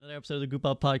Another episode of the Group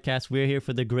Up Podcast. We're here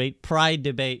for the great Pride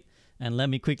debate. And let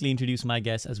me quickly introduce my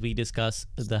guests as we discuss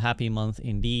the happy month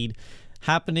indeed.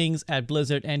 Happenings at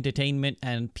Blizzard Entertainment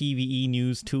and PvE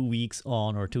news 2 weeks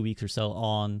on, or 2 weeks or so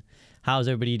on. How's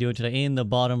everybody doing today? In the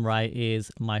bottom right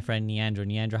is my friend Niandra.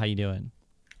 Niandra, how you doing?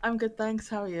 I'm good, thanks.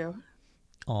 How are you?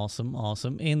 Awesome,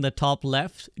 awesome. In the top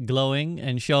left, glowing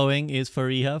and showing is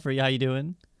Fareeha. Fareeha, how you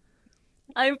doing?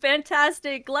 I'm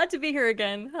fantastic. Glad to be here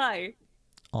again. Hi.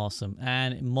 Awesome.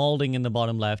 And molding in the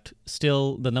bottom left,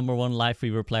 still the number one Life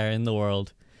Weaver player in the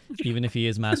world, even if he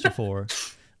is Master 4.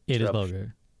 It is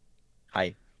Bogur.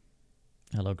 Hi.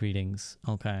 Hello, greetings.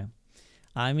 Okay.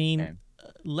 I mean,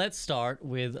 let's start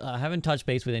with, I haven't touched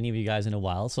base with any of you guys in a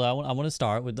while, so I want to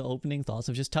start with the opening thoughts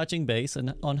of just touching base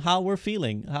on how we're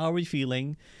feeling. How are we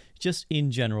feeling just in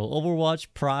general? Overwatch,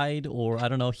 Pride, or I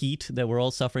don't know, Heat, that we're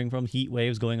all suffering from, heat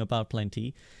waves going about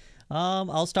plenty.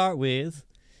 I'll start with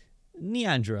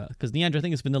Niandra, because Niandra, I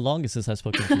think it's been the longest since I've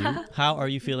spoken to you. How are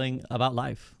you feeling about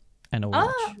life and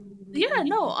Overwatch?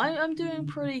 I'm doing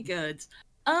pretty good.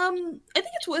 I think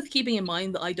it's worth keeping in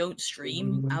mind that I don't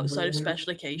stream outside of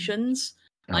special occasions.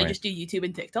 I just do YouTube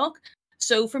and TikTok.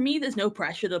 So for me, there's no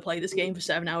pressure to play this game for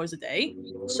 7 hours a day.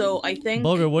 So I think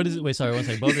Bogur, what is it? Wait, sorry, one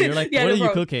second. Bogur, you're like, Yeah, what no are you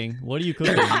problem. cooking? What are you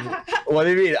cooking? What do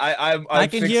you mean? I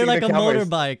can hear like a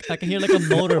motorbike. I can hear like a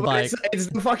motorbike. It's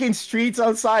the fucking streets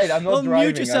outside. I'm not driving.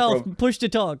 Mute yourself. Push to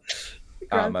talk.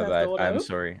 Grand My Theft bad. Auto. I'm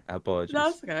sorry. I apologize.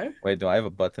 That's okay. Wait, do I have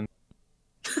a button?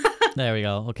 There we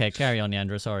go. Okay, carry on,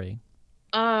 Niandra. Sorry.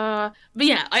 But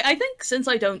yeah, I think since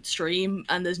I don't stream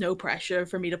and there's no pressure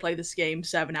for me to play this game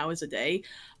 7 hours a day,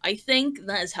 I think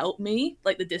that has helped me.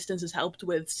 Like, the distance has helped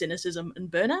with cynicism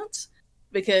and burnout.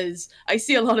 Because I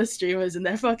see a lot of streamers and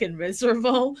they're fucking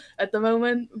miserable at the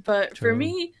moment. But for True.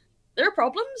 me, there are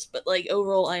problems, but like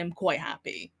overall, I am quite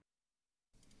happy.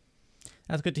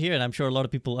 That's good to hear, and I'm sure a lot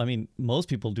of people, I mean, most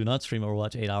people do not stream or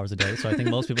watch 8 hours a day, so I think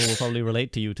most people will probably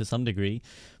relate to you to some degree.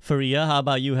 Fareeha, how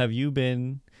about you? Have you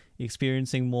been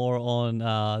experiencing more on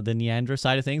the Niandra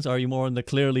side of things, or are you more on the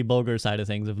clearly Bogur side of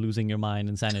things of losing your mind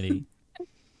and sanity?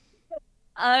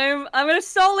 I'm in a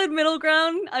solid middle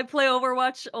ground. I play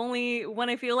Overwatch only when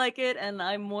I feel like it, and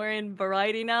I'm more in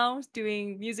variety now,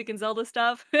 doing music and Zelda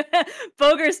stuff.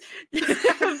 Boger's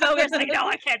like, no,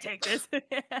 I can't take this.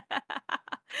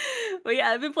 But yeah,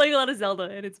 I've been playing a lot of Zelda,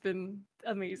 and it's been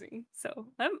amazing. So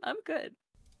I'm good.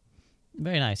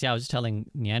 Very nice. Yeah, I was just telling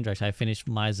Niandra, actually, I finished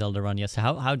my Zelda run yesterday.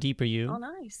 How deep are you? Oh,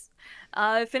 nice.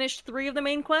 I finished 3 of the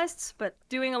main quests, but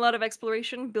doing a lot of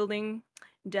exploration, building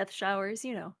death showers,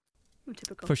 you know.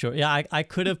 Typical. For sure. Yeah, I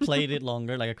could have played it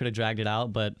longer, like I could have dragged it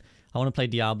out, but I want to play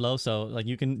Diablo, so like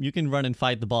you can run and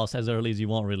fight the boss as early as you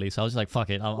want, really. So I was just like, fuck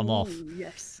it, I'm off.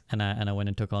 Yes. And I went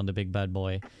and took on the big bad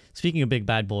boy. Speaking of big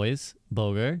bad boys,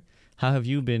 Bogur, how have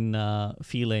you been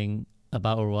feeling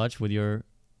about Overwatch with your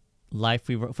Life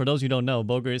Weaver? For those who don't know,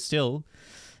 Bogur is still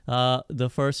the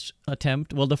first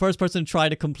person to try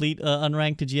to complete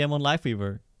unranked to GM on Life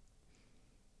Weaver.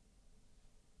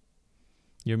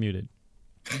 You're muted.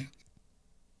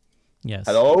 Yes.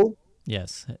 Hello?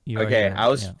 Yes. You are Okay, here. I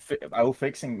was Yeah.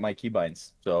 fixing my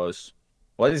keybinds. So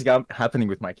what is happening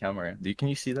with my camera? Can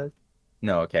you see that?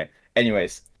 No, okay.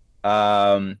 Anyways,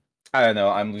 I don't know.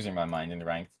 I'm losing my mind in the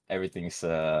ranked. Everything's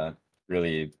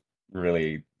really,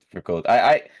 really difficult.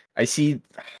 I see.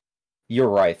 You're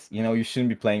right. You know, you shouldn't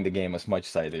be playing the game as much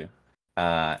as I do.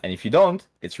 And if you don't,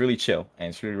 it's really chill and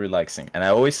it's really relaxing. And I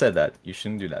always said that you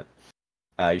shouldn't do that.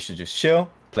 You should just chill,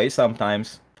 play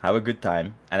sometimes, have a good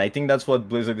time. And I think that's what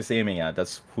Blizzard is aiming at.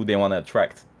 That's who they want to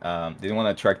attract. They don't want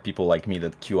to attract people like me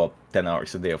that queue up 10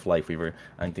 hours a day of Life Weaver.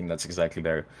 I think that's exactly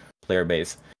their player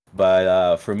base.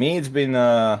 But for me, it's been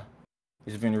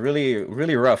really,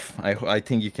 really rough. I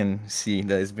think you can see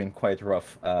that it's been quite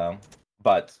rough.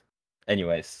 But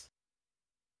anyways,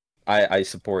 I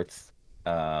support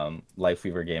Life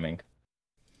Weaver gaming.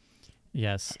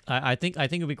 Yes. I think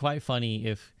it'd be quite funny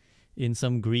if in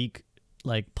some Greek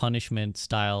like punishment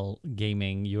style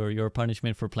gaming, your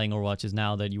punishment for playing Overwatch is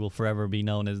now that you will forever be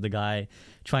known as the guy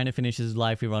trying to finish his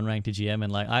Life Weaver unranked to GM.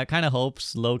 And like I kind of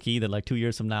hopes low key that like 2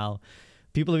 years from now,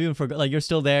 people have even forgot, like you're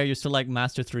still there, you're still like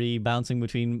Master 3 bouncing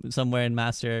between somewhere in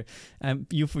Master, and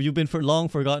you've been for long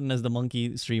forgotten as the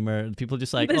monkey streamer. People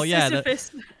just like, oh yeah, the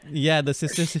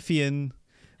Sisyphean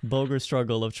Bogur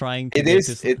struggle of trying to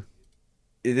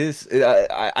It is.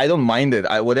 I don't mind it.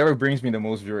 Whatever brings me the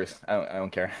most viewers. I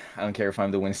don't care. I don't care if I'm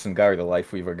the Winston guy or the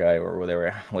Life Weaver guy or whatever.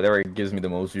 Whatever gives me the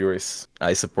most viewers,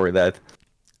 I support that.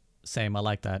 Same. I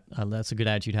like that. That's a good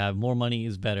attitude to have. More money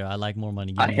is better. I like more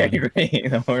money. Give I me money. agree.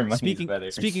 The more money is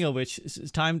better. Speaking of which, it's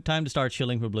time to start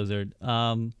chilling for Blizzard.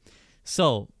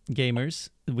 So gamers,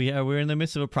 we're in the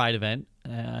midst of a Pride event,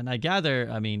 and I gather,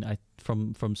 I mean,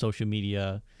 from social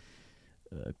media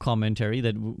commentary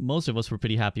that most of us were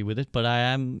pretty happy with it, but I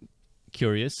am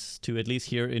curious to at least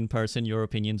hear in person your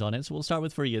opinions on it. So we'll start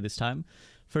with Fareeha this time.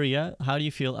 Fareeha, how do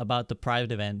you feel about the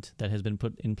private event that has been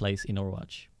put in place in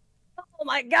Overwatch? Oh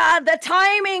my god, the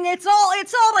timing! It's all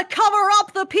to cover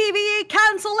up the PvE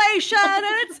cancellation, and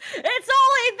it's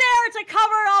only there to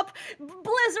cover up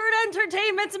Blizzard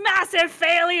Entertainment's massive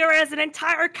failure as an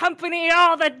entire company.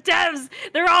 All the devs,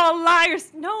 they're all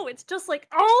liars. No, it's just like,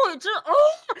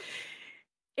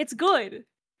 it's good.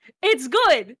 It's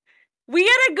good. We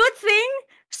get a good thing,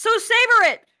 so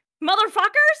savor it,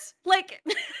 motherfuckers. Like,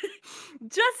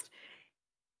 just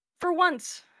for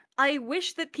once. I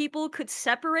wish that people could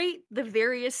separate the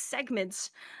various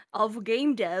segments of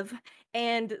game dev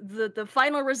and the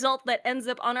final result that ends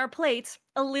up on our plates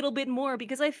a little bit more,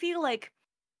 because I feel like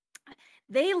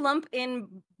they lump in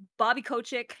Bobby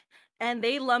Kotick and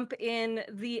they lump in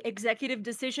the executive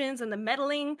decisions and the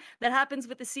meddling that happens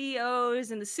with the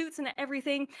CEOs and the suits and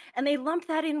everything, and they lump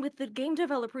that in with the game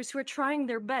developers who are trying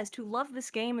their best, who love this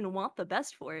game and want the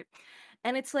best for it.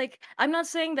 And it's like, I'm not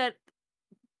saying that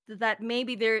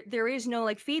maybe there is no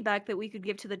like feedback that we could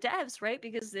give to the devs, right?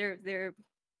 Because there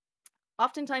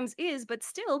oftentimes is, but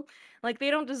still, like,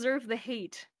 they don't deserve the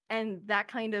hate and that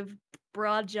kind of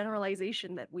broad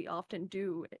generalization that we often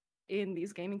do in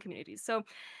these gaming communities. So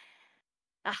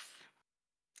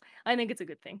I think it's a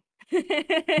good thing.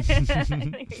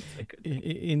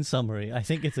 In summary, I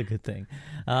think it's a good thing.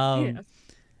 Yeah.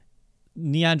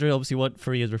 Niandra, obviously what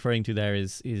Fareeha is referring to there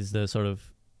is the sort of,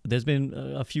 there's been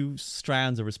a few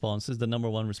strands of responses. The number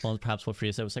one response, perhaps what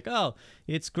Fareeha said, was like, oh,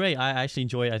 it's great. I actually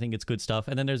enjoy it. I think it's good stuff.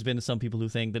 And then there's been some people who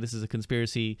think that this is a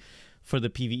conspiracy for the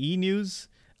PvE news.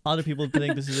 Other people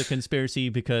think this is a conspiracy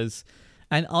because,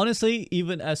 and honestly,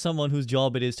 even as someone whose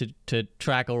job it is to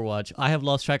track Overwatch, I have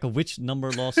lost track of which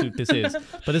number lawsuit this is.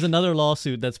 But there's another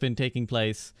lawsuit that's been taking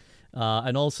place.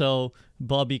 And also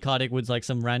Bobby Kotick with like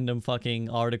some random fucking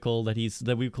article that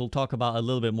we will talk about a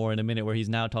little bit more in a minute, where he's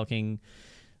now talking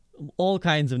all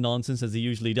kinds of nonsense as he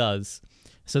usually does.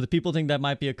 So the people think that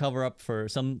might be a cover up for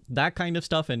that kind of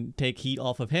stuff and take heat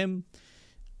off of him.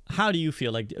 How do you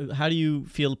feel? Like, how do you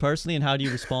feel personally, and how do you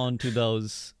respond to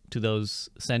those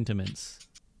sentiments?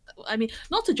 I mean,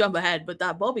 not to jump ahead, but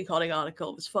that Bobby Kotick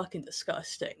article was fucking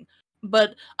disgusting.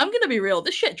 But I'm gonna be real,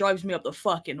 this shit drives me up the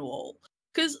fucking wall.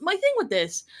 Because my thing with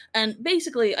this, and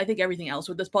basically I think everything else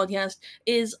with this podcast,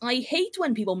 is I hate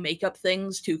when people make up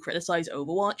things to criticize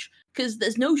Overwatch, because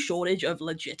there's no shortage of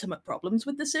legitimate problems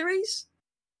with the series.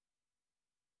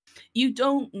 You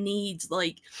don't need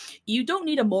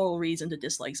a moral reason to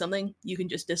dislike something. You can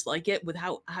just dislike it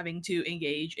without having to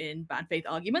engage in bad faith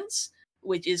arguments,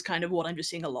 which is kind of what I'm just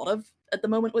seeing a lot of at the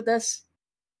moment with this.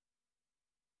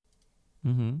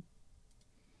 Mm-hmm. Do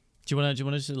you want to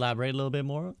just elaborate a little bit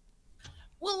more?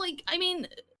 Well, like, I mean,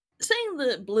 saying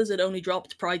that Blizzard only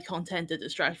dropped Pride content to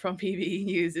distract from PvE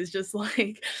news is just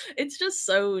like, it's just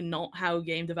so not how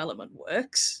game development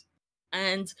works.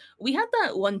 And we had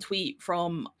that one tweet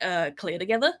from Clear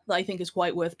Together that I think is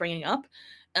quite worth bringing up,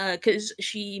 because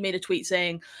she made a tweet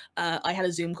saying, I had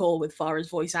a Zoom call with Farah's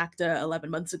voice actor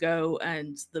 11 months ago,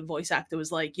 and the voice actor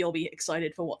was like, you'll be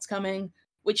excited for what's coming,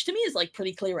 which to me is like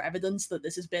pretty clear evidence that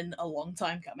this has been a long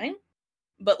time coming.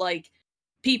 But like,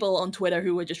 people on Twitter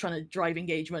who were just trying to drive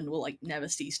engagement will like never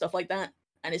see stuff like that,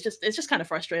 and it's just kind of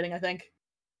frustrating, I think.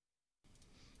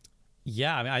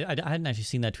 Yeah, I mean, I hadn't actually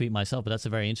seen that tweet myself, but that's a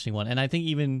very interesting one. And I think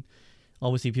even,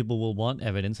 obviously, people will want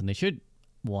evidence, and they should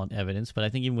want evidence, but I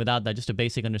think even without that, just a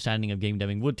basic understanding of game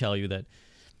deving would tell you that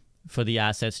for the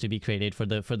assets to be created, for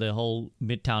the whole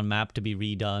Midtown map to be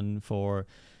redone, for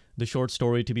the short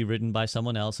story to be written by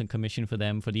someone else and commissioned for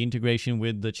them, for the integration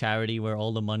with the charity where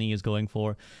all the money is going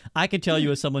for. I can tell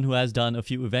you as someone who has done a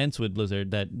few events with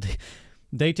Blizzard that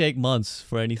they take months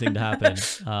for anything to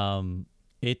happen.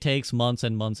 It takes months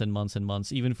and months and months and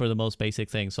months, even for the most basic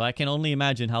things. So I can only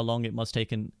imagine how long it must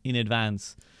take in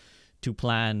advance to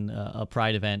plan a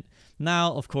Pride event.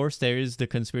 Now, of course, there is the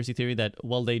conspiracy theory that,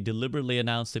 well, they deliberately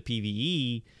announced the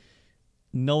PvE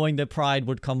knowing that Pride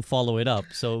would come follow it up.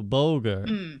 So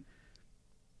Bogur,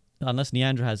 unless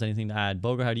Niandra has anything to add,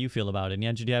 Bogur, how do you feel about it?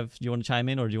 Niandra, do you want to chime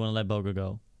in, or do you want to let Bogur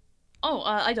go? Oh,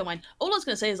 I don't mind. All I was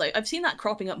going to say is, like, I've seen that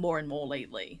cropping up more and more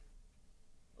lately.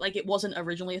 Like, it wasn't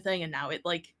originally a thing, and now it,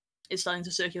 like, is starting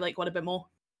to circulate quite a bit more.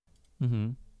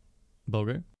 Mm-hmm.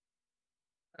 Bogur?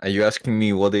 Are you asking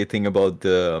me what they think about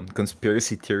the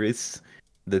conspiracy theorists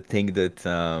that think that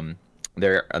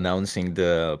they're announcing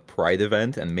the Pride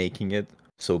event and making it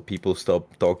so people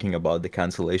stop talking about the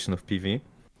cancellation of PvE?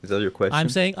 Is that your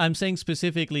question? I'm saying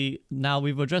specifically. Now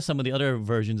we've addressed some of the other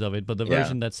versions of it, but the Yeah.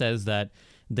 version that says that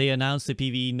they announced the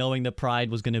PvE knowing the Pride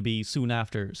was going to be soon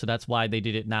after, so that's why they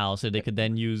did it now, so they could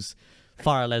then use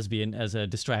Far Lesbian as a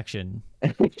distraction.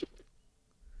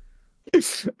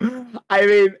 I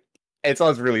mean, it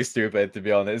sounds really stupid to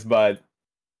be honest, but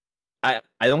I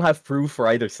don't have proof for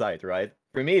either side, right?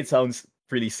 For me, it sounds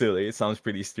pretty silly. It sounds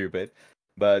pretty stupid,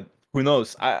 but who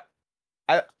knows? I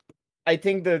I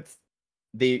think that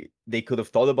they could have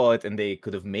thought about it and they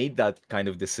could have made that kind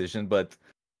of decision, but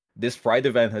this Pride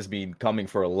event has been coming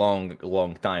for a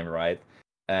long time, right?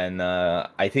 And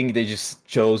I think they just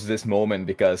chose this moment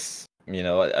because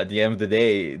at the end of the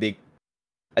day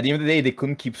they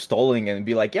couldn't keep stalling and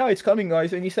be like, yeah, it's coming,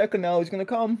 guys. Any second now, it's gonna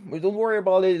come. Don't worry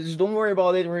about it. Just don't worry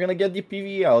about it. We're gonna get the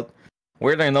PvE out.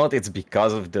 Whether or not it's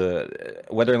because of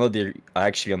whether or not they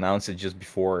actually announced it just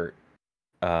before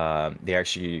they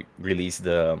actually released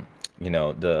the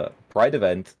Pride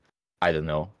event, I don't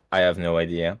know. I have no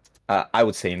idea. I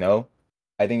would say no.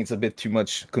 I think it's a bit too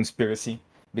much conspiracy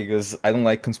because I don't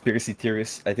like conspiracy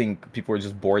theories. I think people are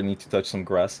just bored and need to touch some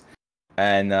grass.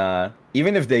 And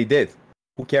even if they did,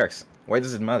 who cares? Why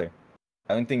does it matter?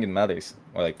 I don't think it matters.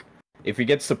 Like, if we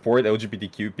get support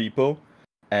LGBTQ people,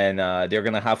 and they're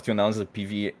gonna have to announce that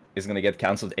PV is gonna get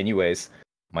canceled anyways,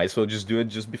 might as well just do it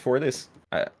just before this.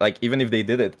 Like, even if they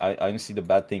did it, I don't see the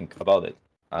bad thing about it.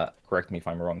 Correct me if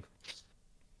I'm wrong.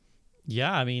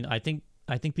 Yeah, I mean, I think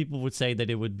people would say that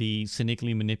it would be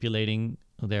cynically manipulating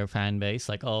their fan base,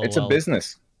 like, oh, It's well, a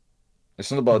business.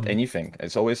 It's not about Mhm. anything.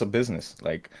 It's always a business.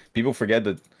 Like, people forget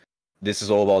that this is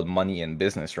all about money and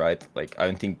business, right? Like, I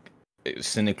don't think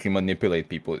cynically manipulate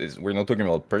people. We're not talking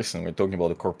about a person. We're talking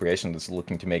about a corporation that's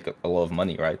looking to make a lot of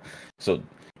money, right? So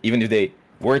even if they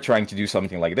were trying to do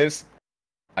something like this,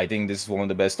 I think this is one of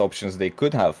the best options they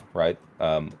could have, right?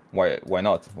 Why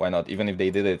not? Why not? Even if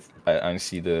they did it, I don't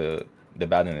see the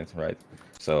bad in it, right?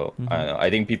 So I don't know. I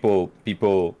think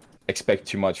people expect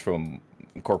too much from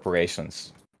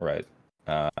corporations, right?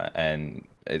 And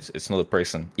it's not a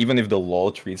person. Even if the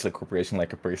law treats a corporation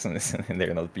like a person,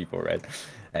 they're not people, right?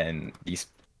 And these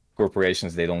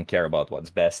corporations, they don't care about what's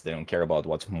best. They don't care about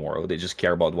what's moral. They just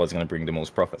care about what's going to bring the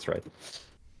most profits, right?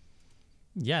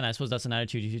 Yeah, and I suppose that's an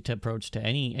attitude you should approach to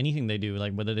anything they do,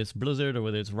 like whether it's Blizzard or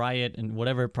whether it's Riot and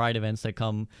whatever Pride events that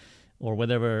come, or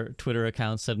whatever Twitter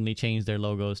accounts suddenly change their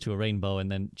logos to a rainbow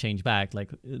and then change back.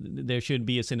 Like, there should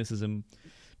be a cynicism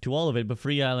to all of it. But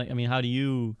Fareeha, like, I mean, how do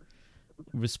you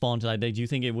respond to that? Do you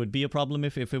think it would be a problem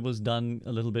if it was done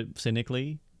a little bit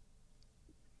cynically?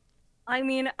 I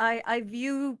mean, I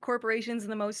view corporations in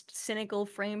the most cynical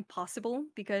frame possible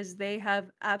because they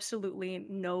have absolutely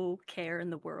no care in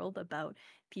the world about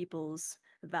people's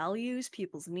values,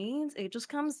 people's needs. It just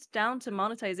comes down to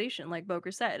monetization, like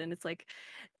Boker said. And it's like,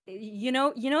 you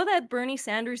know that Bernie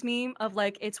Sanders meme of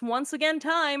like, it's once again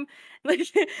time. Like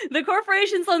the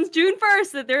corporations on June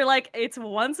 1st that they're like, it's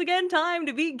once again time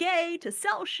to be gay, to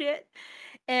sell shit.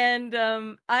 And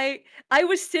I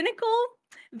was cynical.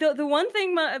 The one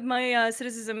thing my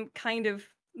cynicism kind of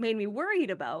made me worried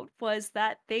about was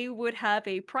that they would have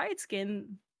a pride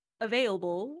skin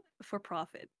available for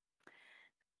profit.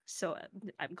 So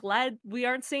I'm glad we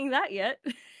aren't seeing that yet.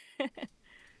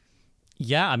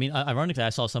 Yeah, I mean, ironically,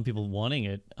 I saw some people wanting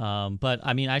it. But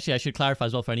I mean, actually, I should clarify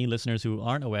as well for any listeners who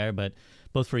aren't aware, but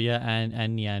both Fareeha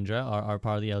and Niandra are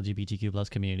part of the LGBTQ plus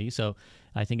community. So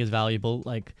I think it's valuable,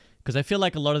 like, because I feel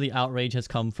like a lot of the outrage has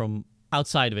come from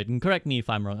outside of it. And correct me if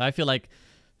I'm wrong. I feel like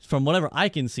from whatever I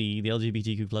can see, the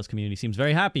LGBTQ plus community seems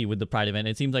very happy with the Pride event.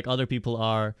 It seems like other people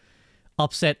are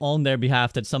upset on their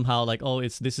behalf that somehow, like, oh,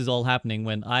 this is all happening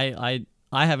when I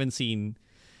haven't seen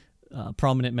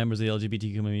prominent members of the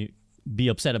LGBTQ community be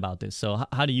upset about this. So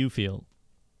how do you feel?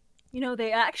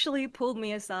 They actually pulled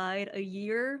me aside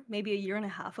maybe a year and a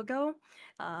half ago,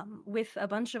 with a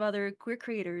bunch of other queer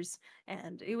creators,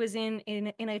 and it was in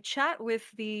a chat with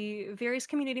the various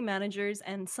community managers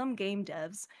and some game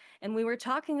devs, and we were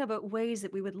talking about ways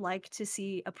that we would like to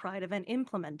see a Pride event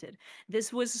implemented.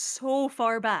 This was so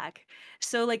far back,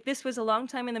 so like this was a long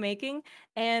time in the making,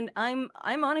 and I'm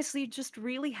honestly just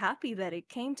really happy that it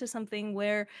came to something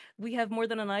where we have more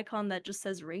than an icon that just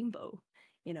says rainbow.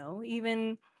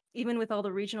 Even with all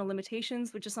the regional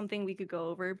limitations, which is something we could go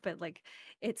over, but like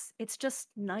it's just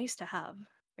nice to have,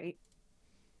 right?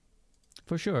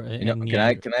 For sure. Can Yeah,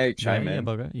 I chime yeah, in?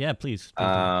 Boga. Yeah, please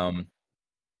do.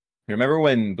 Remember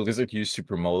when Blizzard used to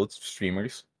promote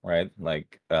streamers, right?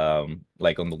 Like on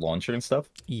the launcher and stuff.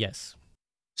 Yes.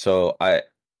 So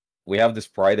we have this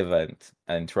Pride event,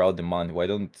 and throughout the month, why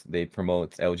don't they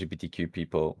promote LGBTQ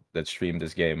people that stream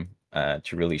this game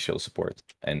to really show support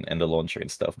and the launcher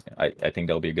and stuff. I think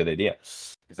that'll be a good idea.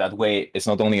 Because that way, it's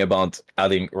not only about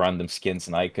adding random skins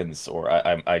and icons, or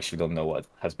I actually don't know what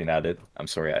has been added. I'm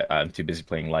sorry, I'm too busy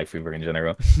playing Life Weaver in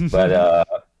general. But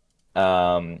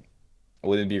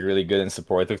would it be really good and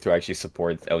supportive to actually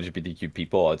support LGBTQ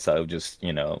people outside of just,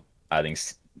 adding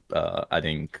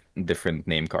adding different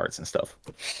name cards and stuff?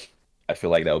 I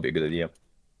feel like that would be a good idea.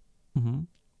 Mm-hmm.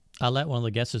 I'll let one of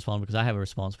the guests respond because I have a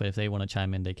response, but if they want to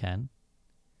chime in, they can.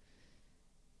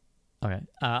 Okay.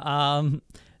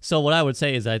 So what I would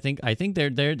say is I think there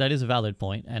that is a valid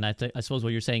point, and I suppose what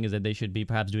you're saying is that they should be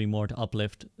perhaps doing more to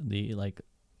uplift the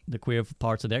queer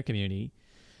parts of their community.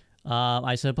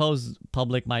 I suppose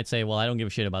public might say, well, I don't give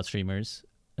a shit about streamers.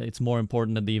 It's more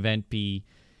important that the event be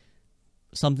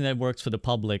something that works for the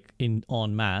public en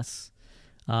masse.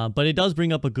 But it does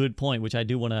bring up a good point, which I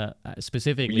do want to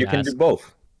specifically You can ask. do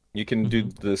both. You can do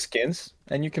the skins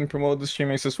and you can promote the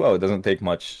streamers as well. It doesn't take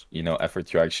much, effort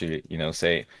to actually,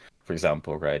 say, for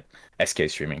example, right, SK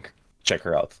streaming. Check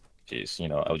her out. She's,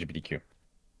 LGBTQ.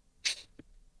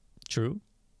 True.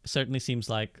 Certainly seems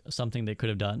like something they could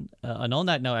have done. And on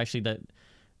that note, actually, that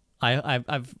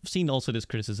I've seen also this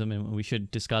criticism, and we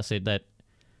should discuss it, that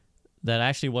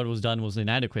actually what was done was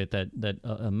inadequate. That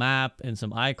a map and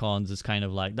some icons is kind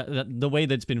of like the way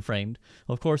that's been framed.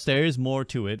 Of course, there is more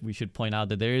to it. We should point out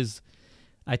that there is.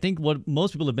 I think what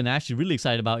most people have been actually really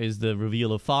excited about is the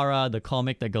reveal of Farah, the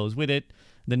comic that goes with it,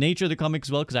 the nature of the comic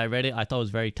as well. Because I read it, I thought it was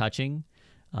very touching.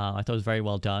 I thought it was very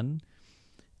well done.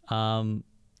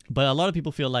 But a lot of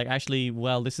people feel like, actually,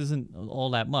 well, this isn't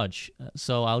all that much.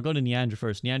 So I'll go to Niandra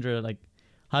first. Niandra, like,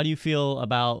 how do you feel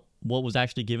about what was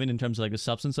actually given in terms of like the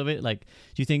substance of it? Like,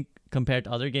 do you think compared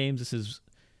to other games, this is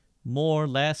more,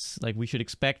 less? Like, we should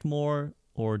expect more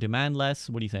or demand less?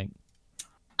 What do you think?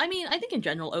 I mean, I think in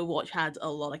general, Overwatch had a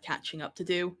lot of catching up to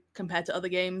do compared to other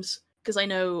games. Because I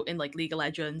know in like League of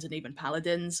Legends and even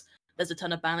Paladins, there's a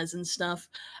ton of banners and stuff.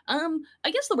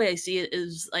 I guess the way I see it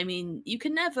is, I mean, you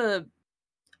can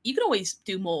always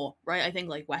do more, right? I think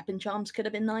like weapon charms could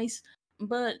have been nice,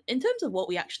 but in terms of what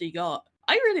we actually got,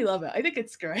 I really love it. I think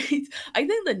it's great. I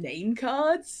think the name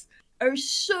cards are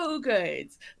so good.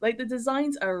 Like the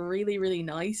designs are really, really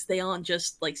nice. They aren't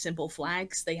just like simple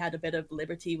flags. They had a bit of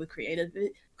liberty with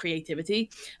creativity.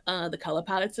 The color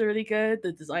palettes are really good.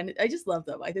 The design, I just love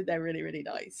them. I think they're really, really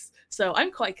nice. So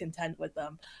I'm quite content with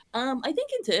them. I think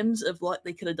in terms of what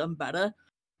they could have done better,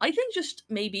 I think just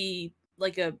maybe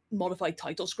like a modified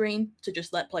title screen to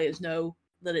just let players know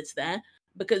that it's there.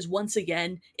 Because once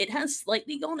again, it has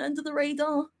slightly gone under the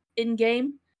radar in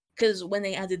game. Because when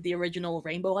they added the original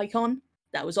rainbow icon,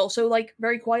 that was also like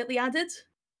very quietly added.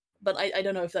 But I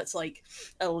don't know if that's like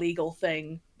a legal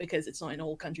thing because it's not in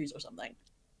all countries or something.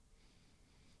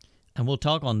 And we'll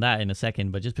talk on that in a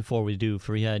second. But just before we do,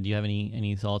 Fareeha, do you have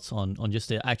any thoughts on just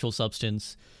the actual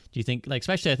substance? Do you think, like,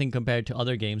 especially I think compared to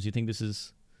other games, do you think this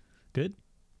is good?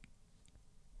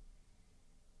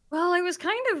 Well, I was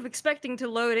kind of expecting to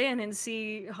load in and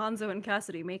see Hanzo and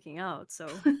Cassidy making out, so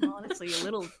honestly, a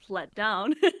little let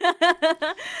down.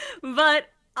 But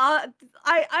I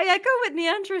echo what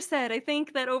Niandra said. I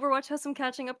think that Overwatch has some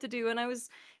catching up to do, and I was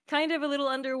kind of a little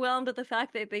underwhelmed at the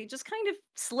fact that they just kind of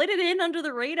slid it in under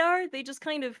the radar. They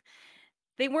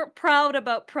weren't proud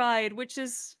about Pride, which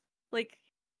is like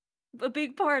a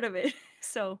big part of it.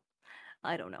 So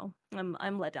I don't know.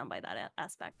 I'm let down by that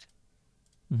aspect.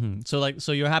 Mm-hmm.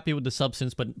 So you're happy with the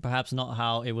substance, but perhaps not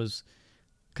how it was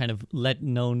kind of let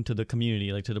known to the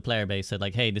community, like to the player base, that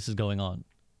like, hey, this is going on.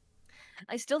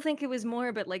 I still think it was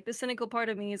more, but like the cynical part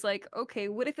of me is like, okay,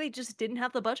 what if they just didn't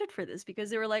have the budget for this because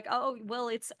they were like, oh, well,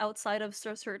 it's outside of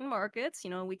certain markets,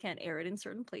 we can't air it in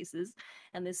certain places,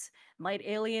 and this might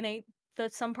alienate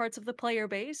some parts of the player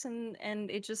base, and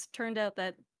it just turned out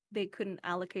that they couldn't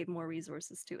allocate more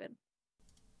resources to it.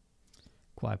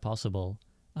 Quite possible.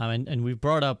 And we've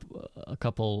brought up a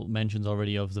couple mentions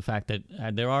already of the fact that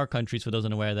there are countries, for those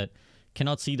unaware, that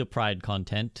cannot see the Pride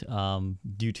content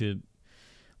due to,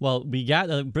 well, we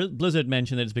got Blizzard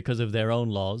mentioned that it's because of their own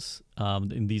laws,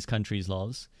 in these countries'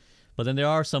 laws. But then there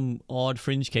are some odd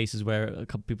fringe cases where a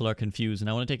couple people are confused. And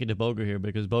I want to take it to Bogur here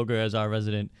because Bogur, as our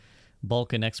resident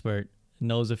Balkan expert,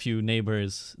 knows a few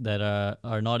neighbors that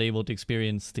are not able to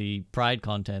experience the Pride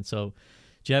content. So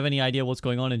do you have any idea what's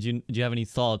going on, and do you have any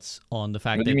thoughts on the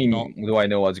fact What do that... you mean, do I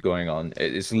know what's going on?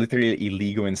 It's literally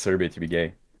illegal in Serbia to be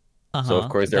gay. So of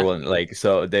course they want, like,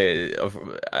 so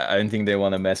I don't think they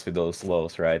want to mess with those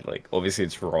laws, right? Like, obviously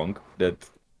it's wrong that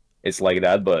it's like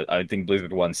that, but I think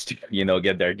Blizzard wants to,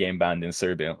 get their game banned in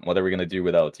Serbia. What are we gonna do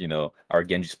without, our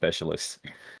Genji specialists?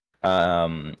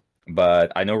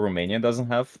 But I know Romania doesn't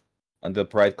have on the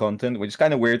Pride content, which is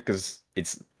kind of weird because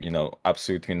it's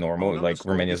absolutely normal. Like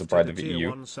Romania is a part of the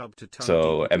EU,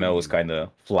 so ML was kind of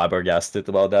flabbergasted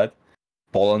about that.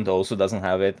 Poland also doesn't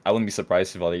have it. I wouldn't be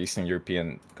surprised if other Eastern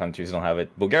European countries don't have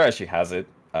it. Bulgaria actually has it,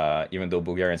 even though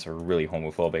Bulgarians are really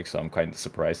homophobic, so I'm kind of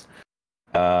surprised.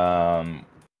 Um,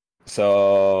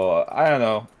 so I don't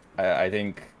know. I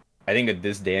think at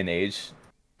this day and age,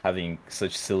 having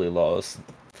such silly laws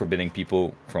forbidding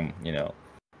people from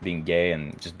being gay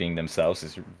and just being themselves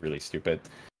is really stupid.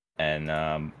 And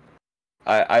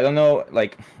I don't know.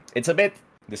 Like, it's a bit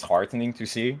disheartening to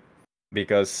see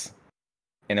because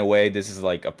in a way this is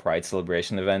like a pride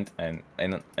celebration event, and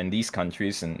in these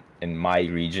countries and in my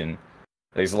region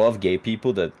there's a lot of gay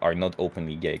people that are not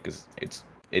openly gay because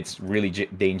it's really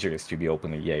dangerous to be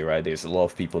openly gay, right? There's a lot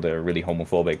of people that are really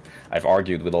homophobic. I've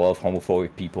argued with a lot of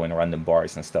homophobic people in random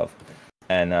bars and stuff,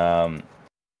 and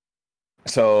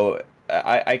so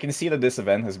I can see that this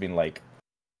event has been like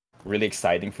really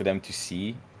exciting for them to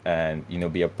see and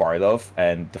be a part of,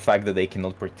 and the fact that they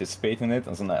cannot participate in it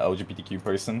as an LGBTQ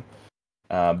person,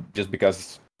 just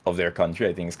because of their country,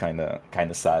 I think is kind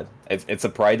of sad. It's a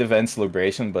pride event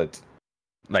celebration, but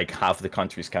like half the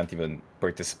countries can't even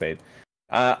participate.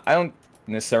 I don't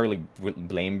necessarily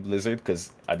blame Blizzard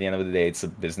because at the end of the day, it's a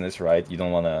business, right? You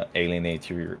don't want to alienate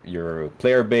your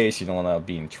player base. You don't want to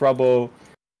be in trouble.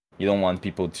 You don't want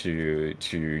people to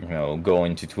go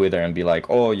into Twitter and be like,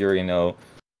 oh, you're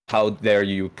how dare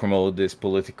you promote this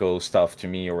political stuff to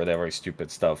me or whatever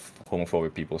stupid stuff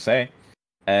homophobic people say.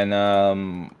 And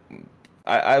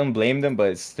I don't blame them,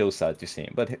 but it's still sad to see.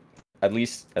 But at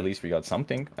least we got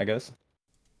something, I guess.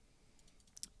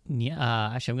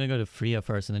 Yeah, actually, I'm gonna go to Fareeha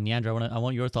first, and then Niandra. I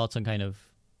want your thoughts on kind of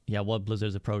what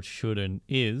Blizzard's approach should and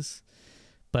is.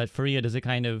 But Fareeha, does it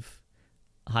kind of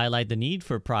highlight the need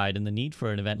for pride and the need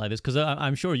for an event like this? Because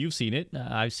I'm sure you've seen it.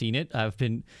 I've seen it. I've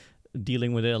been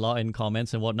dealing with it a lot in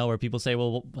comments and whatnot, where people say,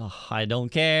 well, I don't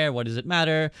care. What does it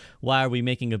matter? Why are we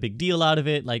making a big deal out of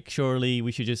it? Like, surely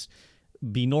we should just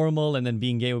be normal, and then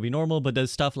being gay would be normal. But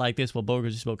does stuff like this,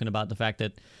 Bogur's spoken about the fact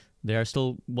that there are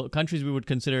still countries we would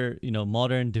consider,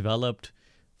 modern, developed,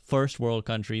 first world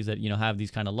countries that, have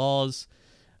these kind of laws,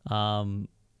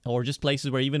 or just places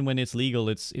where even when it's legal,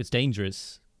 it's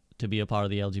dangerous to be a part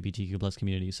of the LGBTQ plus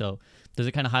community. So does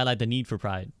it kind of highlight the need for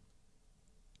pride?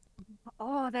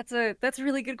 Oh, that's a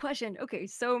really good question. Okay,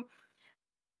 so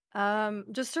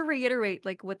just to reiterate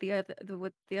like what the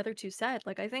other two said,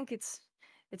 like I think it's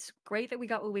great that we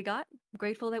got what we got. I'm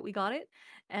grateful that we got it,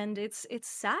 and it's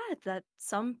sad that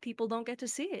some people don't get to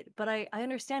see it. But I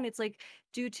understand it's like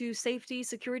due to safety,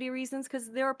 security reasons,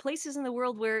 because there are places in the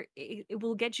world where it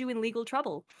will get you in legal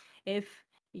trouble if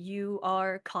you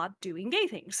are caught doing gay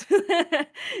things.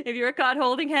 If you're caught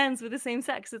holding hands with the same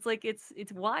sex, it's like it's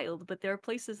wild. But there are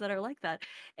places that are like that,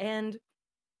 and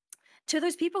to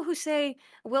those people who say,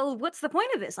 well, what's the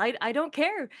point of this? I don't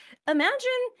care.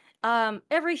 Imagine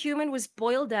every human was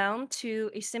boiled down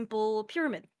to a simple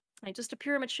pyramid, right? Just a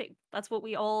pyramid shape. That's what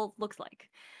we all looked like.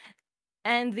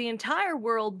 And the entire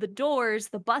world, the doors,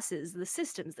 the buses, the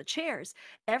systems, the chairs,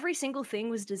 every single thing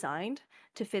was designed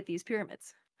to fit these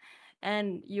pyramids.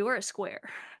 And you're a square,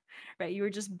 right? You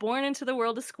were just born into the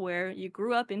world a square. You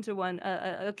grew up into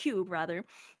a cube, rather.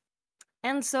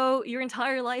 And so your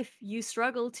entire life, you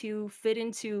struggle to fit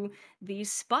into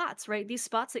these spots, right? These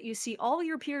spots that you see all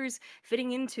your peers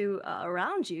fitting into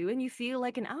around you, and you feel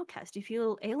like an outcast. You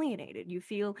feel alienated. You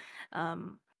feel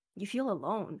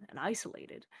alone and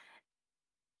isolated.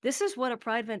 This is what a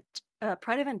pride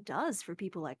event does for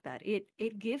people like that.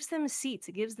 It gives them seats.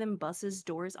 It gives them buses,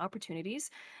 doors, opportunities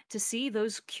to see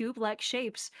those cube-like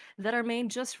shapes that are made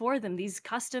just for them. These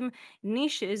custom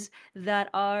niches that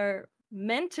are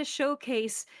meant to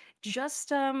showcase just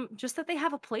that they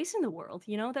have a place in the world,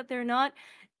 that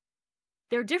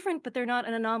they're different, but they're not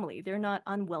an anomaly. They're not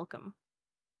unwelcome.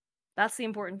 That's the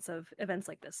importance of events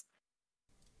like this.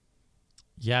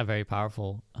 Yeah, very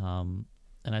powerful.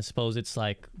 And I suppose it's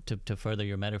like to further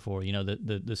your metaphor,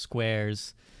 the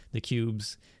squares, the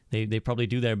cubes, they probably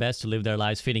do their best to live their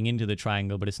lives fitting into the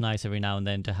triangle, but it's nice every now and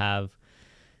then to have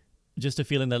just a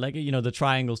feeling that, like, the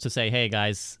triangles to say, hey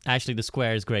guys, actually the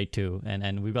square is great too,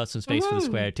 and we've got some space for the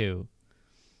square too.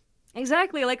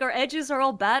 Exactly, like our edges are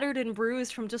all battered and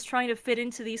bruised from just trying to fit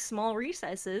into these small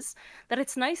recesses, that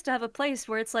it's nice to have a place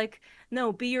where it's like,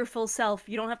 no, be your full self.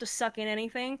 You don't have to suck in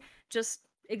anything. Just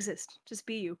exist. Just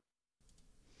be you.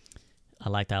 I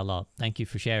like that a lot. Thank you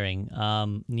for sharing.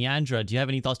 Niandra, do you have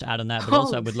any thoughts to add on that? But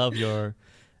also, I would love your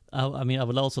I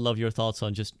would also love your thoughts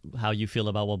on just how you feel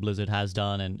about what Blizzard has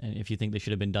done, and if you think they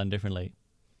should have been done differently.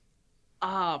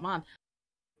 Ah, man.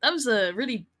 That was a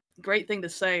really great thing to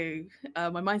say.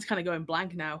 My mind's kind of going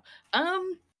blank now.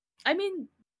 I mean,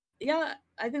 yeah,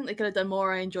 I think they could have done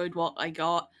more. I enjoyed what I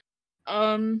got.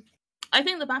 I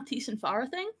think the Baptiste and Farah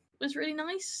thing was really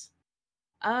nice.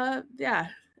 Yeah,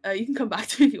 you can come back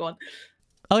to me if you want.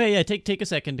 Okay, yeah. Take a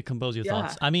second to compose your Yeah.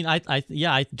 thoughts. I mean,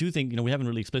 I do think we haven't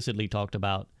really explicitly talked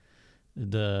about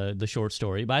the short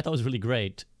story, but I thought it was really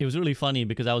great. It was really funny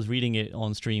because I was reading it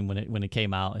on stream when it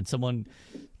came out, and someone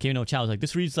came into a chat was like,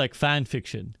 "This reads like fan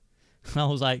fiction." And I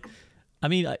was like, I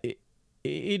mean,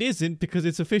 it isn't because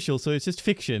it's official, so it's just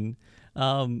fiction.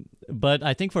 But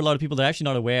I think for a lot of people, they're actually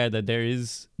not aware that there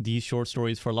is these short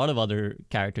stories for a lot of other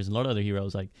characters and a lot of other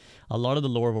heroes. Like a lot of the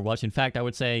lore of Overwatch. In fact, I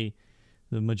would say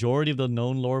the majority of the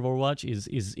known lore of Overwatch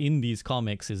is in these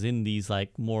comics, is in these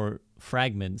like more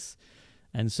fragments.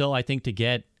 And so I think to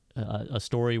get a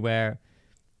story where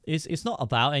it's not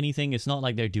about anything, it's not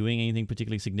like they're doing anything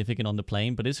particularly significant on the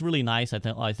plane, but it's really nice.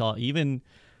 I thought even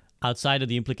outside of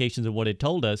the implications of what it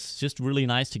told us, just really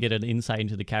nice to get an insight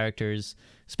into the characters,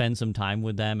 spend some time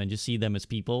with them, and just see them as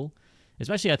people.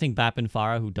 Especially, I think Bap and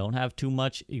Farah, who don't have too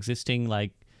much existing,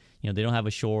 like, they don't have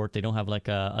a short, they don't have like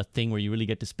a thing where you really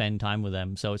get to spend time with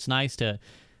them. So it's nice to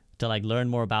like learn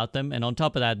more about them. And on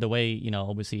top of that, the way,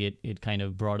 obviously it kind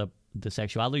of brought up the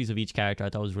sexualities of each character, I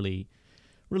thought was really,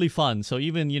 really fun. So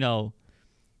even,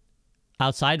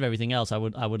 outside of everything else, I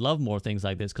would love more things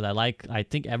like this, because I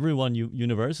think everyone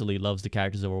universally loves the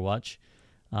characters of Overwatch,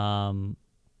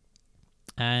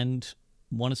 and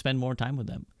want to spend more time with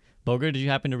them. Bogur, did you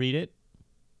happen to read it?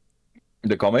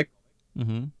 The comic?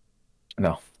 Mm-hmm.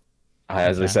 No.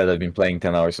 As I said, I've been playing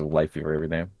 10 hours of Life Fever every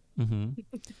day. Mm-hmm.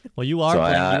 Well, you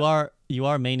are you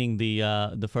are maining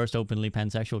the first openly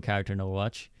pansexual character in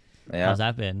Overwatch. Yeah. How's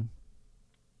that been?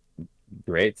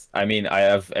 Great. I mean, I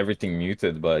have everything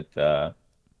muted, but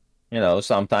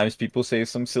sometimes people say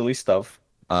some silly stuff.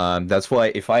 That's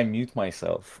why if I mute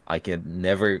myself, I can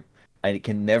never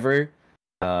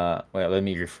well, let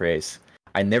me rephrase.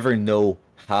 I never know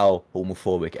how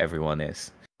homophobic everyone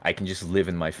is. I can just live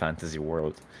in my fantasy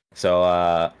world. So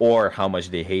or how much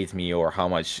they hate me, or how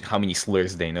many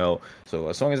slurs they know. So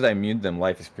as long as I mute them,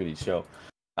 life is pretty chill.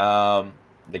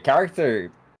 The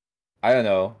character, I don't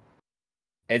know.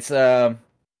 It's a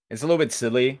little bit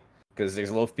silly because there's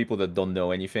a lot of people that don't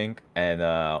know anything,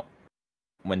 and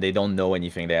when they don't know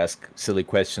anything, they ask silly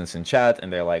questions in chat,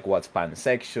 and they're like, "What's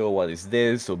pansexual? What is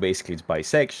this?" So basically, it's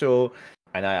bisexual,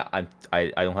 and I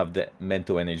don't have the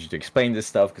mental energy to explain this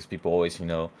stuff because people always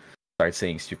start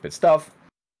saying stupid stuff.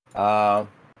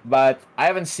 But I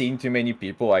haven't seen too many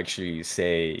people actually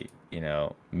say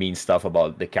mean stuff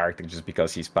about the character just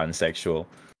because he's pansexual.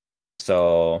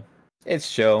 So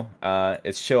it's chill.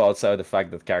 It's chill outside the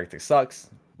fact that character sucks.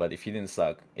 But if he didn't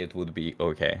suck, it would be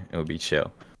okay. It would be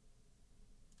chill.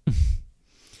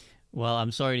 Well,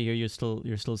 I'm sorry to hear you're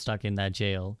still stuck in that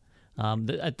jail.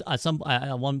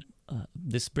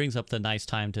 This brings up the nice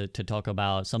time to talk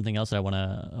about something else that I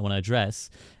wanna address,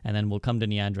 and then we'll come to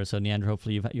Niandra. So Niandra,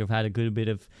 hopefully you've had a good bit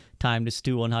of time to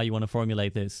stew on how you want to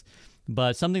formulate this.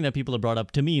 But something that people have brought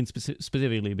up to me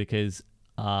specifically, because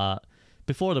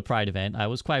before the Pride event, I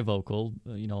was quite vocal,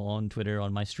 on Twitter,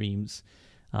 on my streams,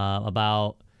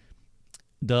 about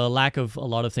the lack of a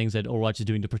lot of things that Overwatch is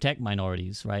doing to protect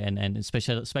minorities, right? And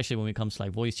especially when it comes to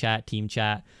like voice chat, team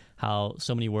chat, how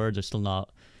so many words are still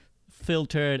not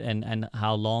filtered, and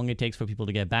how long it takes for people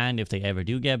to get banned if they ever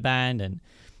do get banned, and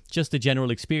just the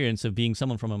general experience of being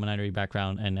someone from a minority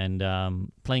background and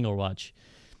playing Overwatch.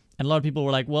 And a lot of people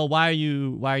were like, well, why are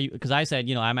you, because I said,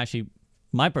 I'm actually,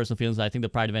 my personal feelings, I think the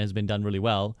Pride event has been done really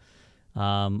well.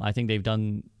 I think they've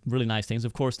done really nice things.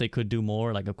 Of course, they could do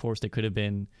more. Like, of course, there could have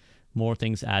been more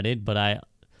things added. But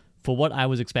for what I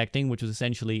was expecting, which was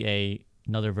essentially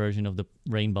another version of the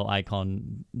rainbow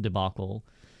icon debacle,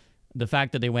 the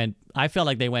fact that I felt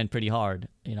like they went pretty hard.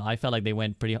 I felt like they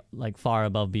went pretty like far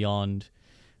above beyond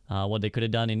what they could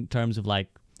have done in terms of like,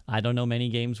 I don't know many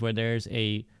games where there's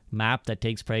a map that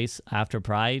takes place after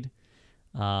Pride.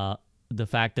 The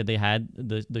fact that they had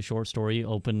the short story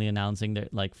openly announcing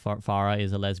that like Farah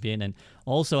is a lesbian, and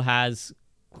also has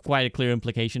quite a clear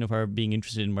implication of her being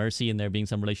interested in Mercy and there being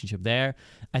some relationship there.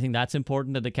 I think that's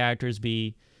important, that the characters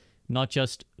be not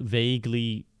just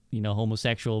vaguely,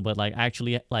 homosexual, but like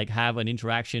actually like have an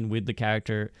interaction with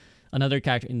another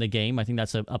character in the game. I think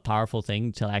that's a powerful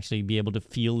thing, to actually be able to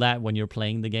feel that when you're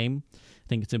playing the game. I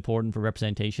think it's important for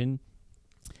representation.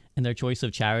 And their choice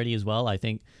of charity as well. I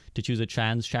think to choose a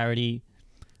trans charity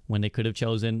when they could have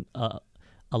chosen a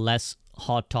less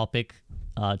hot topic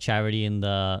charity in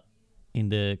the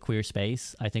queer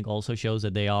space, I think also shows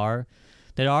that there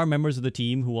are members of the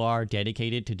team who are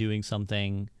dedicated to doing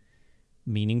something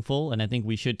meaningful, and I think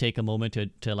we should take a moment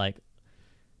to like,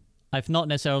 I've not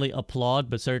necessarily applaud,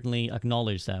 but certainly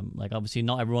acknowledge them. Like, obviously,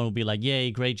 not everyone will be like,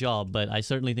 "Yay, great job," but I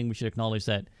certainly think we should acknowledge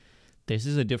that this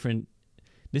is a different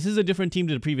team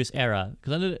to the previous era.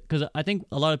 Because I think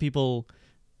a lot of people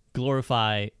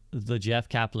glorify the Jeff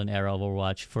Kaplan era of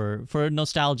Overwatch for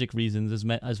nostalgic reasons,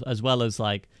 as well as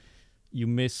like you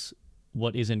miss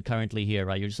what isn't currently here,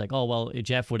 right? You're just like, oh well,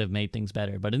 Jeff would have made things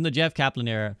better. But in the Jeff Kaplan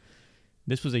era,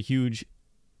 this was a huge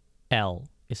L.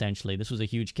 Essentially, this was a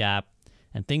huge gap.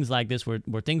 And things like this were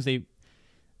things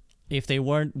if they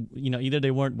weren't, either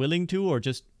they weren't willing to or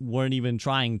just weren't even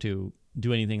trying to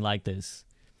do anything like this.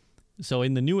 So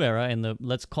in the new era,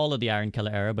 let's call it the Aaron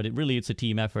Keller era, but it's a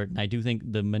team effort. And I do think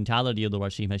the mentality of the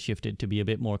Rush team has shifted to be a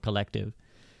bit more collective.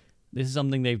 This is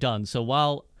something they've done. So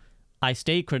while I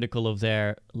stay critical of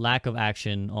their lack of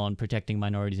action on protecting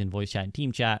minorities in voice chat and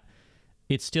team chat,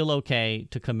 it's still okay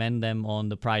to commend them on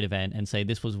the Pride event and say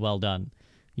this was well done.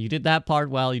 You did that part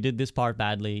well, you did this part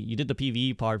badly, you did the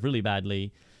PvE part really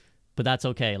badly, but that's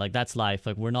okay. Like, that's life.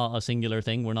 Like, we're not a singular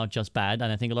thing, we're not just bad.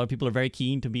 And I think a lot of people are very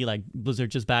keen to be like, Blizzard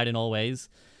just bad in all ways,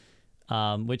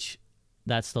 which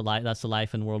that's the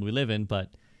life and world we live in.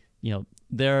 But I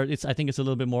think it's a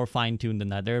little bit more fine-tuned than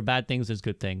that. There are bad things, there's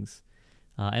good things.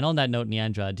 And on that note,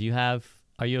 Niandra,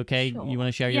 are you okay? Sure. You want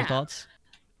to share your thoughts?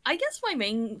 I guess my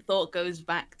main thought goes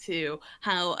back to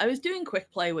how I was doing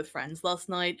quick play with friends last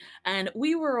night, and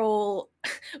we were all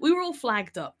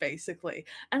flagged up basically,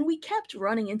 and we kept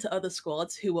running into other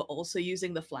squads who were also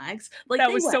using the flags. Like, That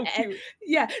they was were so cute.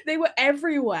 Yeah, they were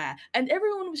everywhere, and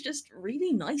everyone was just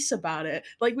really nice about it.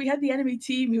 Like, we had the enemy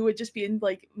team who would just be in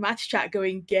like match chat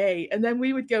going gay, and then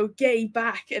we would go gay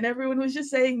back, and everyone was just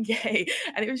saying gay,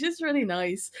 and it was just really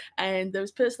nice. And there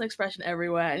was personal expression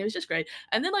everywhere, and it was just great.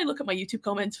 And then I look at my YouTube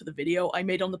comments for the video I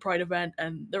made on the Pride event,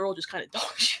 and they're all just kind of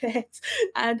dog shit.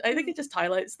 And I think it just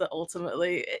highlights that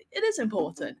ultimately it is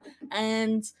important,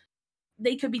 and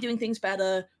they could be doing things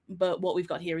better, but what we've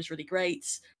got here is really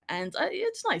great, and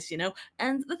it's nice. And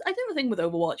I think the thing with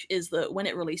Overwatch is that when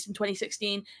it released in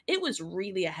 2016, it was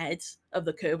really ahead of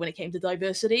the curve when it came to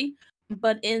diversity,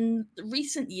 but in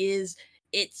recent years,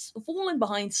 it's fallen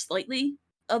behind slightly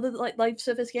other like live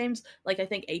service games. Like, I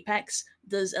think Apex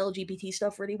does LGBT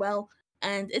stuff really well,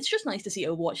 and it's just nice to see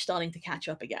Overwatch starting to catch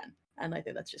up again, and I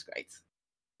think that's just great.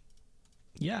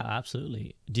 Yeah,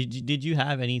 absolutely. Did you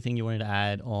have anything you wanted to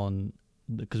add on?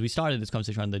 Because we started this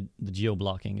conversation on the geo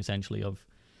blocking essentially of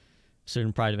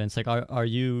certain Pride events. Like, do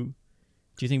you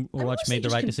think Overwatch made the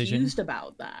right decision? I'm confused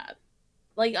about that.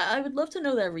 Like, I would love to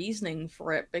know their reasoning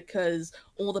for it, because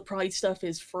all the Pride stuff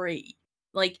is free.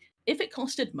 Like, if it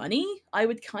costed money, I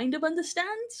would kind of understand,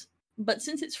 but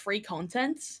since it's free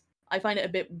content, I find it a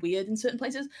bit weird in certain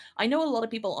places. I know a lot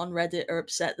of people on Reddit are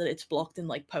upset that it's blocked in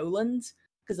like Poland,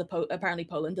 because apparently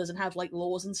Poland doesn't have like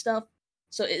laws and stuff.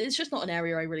 So it's just not an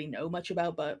area I really know much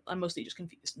about, but I'm mostly just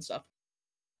confused and stuff.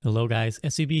 Hello guys,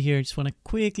 SCB here. Just want to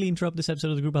quickly interrupt this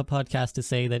episode of the Group Up Podcast to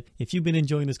say that if you've been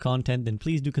enjoying this content, then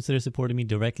please do consider supporting me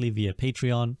directly via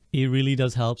Patreon. It really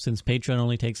does help, since Patreon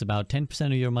only takes about 10%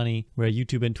 of your money, where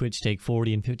YouTube and Twitch take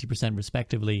 40 and 50%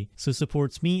 respectively. So it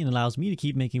supports me and allows me to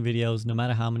keep making videos no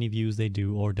matter how many views they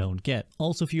do or don't get.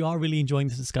 Also, if you are really enjoying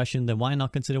this discussion, then why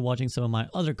not consider watching some of my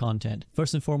other content?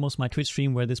 First and foremost, my Twitch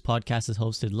stream where this podcast is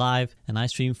hosted live, and I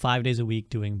stream 5 days a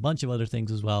week doing a bunch of other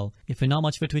things as well. If you're not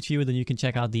much of a Twitch viewer, then you can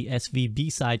check out the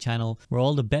SVB side channel, where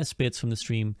all the best bits from the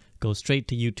stream go straight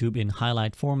to YouTube in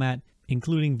highlight format,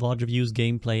 including VOD reviews,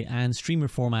 gameplay, and streamer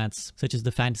formats such as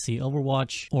the Fantasy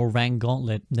Overwatch or Rank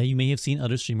Gauntlet that you may have seen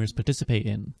other streamers participate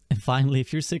in. And finally,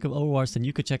 if you're sick of Overwatch, then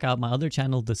you could check out my other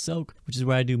channel, The Soak, which is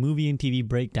where I do movie and TV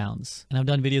breakdowns. And I've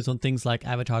done videos on things like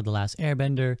Avatar The Last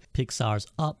Airbender, Pixar's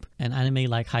Up, and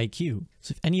anime like Haikyuu.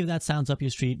 So if any of that sounds up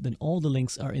your street, then all the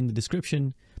links are in the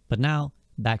description. But now,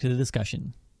 back to the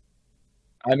discussion.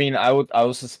 I mean, I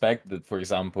would suspect that, for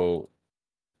example,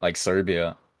 like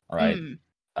Serbia, right?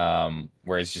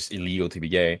 Where it's just illegal to be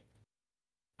gay.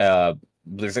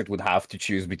 Blizzard would have to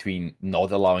choose between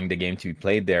not allowing the game to be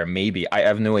played there. Maybe, I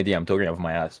have no idea. I'm talking off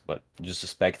my ass, but just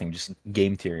suspecting, just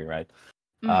game theory, right?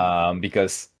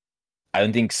 Because I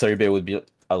don't think Serbia would be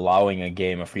allowing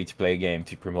a free-to-play game,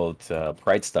 to promote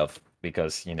Pride stuff,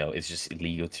 because it's just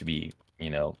illegal to be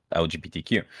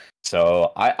LGBTQ.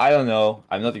 So I don't know.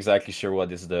 I'm not exactly sure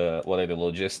what are the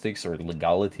logistics or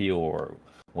legality or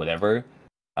whatever.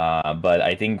 But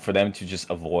I think for them to just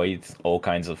avoid all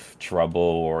kinds of trouble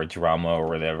or drama or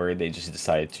whatever, they just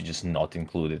decided to just not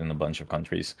include it in a bunch of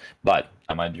countries. But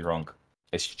I might be wrong.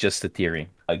 It's just a theory,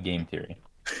 a game theory.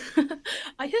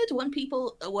 I heard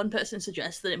one person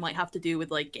suggest that it might have to do with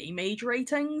like game age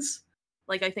ratings.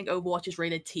 Like, I think Overwatch is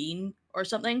rated teen or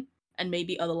something, and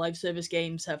maybe other live service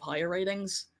games have higher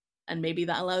ratings, and maybe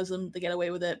that allows them to get away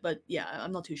with it. But yeah,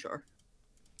 I'm not too sure.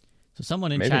 So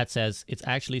someone in Maybe. chat says it's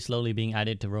actually slowly being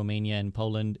added to Romania and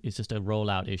Poland. It's just a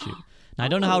rollout issue. Now I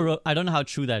don't know how I don't know how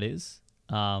true that is.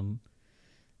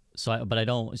 But I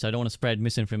don't want to spread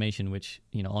misinformation, which,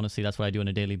 you know, honestly, that's what I do on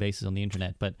a daily basis on the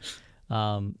internet. But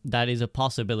that is a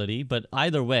possibility. But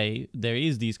either way, there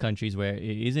is these countries where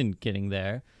it isn't getting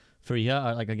there.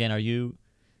 Fareeha, like, again, are you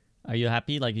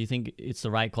happy? Like, do you think it's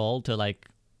the right call to, like,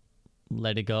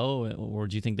 let it go, or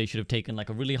do you think they should have taken like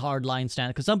a really hard line stand?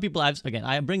 Because some people,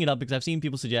 I bring it up because I've seen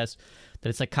people suggest that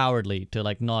it's like cowardly to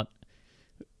like not,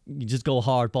 you just go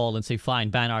hardball and say, fine,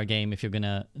 ban our game if you're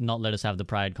gonna not let us have the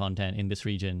Pride content in this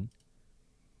region.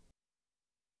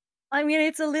 I mean,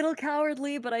 it's a little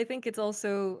cowardly, but I think it's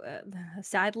also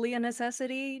sadly a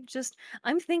necessity. Just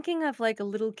I'm thinking of like a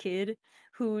little kid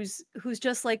who's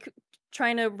just like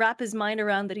trying to wrap his mind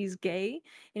around that he's gay,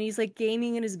 and he's like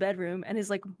gaming in his bedroom, and his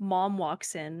like mom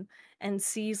walks in and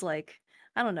sees like,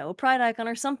 I don't know, a pride icon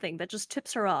or something that just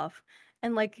tips her off.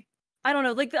 And like, I don't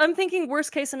know, like I'm thinking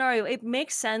worst case scenario, it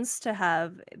makes sense to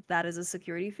have that as a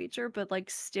security feature, but like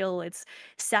still it's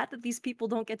sad that these people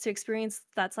don't get to experience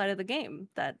that side of the game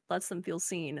that lets them feel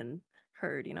seen and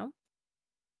heard, you know?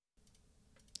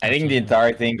 I think the Absolutely.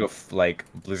 entire thing of like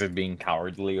Blizzard being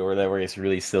cowardly or whatever is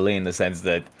really silly in the sense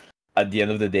that at the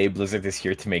end of the day, Blizzard is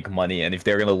here to make money, and if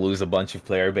they're gonna lose a bunch of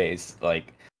player base,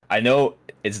 like I know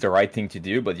it's the right thing to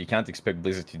do, but you can't expect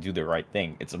Blizzard to do the right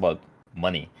thing. It's about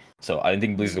money. So I don't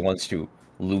think Blizzard wants to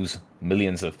lose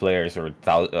millions of players or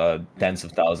tens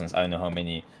of thousands. I don't know how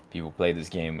many people play this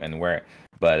game and where,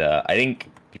 but I think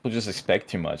people just expect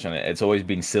too much, and it's always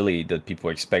been silly that people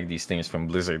expect these things from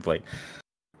Blizzard. Like,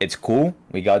 it's cool,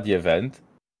 we got the event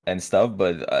and stuff,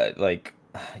 but like,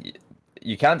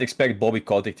 you can't expect Bobby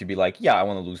Kotick to be like, yeah, I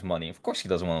want to lose money. Of course he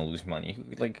doesn't want to lose money.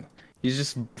 Like,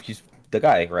 he's the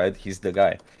guy, right? He's the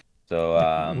guy.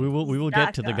 So we will that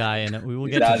get to the guy. guy, and we will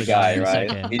he's get to that the guy guy, in a right?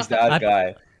 second. He's that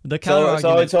guy. The counter So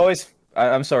argument. it's always.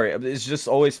 I'm sorry. It's just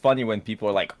always funny when people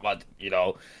are like, "But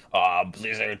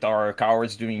Blizzard are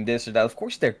cowards doing this or that." Of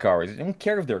course they're cowards. They don't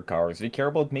care if they're cowards. They care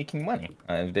about making money.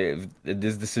 If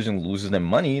this decision loses them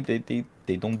money,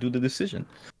 they don't do the decision.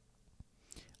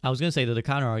 I was gonna say that the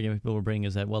counter argument people will bring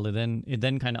is that, well, it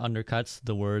then kind of undercuts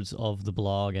the words of the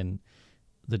blog and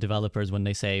the developers when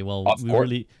they say, well, Of course.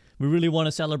 we really want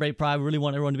to celebrate Pride. We really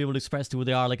want everyone to be able to express who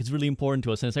they are. Like, it's really important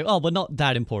to us. And it's like, oh, but not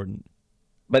that important.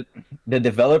 But the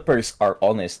developers are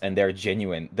honest and they're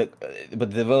genuine. But the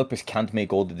developers can't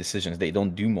make all the decisions. They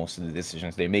don't do most of the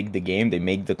decisions. They make the game, they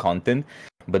make the content,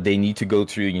 but they need to go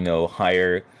through,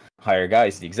 higher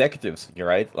guys, the executives. You're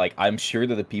right. Like, I'm sure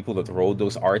that the people that wrote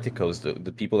those articles, the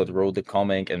people that wrote the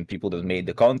comic and people that made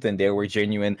the content, they were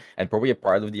genuine and probably a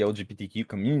part of the LGBTQ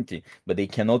community. But they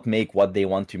cannot make what they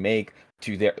want to make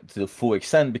to the full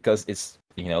extent because it's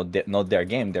not their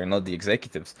game. They're not the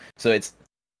executives. So it's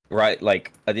right,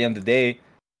 like, at the end of the day,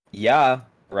 yeah,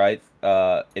 right,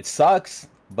 it sucks,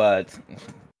 but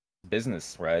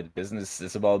business, right? Business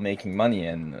is about making money,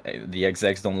 and the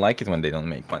execs don't like it when they don't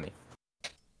make money.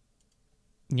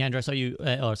 Niandra, I saw you.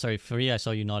 Fareeha, I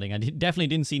saw you nodding. I definitely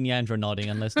didn't see Niandra nodding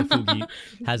unless the Fugi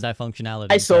has that functionality.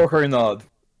 I saw her nod.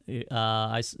 So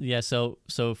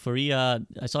Fareeha,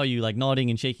 I saw you like nodding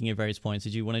and shaking at various points.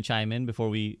 Did you want to chime in before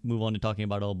we move on to talking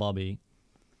about old Bobby?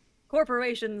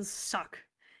 Corporations suck.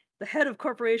 The head of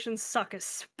corporations suck,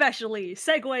 especially.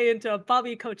 Segue into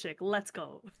Bobby Kotick. Let's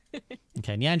go.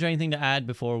 Okay, Niandra, anything to add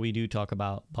before we do talk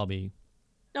about Bobby?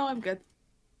 No, I'm good.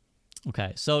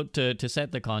 Okay, so to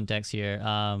set the context here,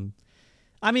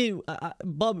 I mean,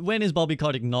 when is Bobby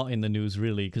Kotick not in the news,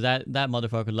 really? Because that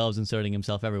motherfucker loves inserting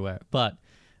himself everywhere. But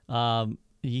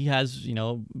he has,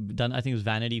 done, I think it was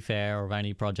Vanity Fair or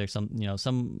Vanity Project,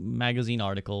 some magazine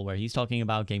article where he's talking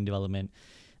about game development,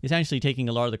 essentially taking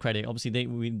a lot of the credit. Obviously,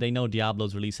 they know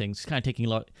Diablo's releasing, so he's kind of taking a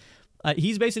lot.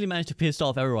 He's basically managed to piss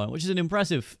off everyone, which is an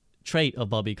impressive trait of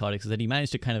Bobby Kotick, is that he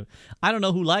managed to kind of, I don't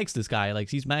know who likes this guy.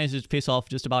 Like, he's managed to piss off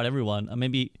just about everyone,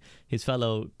 maybe his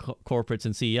fellow corporates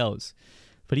and CEOs.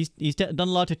 But he's done a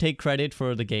lot to take credit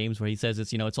for the games, where he says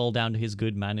it's all down to his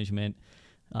good management.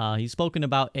 He's spoken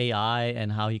about AI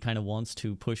and how he kind of wants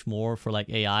to push more for like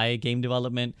AI game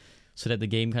development, so that the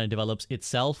game kind of develops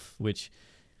itself, which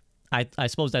I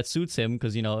suppose that suits him,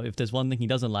 because if there's one thing he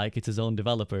doesn't like, it's his own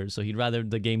developers. So he'd rather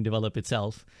the game develop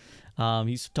itself.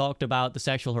 He's talked about the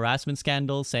sexual harassment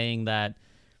scandal, saying that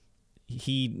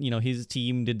his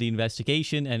team did the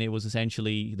investigation and it was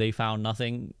essentially, they found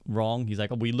nothing wrong. He's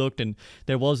like, we looked and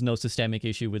there was no systemic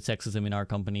issue with sexism in our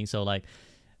company. So like,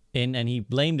 and he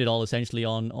blamed it all essentially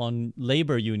on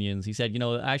labor unions. He said,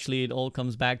 actually it all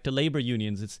comes back to labor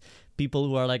unions. It's people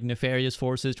who are like nefarious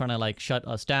forces trying to like shut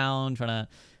us down, trying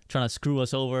to screw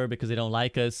us over because they don't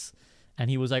like us. And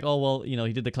he was like, oh, well,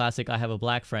 he did the classic I have a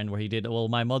black friend, where he did, well,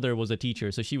 my mother was a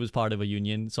teacher, so she was part of a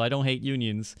union, so I don't hate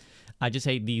unions, I just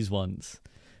hate these ones.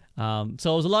 So it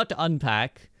was a lot to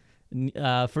unpack.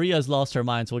 Fareeha's lost her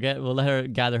mind, so we'll let her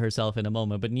gather herself in a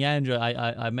moment. But Niandra,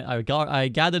 I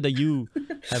gathered that you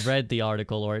have read the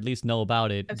article, or at least know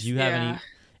about it. Do you have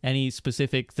any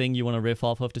specific thing you want to riff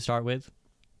off of to start with?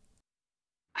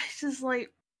 I just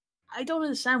like, I don't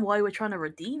understand why we're trying to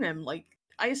redeem him. Like,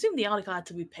 I assume the article had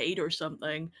to be paid or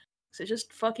something. So it's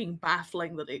just fucking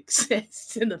baffling that it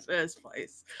exists in the first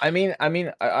place.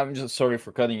 I'm just sorry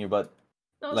for cutting you, but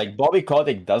No, like Bobby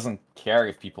Kotick doesn't care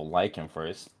if people like him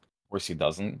first. Of course he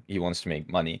doesn't. He wants to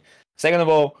make money. Second of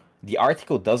all, the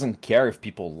article doesn't care if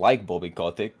people like Bobby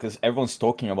Kotick because everyone's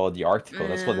talking about the article.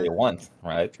 That's what they want,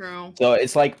 right? True. So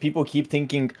it's like people keep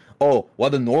thinking, oh,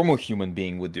 what a normal human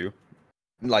being would do.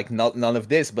 Like none of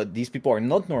this, but these people are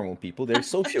not normal people. They're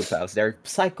sociopaths. They're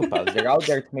psychopaths. They're out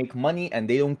there to make money, and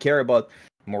they don't care about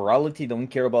morality. They don't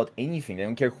care about anything. They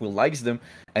don't care who likes them,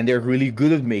 and they're really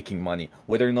good at making money.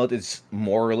 Whether or not it's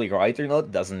morally right or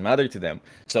not doesn't matter to them.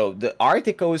 So the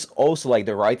article is also like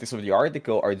the writers of the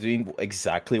article are doing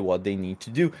exactly what they need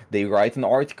to do. They write an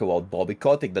article about Bobby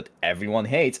Kotick that everyone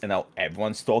hates, and now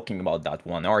everyone's talking about that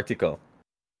one article.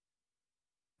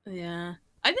 Yeah.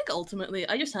 I think ultimately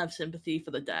I just have sympathy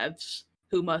for the devs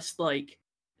who must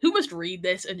read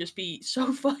this and just be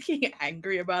so fucking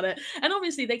angry about it. And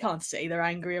obviously they can't say they're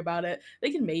angry about it.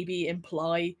 They can maybe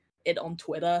imply it on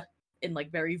Twitter in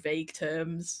like very vague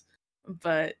terms.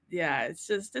 But yeah, it's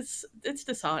just it's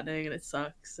disheartening and it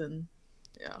sucks, and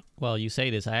yeah. Well, you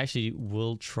say this. I actually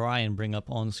will try and bring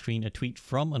up on screen a tweet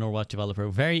from an Overwatch developer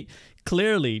very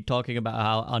clearly talking about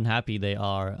how unhappy they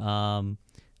are.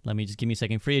 Let me just give me a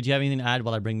second. Fareeha, do you have anything to add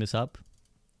while I bring this up?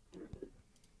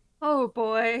 Oh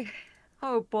boy.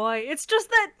 Oh boy. It's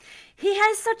just that he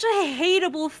has such a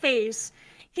hateable face.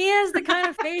 He has the kind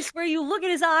of face where you look at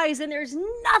his eyes and there's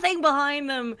nothing behind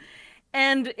them.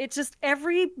 And it's just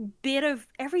every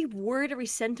word, every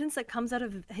sentence that comes out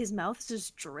of his mouth is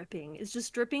just dripping. It's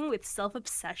just dripping with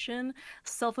self-obsession,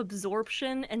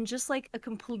 self-absorption, and just like a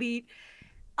complete,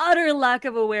 utter lack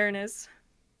of awareness.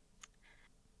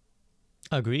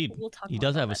 Agreed. He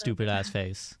does have a stupid ass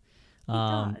face. He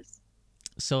does.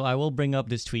 So I will bring up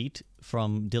this tweet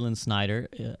from Dylan Snyder,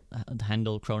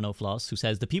 handle Chronofloss, who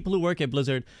says, the people who work at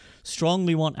Blizzard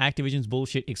strongly want Activision's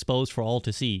bullshit exposed for all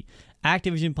to see.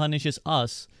 Activision punishes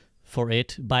us for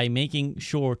it by making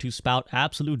sure to spout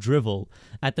absolute drivel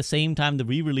at the same time the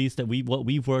re-release that what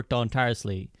we've worked on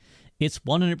tirelessly. It's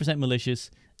 100%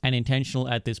 malicious and intentional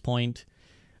at this point.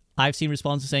 I've seen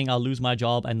responses saying I'll lose my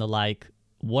job and the like.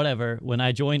 Whatever. When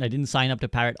I joined, I didn't sign up to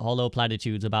parrot hollow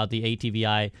platitudes about the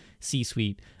ATVI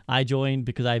C-suite. I joined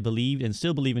because I believed and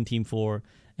still believe in Team 4,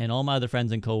 and all my other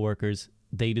friends and co-workers,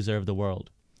 they deserve the world.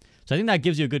 So I think that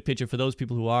gives you a good picture for those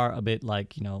people who are a bit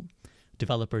like,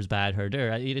 developers bad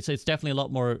herder. It's definitely a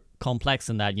lot more complex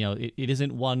than that. It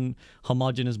isn't one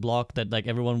homogenous block that like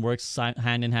everyone works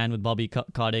hand in hand with Bobby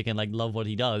Kotick and like love what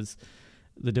he does.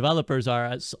 The developers are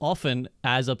as often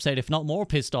as upset, if not more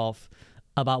pissed off,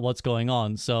 about what's going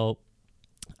on. So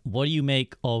what do you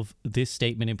make of this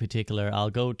statement in particular? I'll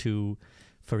go to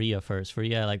Fareeha first.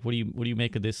 Fareeha, like what do you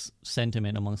make of this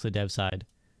sentiment amongst the dev side?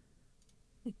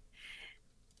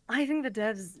 I think the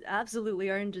devs absolutely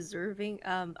are deserving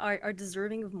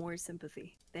of more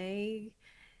sympathy.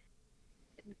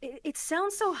 It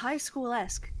sounds so high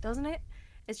school-esque, doesn't it?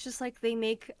 It's just like they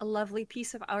make a lovely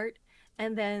piece of art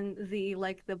and then the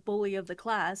bully of the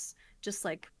class just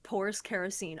like pours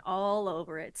kerosene all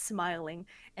over it, smiling,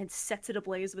 and sets it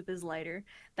ablaze with his lighter.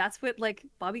 That's what like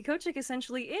Bobby Kotick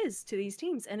essentially is to these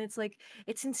teams, and it's like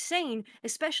it's insane,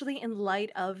 especially in light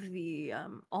of the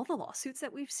all the lawsuits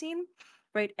that we've seen.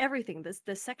 Right, everything,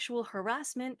 the sexual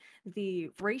harassment, the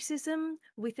racism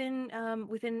within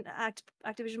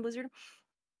Activision Blizzard,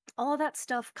 all of that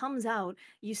stuff comes out.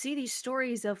 You see these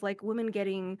stories of like women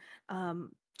getting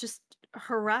just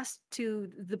harassed to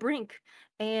the brink,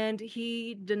 and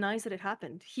he denies that it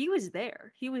happened. He was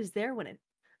there when it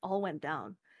all went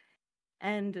down,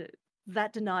 and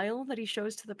that denial that he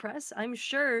shows to the press, I'm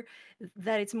sure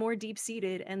that it's more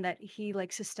deep-seated and that he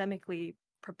like systemically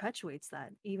perpetuates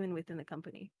that even within the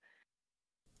company.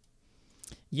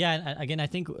 Yeah, and again, I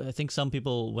think some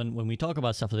people, when we talk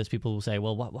about stuff like this, people will say,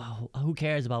 well, who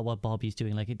cares about what Bobby's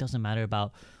doing? Like, it doesn't matter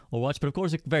about Overwatch. But of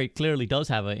course, it very clearly does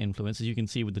have an influence, as you can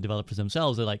see with the developers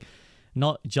themselves. They're like,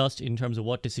 not just in terms of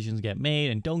what decisions get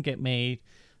made and don't get made,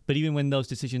 but even when those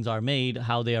decisions are made,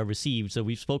 how they are received. So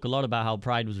we spoke a lot about how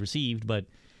Pride was received,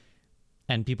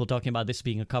 and people talking about this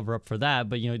being a cover up for that.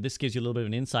 But this gives you a little bit of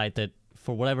an insight that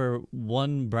for whatever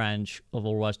one branch of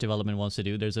Overwatch development wants to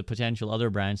do, there's a potential other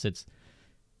branch that's,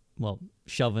 well,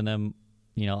 shoving them,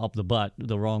 up the butt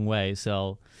the wrong way.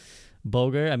 So,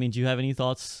 Bogur, I mean, do you have any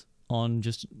thoughts on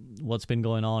just what's been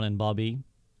going on in Bobby?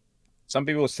 Some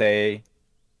people say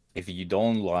if you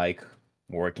don't like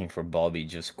working for Bobby,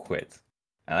 just quit.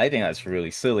 And I think that's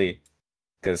really silly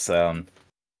because at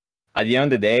the end of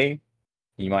the day,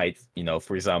 you might,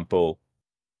 for example,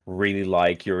 really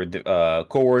like your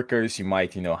coworkers. You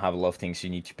might, have a lot of things you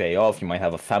need to pay off. You might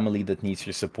have a family that needs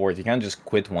your support. You can't just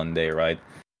quit one day, right?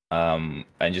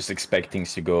 And just expect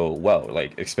things to go well.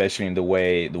 Like, especially in the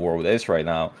way the world is right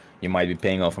now, you might be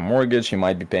paying off a mortgage. You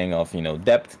might be paying off,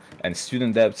 debt and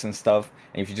student debts and stuff.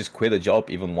 And if you just quit a job,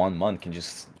 even 1 month can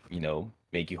just,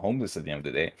 make you homeless at the end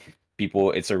of the day.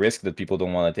 It's a risk that people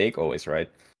don't want to take always, right?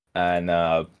 And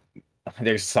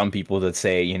there's some people that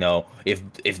say,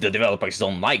 if the developers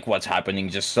don't like what's happening,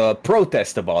 just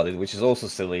protest about it, which is also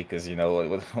silly because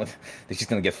what, they're just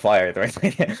gonna get fired, right?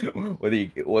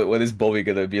 What is Bobby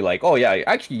gonna be like? Oh yeah,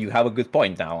 actually you have a good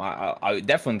point now. I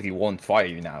definitely won't fire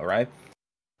you now, right?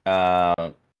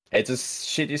 It's a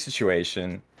shitty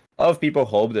situation. A lot of people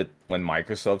hope that when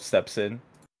Microsoft steps in,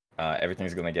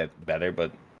 everything's gonna get better,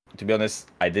 but to be honest,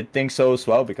 I did think so as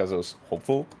well because I was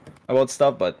hopeful about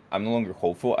stuff, but I'm no longer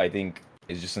hopeful. I think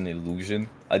it's just an illusion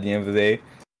at the end of the day.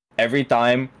 Every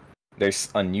time there's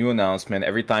a new announcement,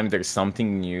 every time there's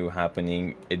something new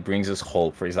happening, it brings us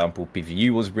hope. For example,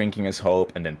 PvE was bringing us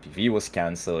hope, and then PvE was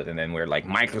cancelled, and then we're like,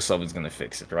 Microsoft is gonna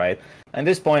fix it, right? At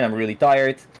this point, I'm really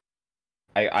tired.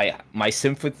 My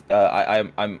sympathy.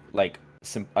 I'm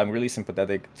really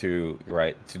sympathetic to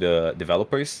the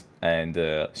developers and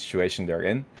the situation they're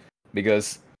in,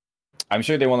 because I'm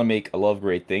sure they want to make a lot of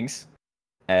great things,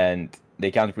 and they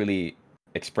can't really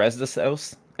express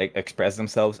themselves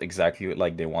exactly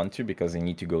like they want to because they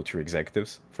need to go through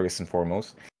executives first and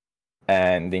foremost,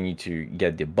 and they need to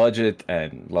get the budget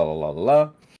and la la la la la.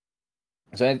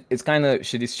 So it's kind of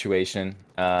shitty situation.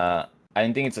 I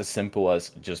don't think it's as simple as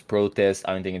just protest.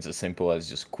 I don't think it's as simple as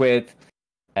just quit.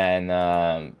 And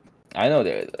I know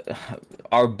that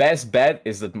our best bet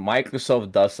is that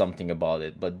Microsoft does something about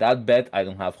it, but that bet I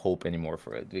don't have hope anymore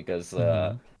for it because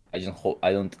I just hope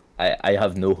I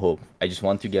have no hope. I just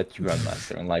want to get to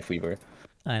Grandmaster and Lifeweaver.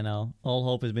 I know all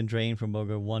hope has been drained from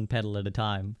Bogur one petal at a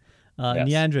time. Yes.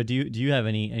 Niandra, do you have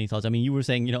any thoughts? I mean, you were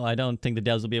saying I don't think the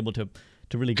devs will be able to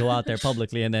really go out there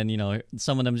publicly, and then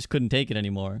some of them just couldn't take it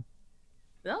anymore.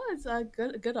 No, it's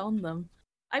good on them.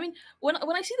 I mean, when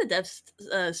I see the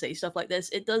devs say stuff like this,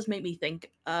 it does make me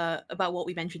think about what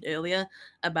we mentioned earlier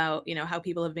about how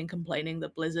people have been complaining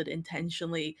that Blizzard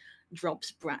intentionally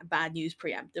drops bad news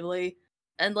preemptively,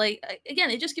 and again,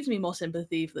 it just gives me more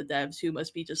sympathy for the devs who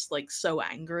must be just so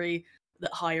angry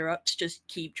that higher ups just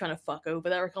keep trying to fuck over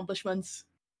their accomplishments.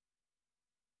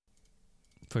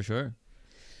 For sure,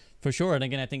 and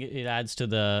again, I think it adds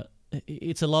to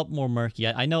it's a lot more murky.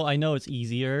 I know it's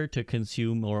easier to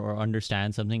consume or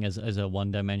understand something as a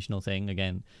one-dimensional thing.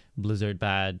 Again, Blizzard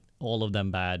bad, all of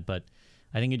them bad, but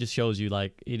I think it just shows you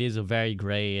it is a very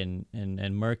gray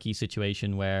and murky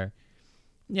situation where,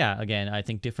 yeah, again, I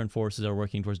think different forces are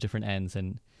working towards different ends,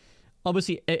 and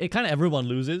obviously it kind of everyone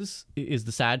loses is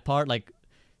the sad part.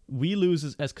 We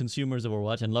lose as consumers of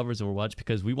Overwatch and lovers of Overwatch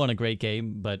because we want a great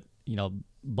game, but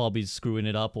Bobby's screwing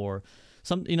it up, or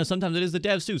sometimes it is the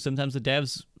devs too. Sometimes the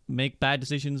devs make bad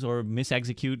decisions or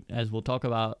misexecute, as we'll talk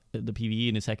about the PvE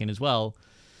in a second as well.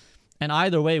 And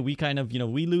either way, we kind of,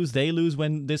 we lose, they lose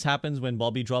when this happens, when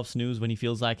Bobby drops news, when he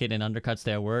feels like it and undercuts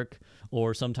their work.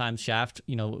 Or sometimes Shaft,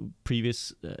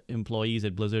 previous employees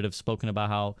at Blizzard have spoken about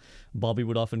how Bobby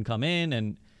would often come in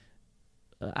and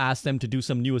ask them to do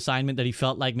some new assignment that he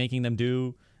felt like making them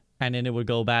do, and then it would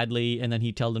go badly, and then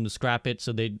he'd tell them to scrap it,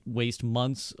 so they'd waste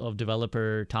months of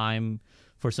developer time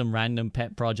for some random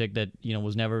pet project that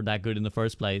was never that good in the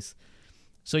first place.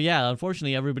 So yeah,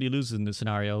 unfortunately, everybody loses in this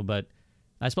scenario, but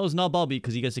I suppose not Bobby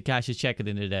because he gets to cash his check at the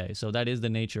end of the day. So that is the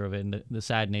nature of it, and the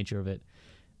sad nature of it.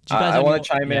 I want to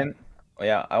chime in.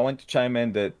 Yeah, I want to chime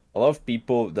in that a lot of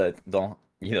people that don't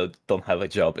have a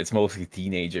job, it's mostly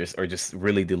teenagers or just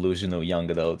really delusional young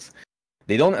adults.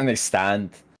 They don't understand.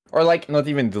 Or not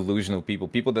even delusional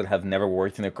people that have never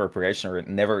worked in a corporation or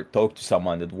never talked to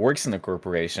someone that works in a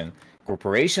corporation.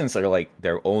 Corporations are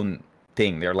their own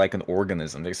thing. They're like an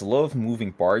organism. There's a lot of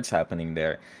moving parts happening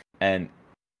there. And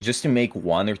just to make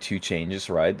one or two changes,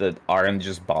 right, that aren't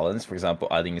just balanced, for example,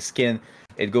 adding a skin,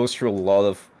 it goes through a lot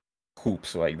of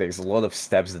hoops. Like there's a lot of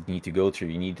steps that need to go through.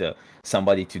 You need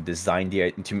somebody to design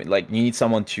you need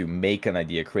someone to make an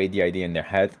idea, create the idea in their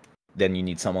head. Then you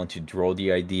need someone to draw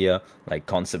the idea, like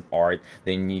concept art.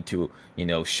 They need to,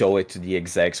 show it to the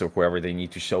execs or whoever they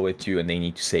need to show it to, and they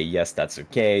need to say yes, that's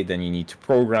okay. Then you need to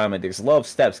program it. There's a lot of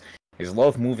steps. There's a lot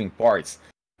of moving parts,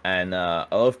 and a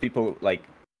lot of people, like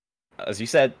as you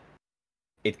said,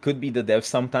 it could be the devs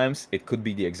sometimes, it could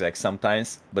be the execs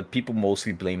sometimes, but people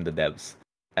mostly blame the devs.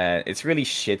 And it's really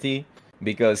shitty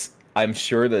because I'm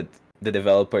sure that the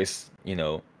developers,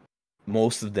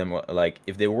 most of them, like,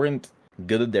 if they weren't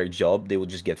good at their job, they would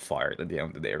just get fired at the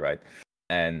end of the day, right?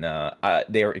 And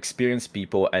they are experienced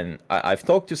people, and I've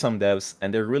talked to some devs,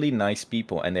 and they're really nice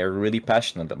people, and they're really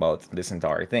passionate about this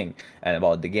entire thing and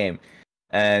about the game.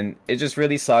 And it just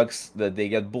really sucks that they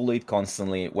get bullied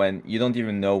constantly when you don't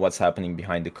even know what's happening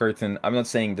behind the curtain. I'm not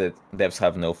saying that devs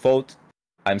have no fault.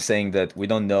 I'm saying that we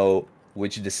don't know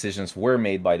which decisions were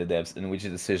made by the devs and which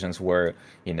decisions were,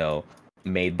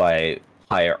 made by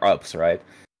higher ups, right?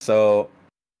 So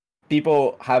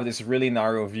people have this really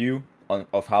narrow view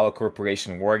of how a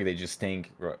corporation works. They just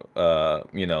think,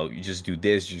 you just do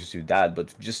this, you just do that.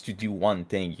 But just to do one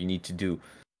thing, you need to do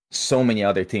so many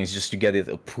other things just to get it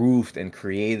approved and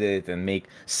created and make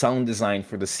sound design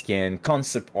for the skin,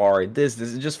 concept art, this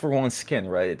is just for one skin,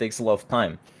 right? It takes a lot of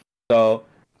time. So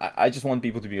I just want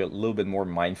people to be a little bit more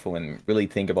mindful and really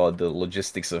think about the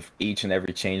logistics of each and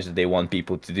every change that they want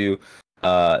people to do.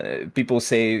 People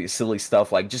say silly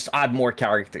stuff like just add more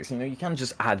characters. You can't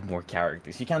just add more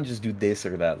characters. You can't just do this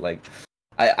or that. Like,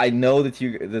 I know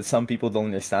that some people don't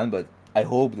understand, but I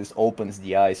hope this opens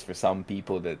the eyes for some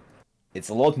people that it's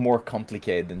a lot more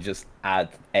complicated than just add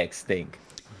X thing.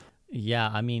 Yeah,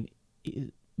 I mean,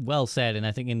 well said. And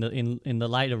I think in the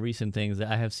light of recent things,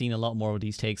 I have seen a lot more of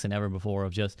these takes than ever before.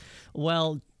 Of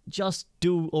just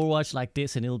do Overwatch like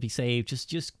this and it'll be saved.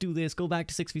 Just do this. Go back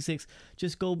to 6v6.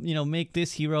 Just go, make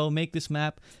this hero, make this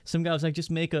map. Some guy was like,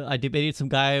 I debated some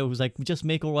guy who was like, just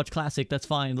make Overwatch Classic. That's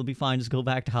fine. It'll be fine. Just go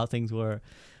back to how things were.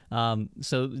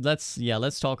 So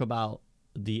let's talk about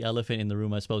the elephant in the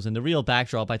room, I suppose. And the real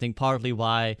backdrop, I think partly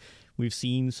why we've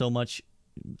seen so much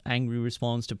angry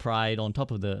response to Pride on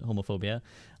top of the homophobia,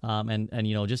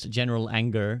 and just general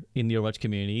anger in the Overwatch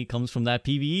community comes from that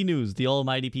PvE news, the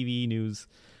almighty PvE news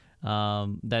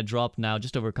that dropped now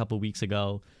just over a couple of weeks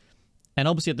ago. And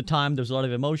obviously at the time there's a lot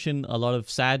of emotion, a lot of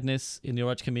sadness in the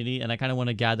Overwatch community, and I kind of want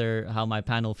to gather how my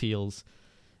panel feels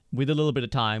with a little bit of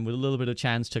time, with a little bit of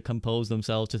chance to compose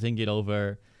themselves, to think it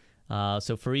over.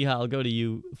 So Fareeha, I'll go to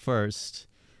you first.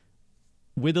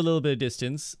 With a little bit of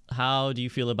distance, how do you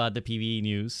feel about the PvE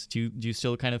news? Do you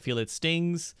still kind of feel it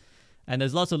stings? And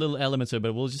there's lots of little elements to it,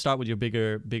 but we'll just start with your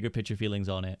bigger picture feelings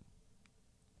on it.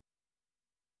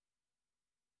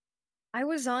 I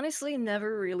was honestly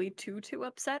never really too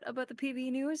upset about the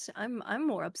PvE news. I'm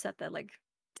more upset that like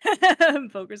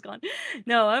Poker's gone.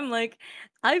 No, I'm like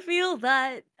I feel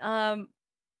that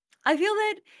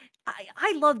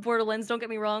I love Borderlands, don't get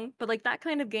me wrong, but like that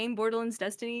kind of game, Borderlands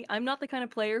Destiny, I'm not the kind of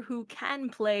player who can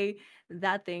play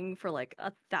that thing for like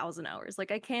 1,000 hours.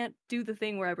 Like I can't do the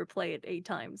thing where I replay it 8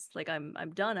 times. Like I'm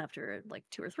done after like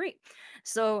 2 or 3.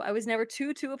 So I was never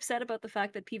too upset about the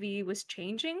fact that PvE was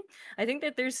changing. I think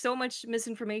that there's so much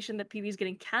misinformation that PvE is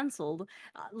getting cancelled.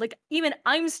 Like even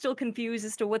I'm still confused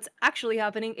as to what's actually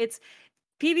happening. It's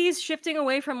PvE is shifting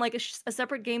away from like a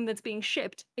separate game that's being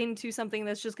shipped into something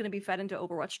that's just going to be fed into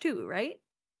Overwatch 2, right?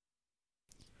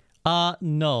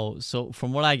 No. So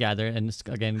from what I gather, and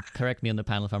again, correct me on the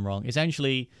panel if I'm wrong,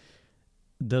 essentially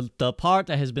the part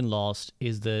that has been lost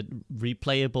is the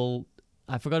replayable.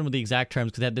 I've forgotten what the exact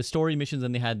terms, because they had the story missions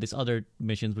and they had this other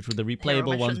missions, which were the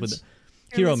replayable ones with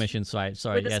the hero missions. Right?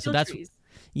 Sorry. Yeah. So that's trees.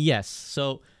 Yes.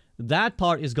 So that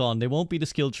part is gone. There won't be the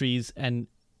skill trees, and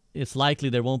it's likely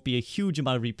there won't be a huge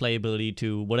amount of replayability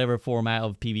to whatever format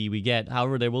of PvE we get.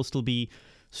 However, there will still be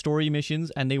story missions,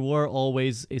 and they were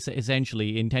always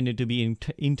essentially intended to be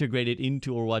integrated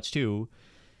into Overwatch 2.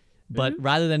 But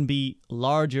rather than be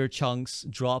larger chunks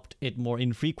dropped at more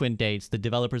infrequent dates, the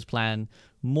developers plan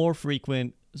more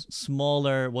frequent,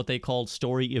 smaller, what they call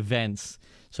story events.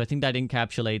 So I think that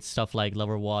encapsulates stuff like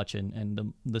Lover Watch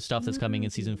and the stuff that's coming in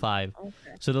Season 5. Okay.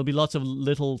 So there'll be lots of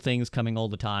little things coming all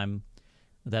the time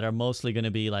that are mostly going to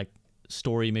be like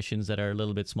story missions that are a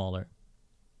little bit smaller.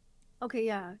 Okay,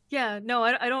 yeah. No,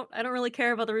 I don't really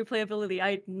care about the replayability.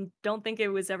 I don't think it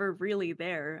was ever really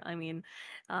there. I mean,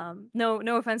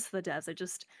 no offense to the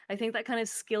devs. I think that kind of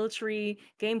skill tree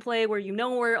gameplay where you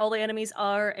know where all the enemies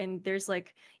are and there's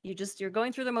like you're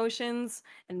going through the motions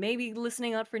and maybe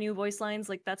listening out for new voice lines,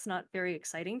 like that's not very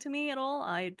exciting to me at all.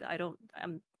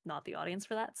 I'm not the audience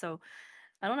for that, so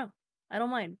I don't know. I don't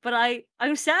mind. But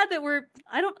I'm sad that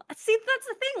I don't see, that's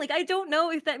the thing. Like, I don't know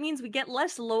if that means we get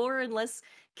less lore and less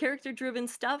character driven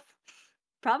stuff.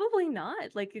 Probably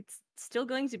not. Like, it's still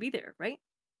going to be there, right?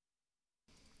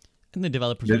 And the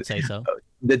developers The, would say so.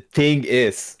 the thing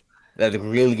is that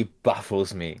really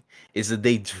baffles me is that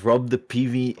they drop the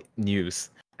PV news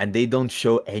and they don't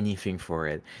show anything for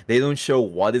it. They don't show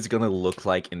what it's gonna look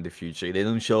like in the future. They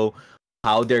don't show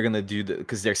how they're gonna do the,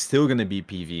 because they're still gonna be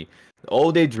PV.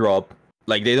 All they drop,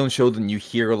 like they don't show the new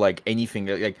hero, like anything.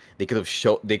 Like they could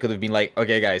have been like,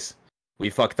 okay guys, we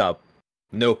fucked up,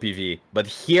 no PV. But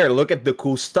here, look at the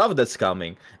cool stuff that's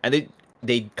coming, and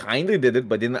they kind of did it,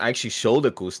 but didn't actually show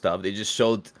the cool stuff. They just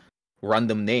showed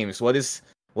random names. What is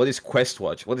Quest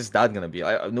Watch? What is that gonna be?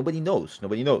 Nobody knows.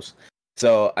 Nobody knows.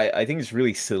 So I think it's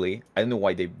really silly. I don't know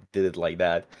why they did it like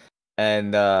that.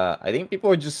 And I think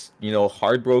people are just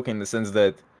heartbroken in the sense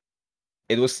that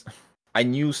it was. I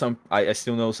knew some. I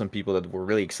still know some people that were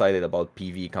really excited about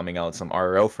PV coming out. Some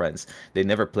RL friends. They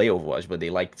never play Overwatch, but they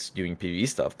liked doing PV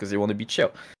stuff because they want to be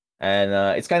chill. And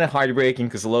it's kind of heartbreaking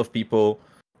because a lot of people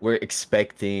were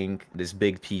expecting this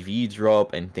big PV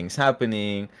drop and things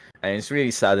happening, and it's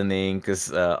really saddening because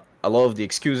a lot of the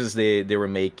excuses they were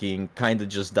making kind of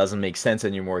just doesn't make sense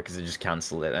anymore because they just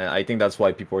canceled it. And I think that's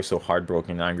why people are so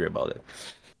heartbroken and angry about it.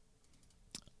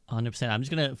 100%. I'm just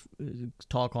gonna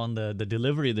talk on the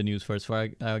delivery of the news first, before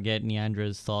I get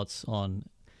Niandra's thoughts on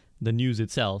the news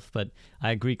itself. But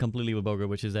I agree completely with Bogur,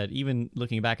 which is that even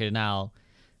looking back at it now,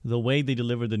 the way they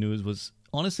delivered the news was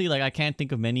honestly, like, I can't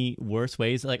think of many worse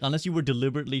ways. Like, unless you were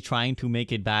deliberately trying to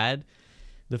make it bad,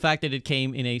 the fact that it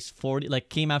came in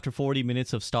came after 40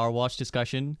 minutes of Star Watch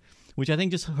discussion, which I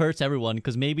think just hurts everyone,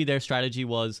 because maybe their strategy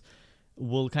was,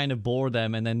 we'll kind of bore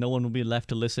them and then no one will be left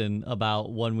to listen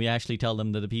about when we actually tell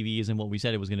them that the PvE isn't what we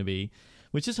said it was going to be,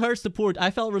 which just hurts the poor.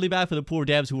 I felt really bad for the poor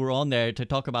devs who were on there to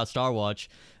talk about Star Watch,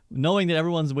 knowing that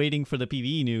everyone's waiting for the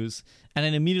PvE news, and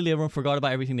then immediately everyone forgot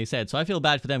about everything they said. So I feel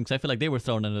bad for them because I feel like they were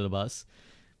thrown under the bus.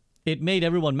 It made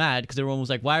everyone mad because everyone was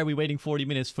like, why are we waiting 40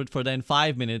 minutes for then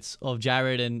 5 minutes of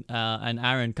Jared and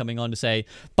Aaron coming on to say,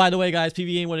 by the way, guys,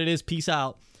 PvE ain't what it is, peace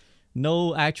out.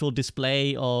 No actual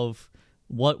display of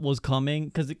what was coming,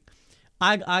 because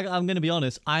I'm going to be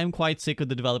honest, I'm quite sick of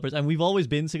the developers, and we've always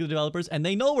been sick of the developers, and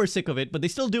they know we're sick of it, but they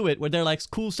still do it, where they're like,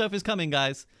 cool stuff is coming,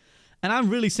 guys. And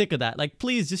I'm really sick of that. Like,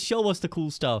 please, just show us the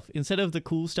cool stuff. Instead of the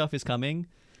cool stuff is coming,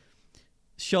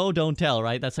 show, don't tell,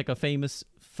 right? That's like a famous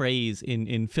phrase in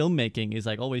filmmaking, is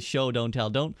like, always show, don't tell.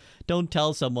 Don't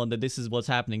tell someone that this is what's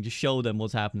happening, just show them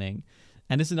what's happening.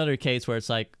 And this is another case where it's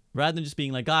like, rather than just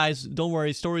being like, guys, don't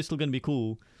worry, story's still going to be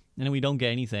cool, and then we don't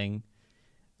get anything.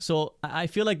 So I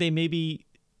feel like they maybe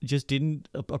just didn't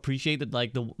appreciate that,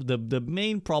 like, the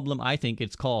main problem I think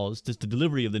it's caused, just the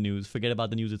delivery of the news, forget about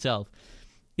the news itself,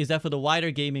 is that for the wider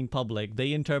gaming public,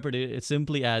 they interpreted it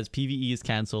simply as PvE is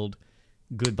cancelled,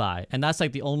 goodbye. And that's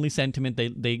like the only sentiment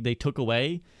they took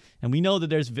away. And we know that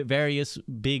there's various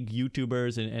big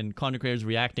YouTubers and content creators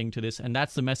reacting to this, and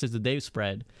that's the message that they've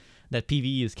spread, that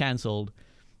PvE is cancelled.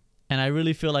 And I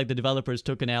really feel like the developers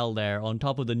took an L there, on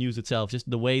top of the news itself. Just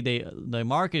the way they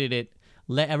marketed it,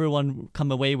 let everyone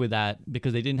come away with that,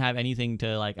 because they didn't have anything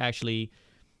to, like, actually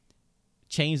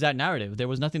change that narrative. There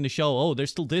was nothing to show, oh,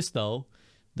 there's still this though.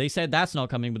 They said that's not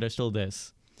coming, but there's still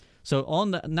this. So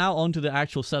now on to the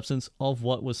actual substance of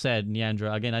what was said,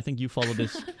 Niandra. Again, I think you followed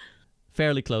this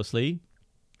fairly closely.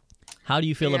 How do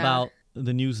you feel about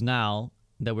the news now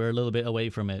that we're a little bit away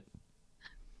from it?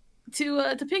 To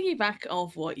piggyback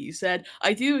off what you said,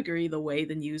 I do agree the way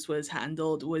the news was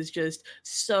handled was just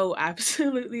so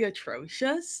absolutely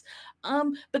atrocious.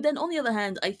 But then on the other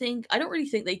hand, I don't really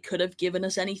think they could have given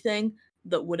us anything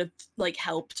that would have, like,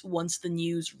 helped once the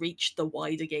news reached the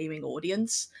wider gaming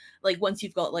audience. Like, once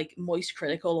you've got, like, Moist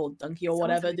Critical or Donkey or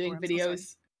whatever doing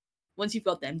videos, once you've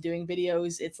got them doing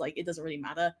videos, it's like it doesn't really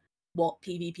matter what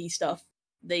PvP stuff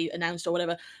they announced or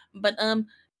whatever. But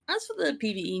as for the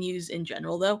PvE news in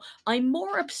general, though, I'm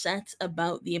more upset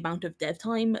about the amount of dev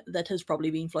time that has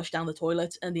probably been flushed down the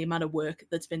toilet and the amount of work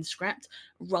that's been scrapped,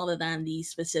 rather than the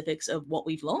specifics of what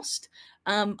we've lost.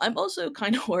 I'm also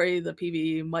kind of worried that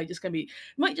PvE might just kind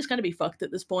of be fucked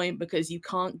at this point, because you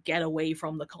can't get away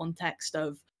from the context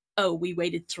of, oh, we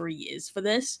waited 3 years for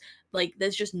this. Like,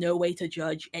 there's just no way to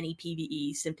judge any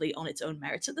PvE simply on its own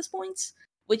merits at this point,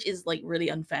 which is, like, really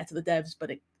unfair to the devs, but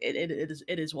it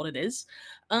is what it is.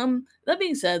 That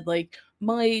being said, like,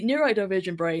 my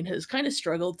neurodivergent brain has kind of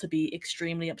struggled to be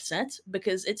extremely upset,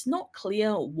 because it's not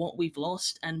clear what we've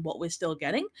lost and what we're still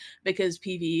getting, because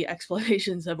PvE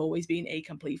explorations have always been a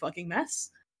complete fucking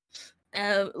mess.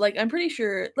 Like, I'm pretty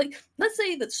sure, like, let's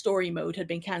say that story mode had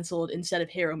been cancelled instead of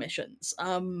hero missions.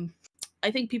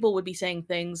 I think people would be saying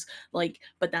things like,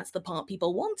 but that's the part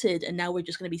people wanted, and now we're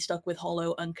just going to be stuck with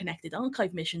hollow, unconnected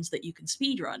archive missions that you can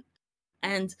speedrun.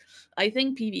 And I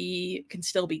think PvE can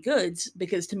still be good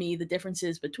because to me, the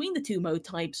differences between the two mode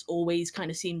types always kind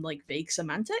of seemed like vague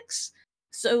semantics.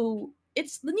 So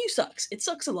the new sucks. It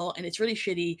sucks a lot and it's really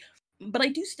shitty, but I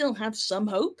do still have some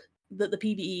hope that the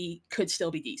PvE could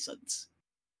still be decent,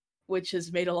 which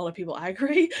has made a lot of people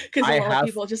angry because a I lot of have.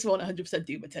 people just want 100%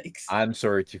 Doom takes. I'm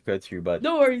sorry to cut you, but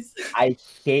No worries. I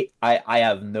hate. I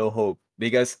have no hope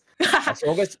because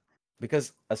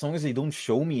as long as they don't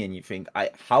show me anything,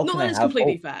 how No, can that I is have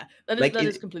completely hope? fair. That Like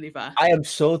is completely fair. I am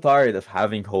so tired of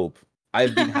having hope.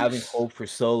 I've been having hope for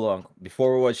so long.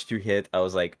 Before Overwatch 2 hit, I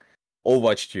was like,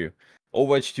 Overwatch 2.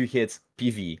 Overwatch 2 hits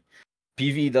PV.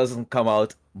 PV doesn't come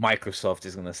out, Microsoft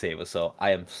is gonna save us. So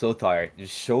I am so tired.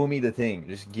 Just show me the thing.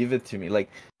 Just give it to me. Like,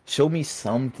 show me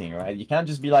something, right? You can't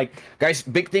just be like, guys,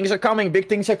 big things are coming, big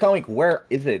things are coming. Where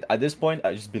is it? At this point,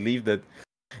 I just believe that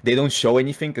they don't show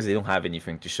anything because they don't have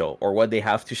anything to show, or what they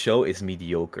have to show is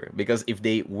mediocre. Because if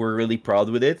they were really proud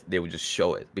with it, they would just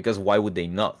show it. Because why would they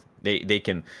not? They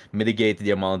can mitigate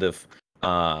the amount of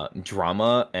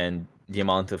drama and the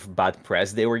amount of bad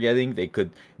press they were getting. They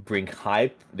could bring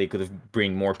hype. They could have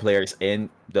bring more players in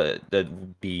that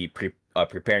would be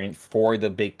preparing for the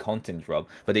big content drop.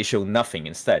 But they show nothing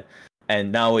instead.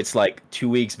 And now it's like 2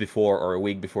 weeks before or a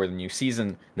week before the new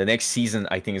season. The next season,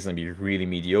 I think, is gonna be really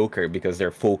mediocre because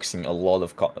they're focusing a lot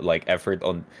of effort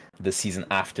on the season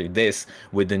after this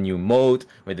with the new mode,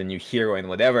 with the new hero and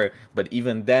whatever. But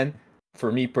even then,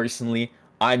 for me personally,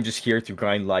 I'm just here to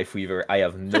grind Life Weaver. I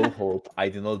have no hope. I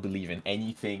do not believe in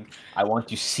anything. I want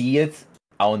to see it.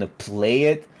 I want to play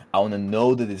it. I want to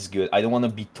know that it's good. I don't want to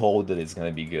be told that it's going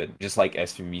to be good. Just like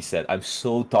SVB said, I'm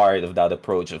so tired of that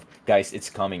approach of, guys, it's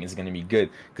coming, it's going to be good.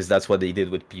 Because that's what they did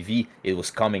with PV. It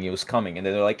was coming. And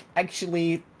then they're like,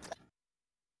 actually,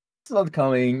 it's not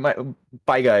coming.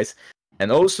 Bye, guys.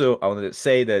 And also, I wanted to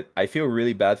say that I feel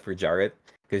really bad for Jared.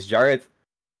 Because Jared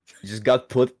just got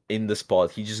put in the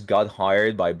spot. He just got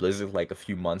hired by Blizzard like a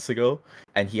few months ago,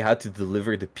 and he had to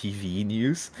deliver the PvE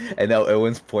news. And now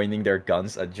everyone's pointing their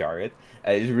guns at Jared.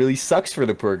 And it really sucks for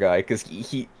the poor guy because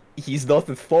he's not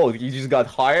at fault. He just got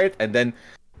hired, and then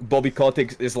Bobby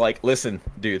Kotick is like, "Listen,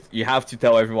 dude, you have to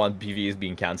tell everyone PvE is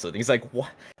being canceled." And he's like, "What?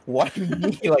 What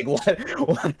me? Like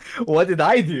what did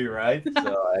I do, right?"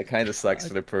 So it kind of sucks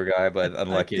for the poor guy, but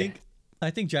unlucky. I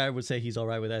think Jared would say he's all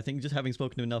right with it. I think just having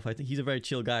spoken to him enough, I think he's a very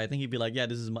chill guy. I think he'd be like, yeah,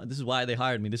 this is why they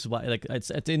hired me. This is why, like, it's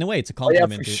in a way, it's a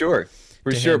compliment. Oh, yeah,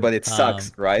 for sure, but it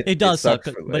sucks, right? It does suck,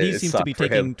 for, but he seems to be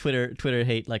taking him. Twitter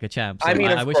hate like a champ. So I mean,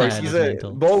 I of wish course, I had his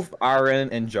mental. both Aaron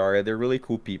and Jared, they're really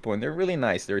cool people, and they're really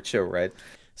nice. They're chill, right?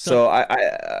 So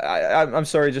I'm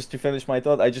sorry, just to finish my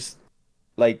thought,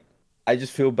 I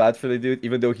just feel bad for the dude,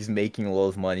 even though he's making a lot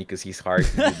of money because he's hard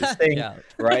to do this thing, Yeah.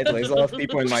 right? Like, there's a lot of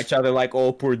people in my chat are like,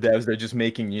 "Oh, poor devs, they're just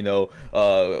making,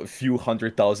 a few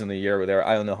 100,000 a year or whatever."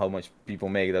 I don't know how much people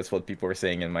make. That's what people are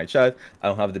saying in my chat. I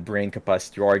don't have the brain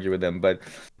capacity to argue with them, but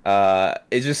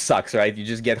it just sucks, right? You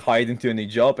just get hired into a new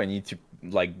job and you need to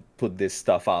like put this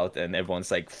stuff out, and everyone's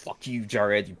like, "Fuck you,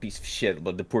 Jared, you piece of shit."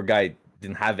 But the poor guy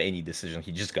didn't have any decision.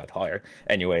 He just got hired.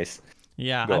 Anyways.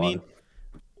 Yeah, I mean,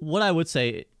 what I would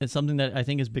say is something that I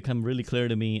think has become really clear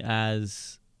to me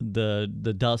as the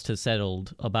dust has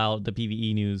settled about the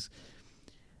PvE news.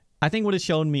 I think what it's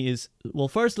shown me is, well,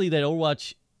 firstly, that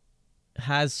Overwatch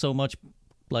has so much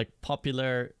like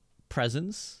popular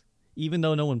presence, even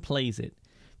though no one plays it.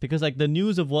 Because like the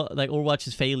news of what like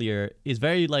Overwatch's failure is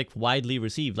very like widely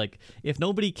received. Like if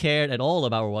nobody cared at all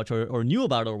about Overwatch or knew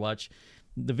about Overwatch,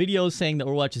 the videos saying that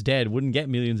Overwatch is dead wouldn't get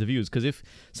millions of views. Because if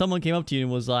someone came up to you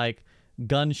and was like,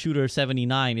 Gun Shooter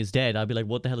 79 is dead, I'd be like,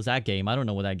 what the hell is that game? I don't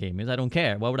know what that game is. I don't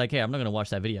care. Why would I care? I'm not going to watch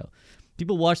that video.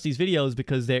 People watch these videos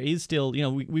because there is still,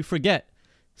 we forget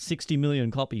 60 million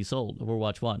copies sold of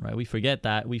Overwatch 1, right? We forget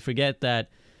that. We forget that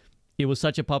it was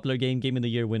such a popular Game of the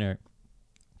Year winner.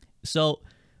 So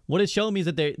what it's shown me is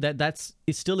that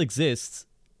it still exists.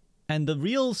 And the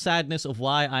real sadness of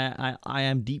why I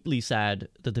am deeply sad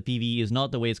that the PvE is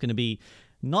not the way it's going to be,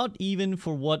 not even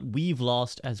for what we've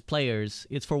lost as players,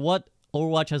 it's for what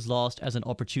Overwatch has lost as an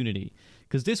opportunity.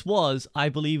 Because this was, I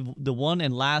believe, the one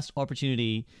and last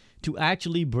opportunity to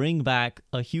actually bring back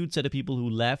a huge set of people who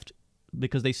left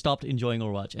because they stopped enjoying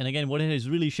Overwatch. And again, what it has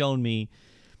really shown me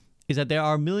is that there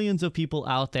are millions of people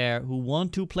out there who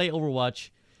want to play Overwatch,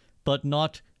 but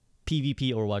not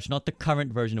PvP Overwatch, not the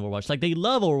current version of Overwatch. Like, they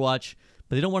love Overwatch,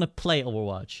 but they don't want to play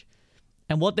Overwatch.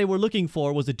 And what they were looking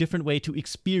for was a different way to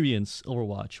experience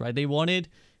Overwatch, right? They wanted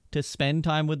to spend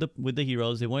time with the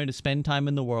heroes. They wanted to spend time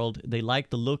in the world. They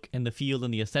liked the look and the feel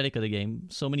and the aesthetic of the game.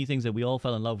 So many things that we all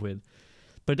fell in love with.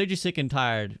 But they're just sick and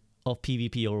tired of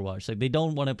PvP Overwatch. Like, they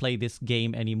don't want to play this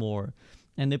game anymore.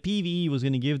 And the PvE was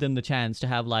going to give them the chance to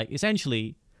have, like,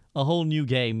 essentially a whole new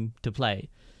game to play.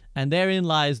 And therein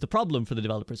lies the problem for the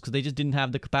developers, because they just didn't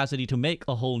have the capacity to make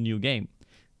a whole new game.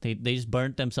 They just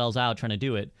burnt themselves out trying to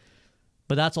do it.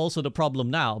 But that's also the problem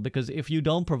now, because if you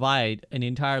don't provide an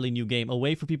entirely new game, a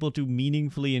way for people to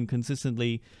meaningfully and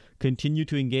consistently continue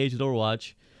to engage with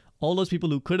Overwatch, all those people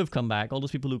who could have come back, all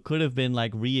those people who could have been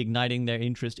like reigniting their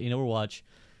interest in Overwatch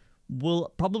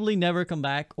will probably never come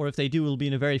back, or if they do, it'll be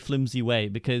in a very flimsy way,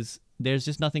 because there's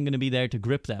just nothing going to be there to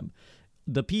grip them.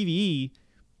 The PvE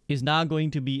is now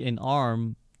going to be an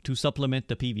arm to supplement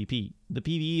the PvP. The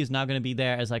PvE is now going to be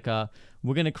there as like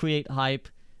we're going to create hype,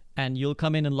 and you'll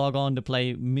come in and log on to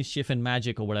play Mischief and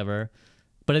Magic or whatever.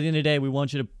 But at the end of the day, we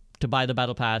want you to buy the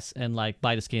Battle Pass and like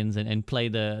buy the skins and play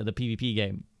the PvP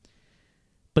game.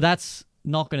 But that's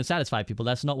not going to satisfy people.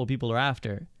 That's not what people are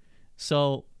after.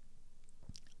 So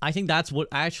I think that's what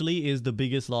actually is the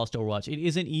biggest loss to Overwatch. It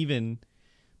isn't even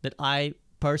that I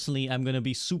personally am going to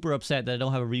be super upset that I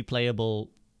don't have a replayable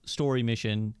story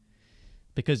mission,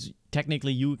 because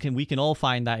technically we can all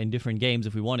find that in different games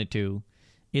if we wanted to.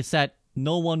 It's that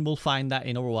no one will find that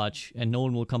in Overwatch, and no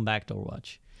one will come back to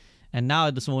Overwatch. And now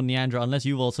at this moment, Niandra, unless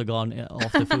you've also gone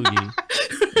off the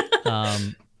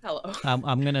foodie, Hello.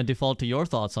 I'm going to default to your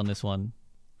thoughts on this one.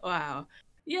 Wow.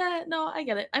 Yeah, no, I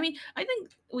get it. I mean, I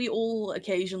think we all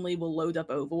occasionally will load up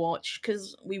Overwatch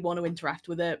because we want to interact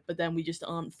with it, but then we just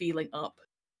aren't feeling up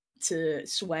to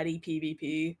sweaty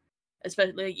PvP.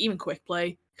 Especially, like, even quick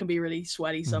play can be really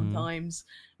sweaty sometimes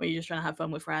when you're just trying to have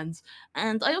fun with friends.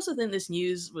 And I also think this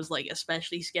news was like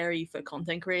especially scary for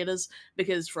content creators,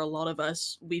 because for a lot of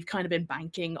us, we've kind of been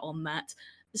banking on that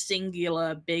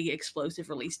singular big explosive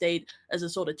release date as a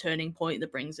sort of turning point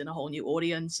that brings in a whole new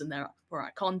audience and for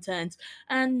our content.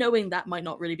 And knowing that might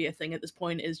not really be a thing at this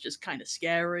point is just kind of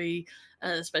scary,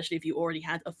 especially if you already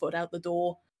had a foot out the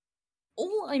door.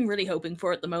 All I'm really hoping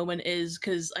for at the moment is,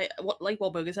 because like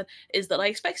what Bogur said, is that I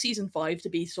expect season 5 to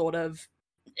be sort of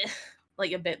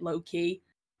like a bit low key,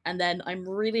 and then I'm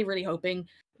really, really hoping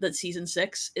that season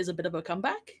 6 is a bit of a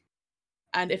comeback.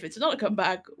 And if it's not a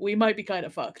comeback, we might be kind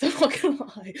of fucked. I'm not gonna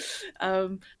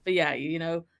lie. But yeah,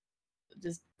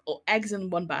 just eggs in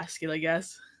one basket, I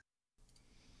guess.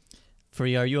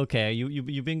 Fareeha, are you okay?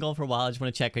 You've been gone for a while. I just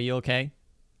want to check. Are you okay?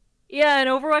 Yeah, an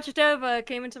Overwatch dev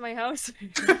came into my house.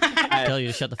 I tell you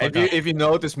to shut the fuck up. If you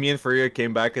notice, me and Fareeha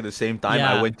came back at the same time.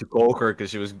 Yeah. I went to call her because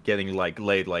she was getting like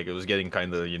late. Like it was getting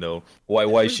kind of,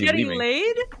 why is she getting leaving?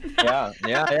 laid?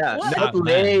 Yeah. What? Not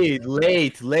late.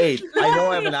 I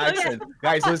know I have an accent.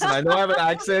 Guys, listen, I know I have an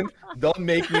accent. Don't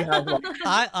make me have one.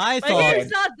 I My thought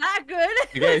hair's not that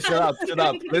good. Okay, shut up.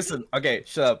 Listen, okay,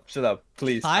 shut up,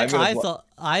 please.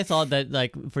 I thought that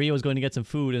like Fareeha was going to get some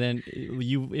food, and then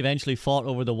you eventually fought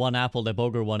over the one apple that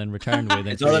Bogur won and returned with. And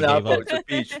It's not an Fareeha gave apple, up. it's a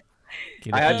peach.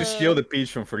 Gave I up. had to steal the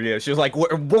peach from Fareeha. She was like,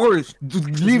 Boris,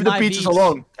 leave the my peaches peach."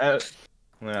 alone.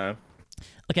 Yeah.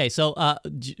 Okay, so I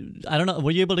don't know.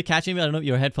 Were you able to catch me? I don't know.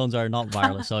 Your headphones are not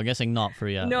wireless, so I'm guessing not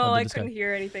Fareeha. No, I couldn't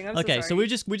hear anything. I'm Okay, so so sorry.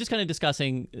 we're just kind of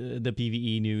discussing the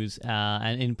PvE news,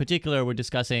 and in particular, we're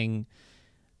discussing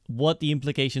what the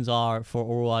implications are for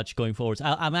Overwatch going forward. So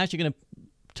I'm actually going to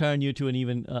turn you to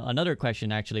another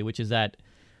question, actually, which is that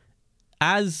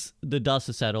as the dust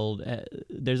has settled,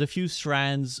 there's a few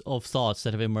strands of thoughts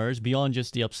that have emerged beyond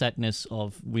just the upsetness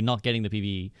of we're not getting the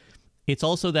PvE. It's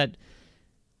also that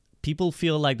people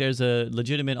feel like there's a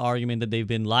legitimate argument that they've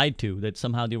been lied to, that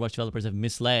somehow the Overwatch developers have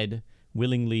misled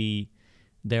willingly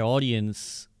their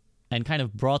audience and kind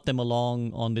of brought them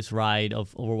along on this ride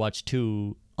of Overwatch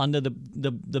 2 under the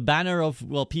banner of,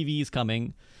 well, PvE is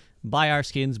coming, buy our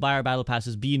skins, buy our battle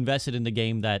passes, be invested in the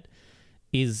game that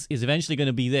is eventually going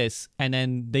to be this. And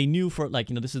then they knew for, like,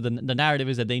 this is the narrative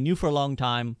is that they knew for a long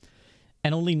time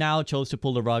and only now chose to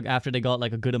pull the rug after they got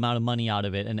like a good amount of money out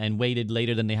of it and waited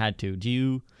later than they had to.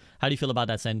 How do you feel about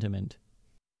that sentiment?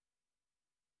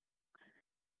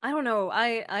 I don't know.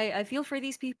 I feel for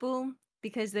these people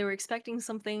because they were expecting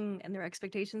something and their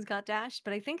expectations got dashed.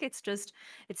 But I think it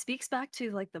speaks back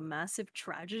to like the massive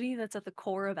tragedy that's at the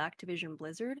core of Activision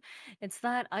Blizzard. It's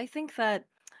that I think that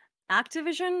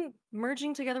Activision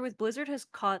merging together with Blizzard has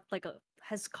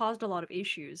caused a lot of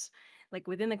issues, like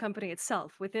within the company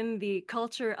itself, within the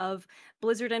culture of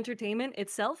Blizzard Entertainment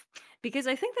itself, because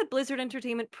I think that Blizzard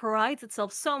Entertainment prides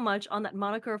itself so much on that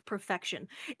moniker of perfection.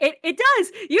 It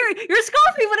does. You're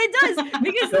scoffing, but it does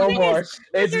because the No thing more. is,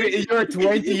 Blizzard- You're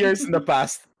 20 years in the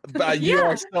past. But you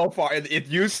are so far. It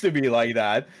used to be like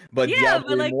that, but Yeah, Diablo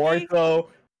but like they Immortal,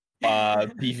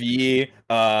 PvE,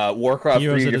 Warcraft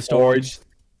Heroes 3 of the Storm. Reforged,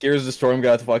 Tears of the Storm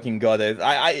got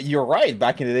it. You're right.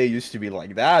 Back in the day, it used to be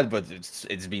like that, but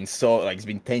it's been so like it's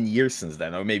been 10 years since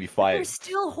then, or maybe they're 5.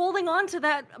 still holding on to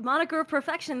that moniker of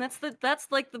perfection. That's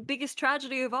like the biggest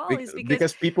tragedy of all, is because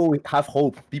Because people have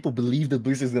hope. People believe that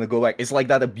Blizzard's gonna go back. It's like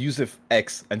that abusive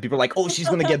ex, and people are like, "Oh, she's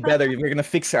gonna get better. We're gonna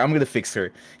fix her. I'm gonna fix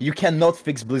her." You cannot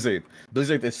fix Blizzard.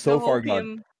 Blizzard is so no far gone.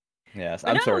 hopium. Yes, But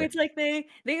I'm no, sorry. it's like they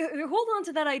hold on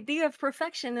to that idea of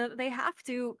perfection, that they have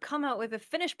to come out with a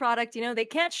finished product. You know, they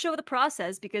can't show the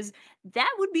process because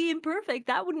that would be imperfect.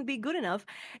 That wouldn't be good enough.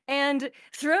 And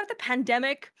throughout the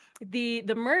pandemic, the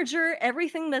merger,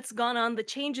 everything that's gone on, the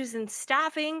changes in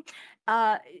staffing,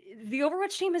 uh, the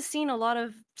Overwatch team has seen a lot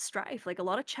of strife, like a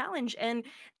lot of challenge, and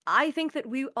I think that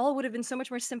we all would have been so much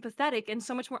more sympathetic and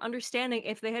so much more understanding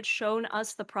if they had shown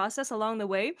us the process along the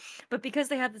way. But because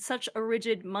they have such a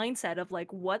rigid mindset of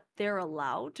like what they're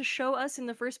allowed to show us in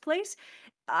the first place,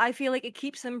 I feel like it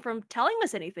keeps them from telling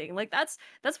us anything. Like that's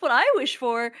what I wish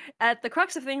for at the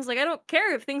crux of things. Like I don't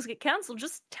care if things get canceled,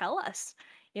 just tell us,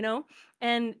 you know?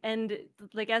 And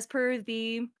like as per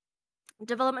the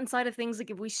development side of things,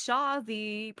 like if we saw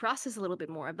the process a little bit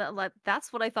more,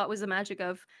 that's what I thought was the magic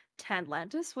of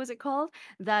Tanlantis, was it called?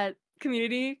 That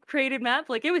community created map.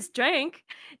 Like it was jank,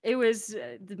 it was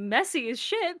messy as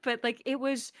shit, but like it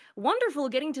was wonderful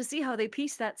getting to see how they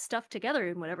piece that stuff together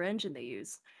in whatever engine they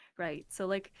use, right? So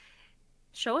like,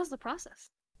 show us the process.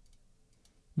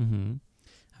 Mm-hmm.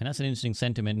 And that's an interesting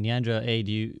sentiment. Niandra,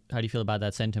 how do you feel about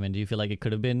that sentiment? Do you feel like it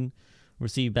could have been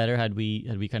received better had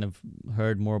we kind of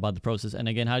heard more about the process? And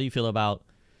again, how do you feel about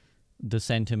the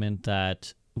sentiment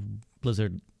that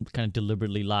Blizzard kind of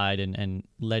deliberately lied and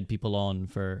led people on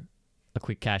for a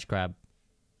quick cash grab?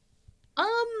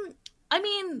 I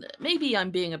mean, maybe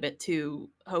I'm being a bit too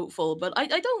hopeful, but I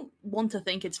don't want to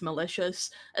think it's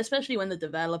malicious, especially when the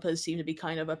developers seem to be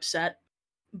kind of upset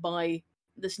by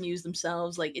this news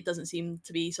themselves. Like, it doesn't seem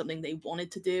to be something they wanted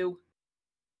to do.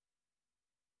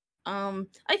 I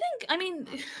mean,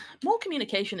 more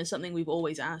communication is something we've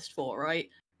always asked for, right?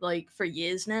 Like, for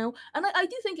years now. And I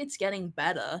do think it's getting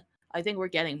better. I think we're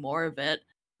getting more of it.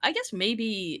 I guess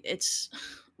maybe it's.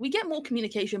 We get more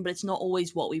communication, but it's not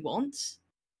always what we want.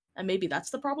 And maybe that's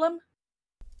the problem.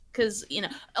 Because,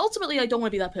 ultimately, I don't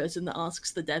want to be that person that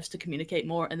asks the devs to communicate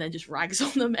more and then just rags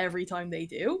on them every time they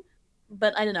do.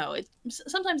 But I don't know.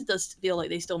 Sometimes it does feel like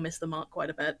they still miss the mark quite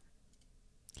a bit.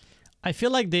 I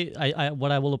feel like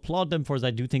what I will applaud them for is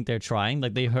I do think they're trying.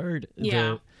 Like they heard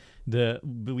the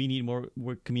we need more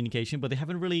communication, but they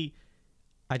haven't really.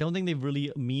 I don't think they've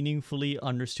really meaningfully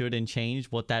understood and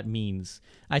changed what that means.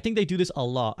 I think they do this a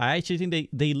lot. I actually think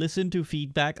they listen to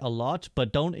feedback a lot,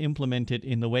 but don't implement it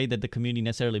in the way that the community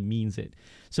necessarily means it.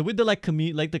 So with the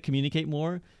the communicate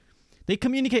more, they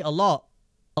communicate a lot.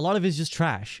 A lot of it is just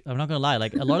trash. I'm not gonna lie.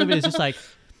 Like a lot of it is just like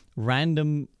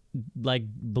random like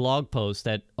blog posts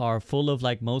that are full of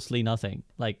like mostly nothing.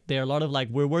 Like there are a lot of like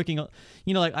we're working on,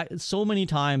 so many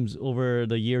times over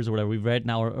the years or whatever we've read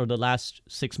now, or the last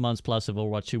 6 months plus of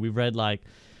Overwatch 2, we've read like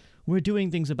we're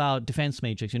doing things about defense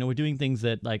matrix. We're doing things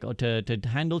that like to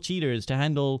handle cheaters, to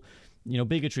handle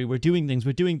bigotry. We're doing things.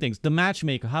 The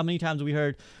matchmaker. How many times have we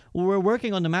heard, well, we're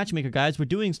working on the matchmaker, guys. We're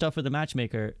doing stuff for the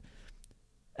matchmaker.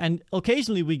 And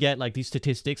occasionally we get like these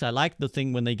statistics. I like the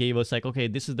thing when they gave us like, okay,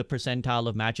 this is the percentile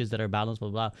of matches that are balanced, blah,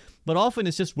 blah, blah. But often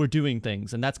it's just we're doing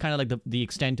things. And that's kind of like the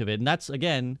extent of it. And that's,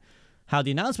 again, how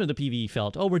the announcement of the PvE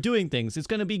felt. Oh, we're doing things. It's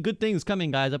going to be good things coming,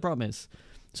 guys, I promise.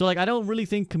 So like I don't really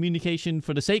think communication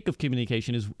for the sake of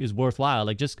communication is worthwhile.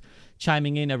 Like just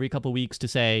chiming in every couple of weeks to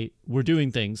say we're doing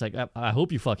things. Like I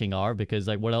hope you fucking are, because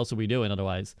like what else are we doing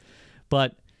otherwise?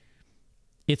 But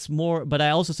it's more, but I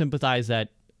also sympathize that,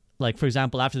 like, for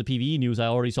example, after the PvE news, I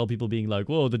already saw people being like,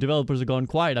 whoa, the developers have gone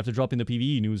quiet after dropping the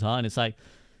PvE news, huh? And it's like,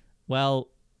 well,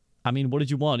 I mean, what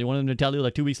did you want? You wanted them to tell you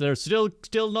like 2 weeks later, still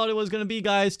not it was going to be,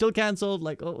 guys, still canceled,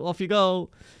 like, off you go.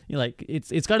 Like,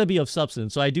 it's got to be of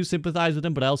substance. So I do sympathize with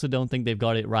them, but I also don't think they've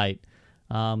got it right.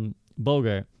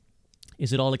 Bogur,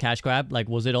 is it all a cash grab? Like,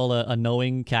 was it all a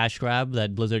knowing cash grab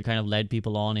that Blizzard kind of led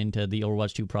people on into the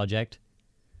Overwatch 2 project?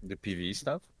 The PvE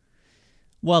stuff?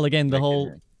 Well, again, the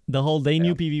whole they knew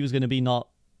Yeah. PvE was going to be not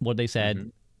what they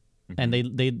said, and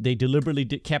they deliberately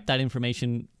kept that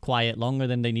information quiet longer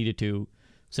than they needed to,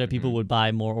 so that people would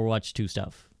buy more Overwatch 2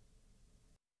 stuff.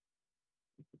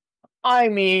 I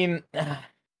mean,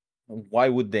 why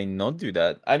would they not do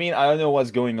that? I mean, I don't know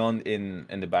what's going on in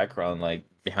the background, like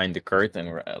behind the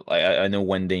curtain. Like I know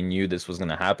when they knew this was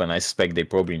gonna happen. I suspect they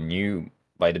probably knew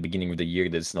by the beginning of the year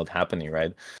that it's not happening,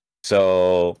 right?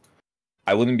 So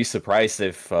I wouldn't be surprised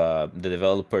if the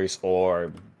developers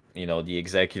or the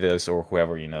executives or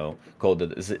whoever called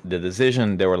the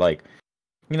decision. They were like,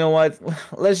 you know what?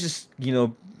 Let's just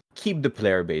keep the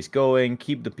player base going,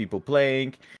 keep the people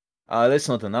playing. Let's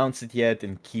not announce it yet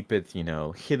and keep it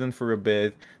hidden for a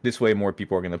bit. This way, more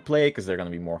people are gonna play because they're gonna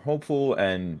be more hopeful,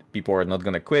 and people are not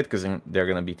gonna quit because they're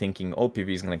gonna be thinking, oh,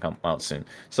 PV is gonna come out soon.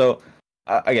 So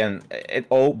again, it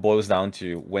all boils down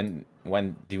to when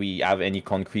do we have any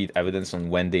concrete evidence on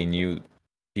when they knew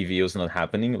PV was not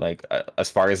happening? Like as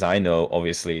far as I know,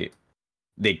 obviously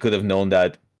they could have known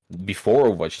that before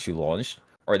Overwatch 2 launched,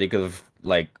 or they could have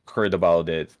like heard about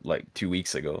it like 2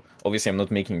 weeks ago. Obviously, I'm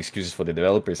not making excuses for the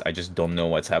developers. I just don't know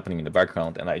what's happening in the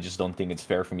background, and I just don't think it's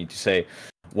fair for me to say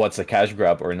what's a cash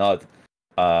grab or not.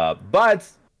 But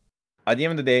at the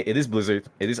end of the day, it is Blizzard,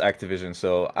 it is Activision,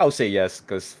 so I'll say yes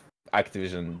because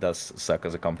Activision does suck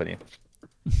as a company.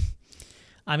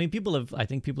 I mean, I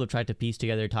think people have tried to piece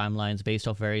together timelines based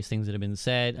off various things that have been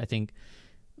said. I think,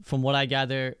 from what I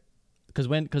gather, because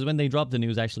when they dropped the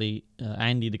news, actually,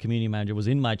 Andy, the community manager, was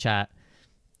in my chat,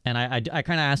 and I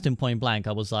kind of asked him point blank.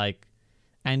 I was like,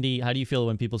 Andy, how do you feel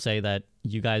when people say that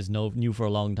you guys knew for a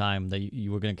long time that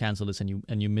you were going to cancel this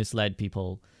and you misled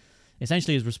people?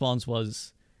 Essentially, his response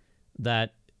was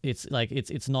that it's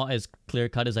not as clear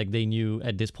cut as like they knew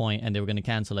at this point and they were going to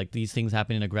cancel. Like, these things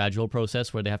happen in a gradual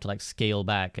process where they have to like scale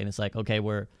back, and it's like, okay,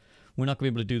 we're not going to be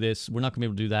able to do this, we're not going to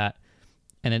be able to do that.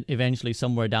 And then eventually,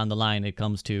 somewhere down the line, it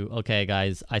comes to, okay,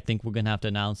 guys, I think we're going to have to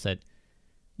announce that,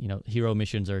 hero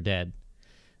missions are dead.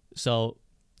 So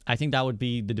I think that would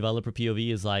be the developer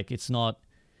POV, is like, it's not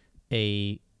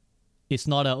a,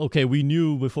 okay, we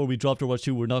knew before we dropped Overwatch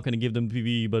 2, we're not going to give them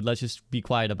PvE, but let's just be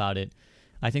quiet about it.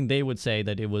 I think they would say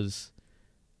that it was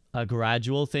a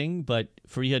gradual thing, but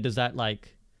Fareeha, does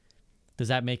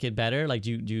that make it better? Like,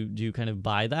 do you kind of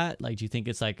buy that? Like, do you think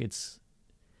it's like, it's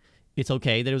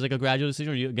okay that it was like a gradual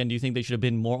decision, or do you think they should have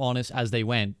been more honest as they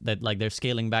went, that like they're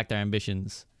scaling back their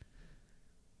ambitions?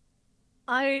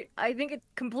 I think it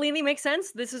completely makes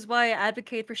sense. This is why I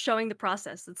advocate for showing the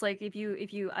process. It's like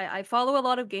I follow a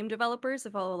lot of game developers.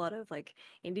 I follow a lot of like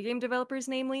indie game developers,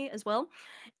 namely as well.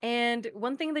 And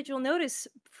one thing that you'll notice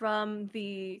from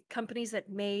the companies that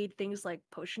made things like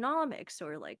Potionomics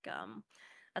or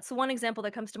that's the one example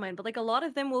that comes to mind. But like a lot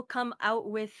of them will come out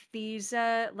with these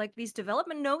these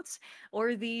development notes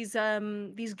or these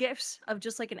gifs of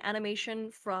just like an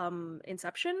animation from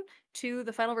inception to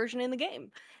the final version in the game.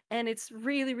 And it's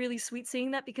really, really sweet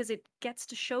seeing that because it gets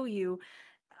to show you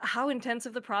how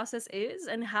intensive the process is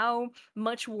and how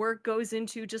much work goes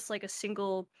into just like a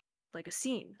single, like a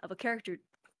scene of a character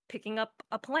picking up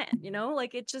a plant,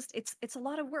 like it's a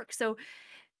lot of work. So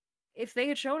if they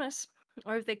had shown us,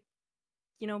 or if they,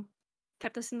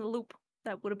 kept us in the loop,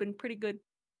 that would have been pretty good.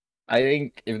 I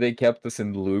think if they kept us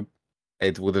in the loop,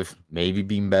 it would have maybe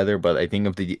been better. But I think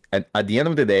at the end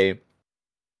of the day,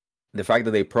 the fact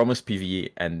that they promised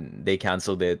PvE and they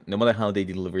canceled it, no matter how they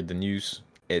delivered the news,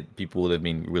 people would have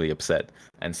been really upset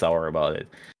and sour about it.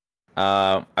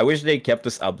 I wish they kept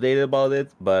us updated about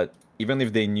it, but even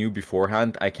if they knew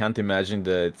beforehand, I can't imagine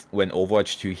that when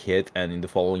Overwatch 2 hit and in the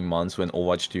following months when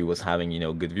Overwatch 2 was having,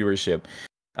 good viewership,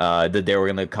 that they were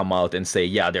gonna come out and say,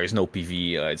 yeah, there's no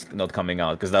PvE, it's not coming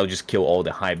out, because that would just kill all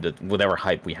the hype, whatever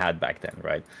hype we had back then,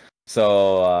 right?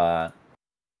 So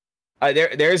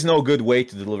there is no good way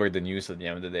to deliver the news at the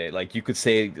end of the day. Like, you could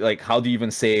say, like, how do you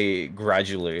even say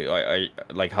gradually?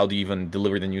 Like, how do you even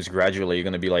deliver the news gradually? You're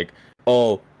gonna be like,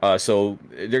 oh, so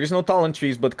there is no talent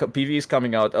trees, but PvE is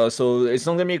coming out. So it's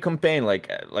not gonna be a campaign. Like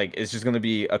it's just gonna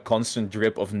be a constant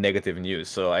drip of negative news.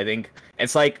 So I think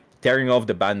it's like tearing off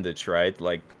the bandage, right?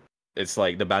 Like, it's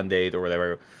like the band-aid or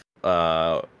whatever.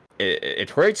 It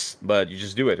hurts, but you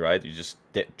just do it, right? You just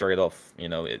tear it off.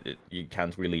 You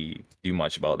can't really do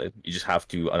much about it. You just have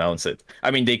to announce it.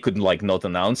 I mean, they could like not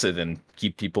announce it and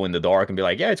keep people in the dark and be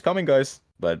like, yeah, it's coming, guys.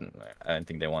 But I don't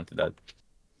think they wanted that.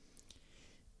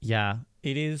 Yeah,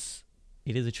 it is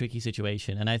a tricky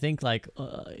situation, and I think like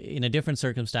in a different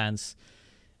circumstance,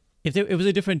 if it was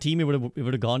a different team, it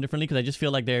would have gone differently, because I just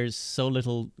feel like there's so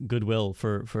little goodwill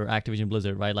for Activision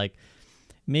Blizzard, right? Like,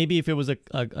 maybe if it was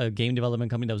a game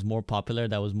development company that was more popular,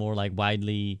 that was more like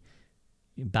widely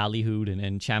ballyhooed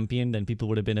and championed, then people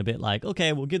would have been a bit like,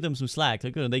 okay, we'll give them some slack.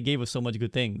 Like, they gave us so much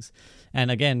good things.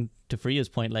 And again, to Fareeha's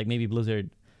point, like maybe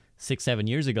Blizzard 6-7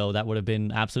 years ago, that would have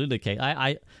been absolutely the case.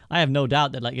 I have no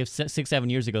doubt that like if 6-7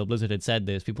 years ago Blizzard had said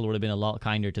this, people would have been a lot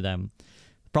kinder to them.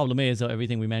 The problem is, though,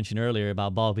 everything we mentioned earlier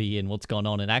about Bobby and what's going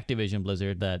on in Activision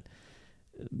Blizzard, that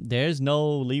there's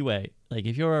no leeway. Like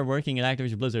if you're working at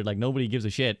Activision Blizzard, like nobody gives a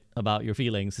shit about your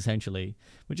feelings essentially,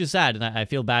 which is sad. And I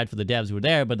feel bad for the devs who are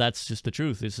there, but that's just the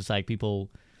truth. It's just like people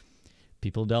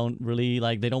don't really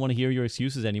like, they don't want to hear your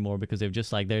excuses anymore because they've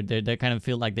just like they kind of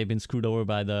feel like they've been screwed over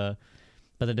by the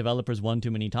developers one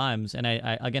too many times. And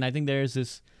I again, I think there's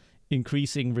this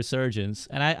increasing resurgence,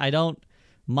 and I don't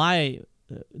my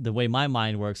the way my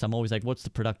mind works, I'm always like, what's the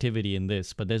productivity in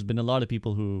this? But there's been a lot of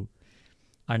people who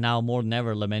are now more than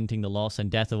ever lamenting the loss and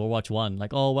death of Overwatch 1.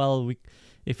 Like, oh, well,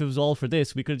 if it was all for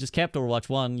this, we could have just kept Overwatch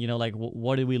 1. You know, like,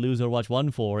 what did we lose Overwatch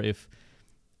 1 for if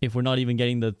we're not even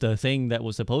getting the thing that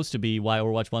was supposed to be why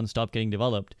Overwatch 1 stopped getting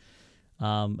developed?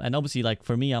 And obviously, like,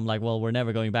 for me, I'm like, well, we're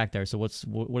never going back there. So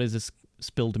what is this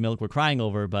spilled milk we're crying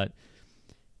over? But,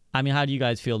 I mean, how do you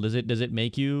guys feel? Does it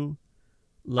make you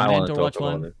lament Overwatch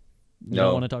 1? You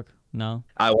don't want to talk? No?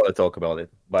 I want to talk about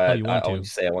it, but you I want to? want to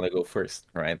say I want to go first,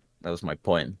 right? That was my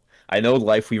point. I know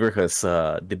Lifeweaver has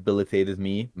debilitated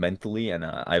me mentally, and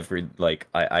I've read like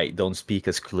I don't speak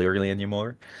as clearly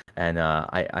anymore, and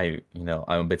I'm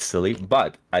a bit silly.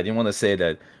 But I didn't want to say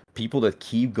that people that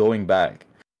keep going back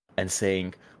and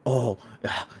saying, "Oh,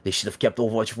 they should have kept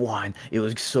Overwatch 1. It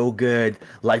was so good.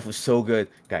 Life was so good."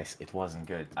 Guys, it wasn't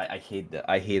good. I hate that.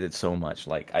 I hate it so much.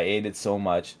 Like I hate it so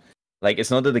much. Like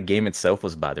it's not that the game itself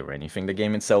was bad or anything. The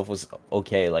game itself was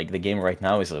okay. Like the game right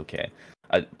now is okay.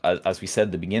 As we said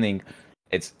at the beginning,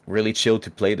 it's really chill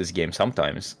to play this game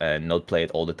sometimes and not play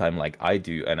it all the time like I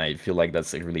do. And I feel like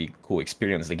that's a really cool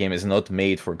experience. The game is not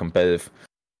made for competitive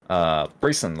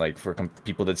person, like for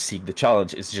people that seek the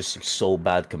challenge. It's just so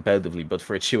bad competitively. But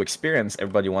for a chill experience,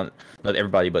 not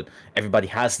everybody, but everybody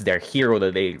has their hero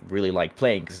that they really like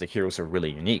playing because the heroes are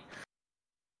really unique.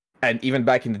 And even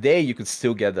back in the day, you could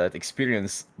still get that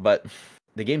experience, but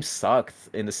the game sucked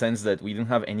in the sense that we didn't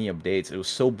have any updates. It was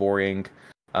so boring.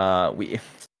 We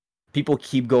people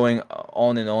keep going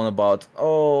on and on about,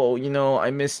 oh, I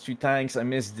missed 2 tanks, I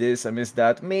missed this, I missed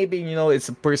that. Maybe it's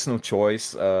a personal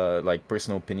choice, like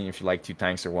personal opinion if you like 2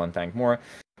 tanks or 1 tank more.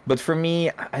 But for me,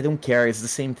 I don't care. It's the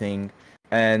same thing.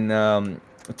 And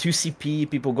 2CP,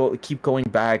 people keep going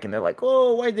back and they're like,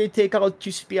 oh, why did they take out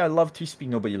 2CP? I love 2CP.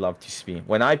 Nobody loved 2CP.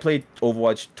 When I played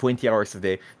Overwatch 20 hours a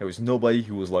day, there was nobody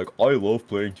who was like, I love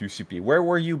playing 2CP. Where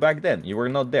were you back then? You were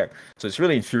not there. So it's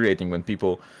really infuriating when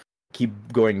people keep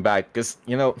going back because,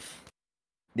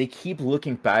 they keep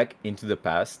looking back into the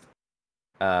past.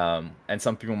 And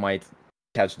some people might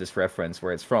catch this reference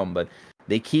where it's from, but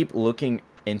they keep looking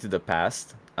into the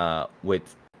past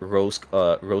with rose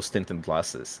tinted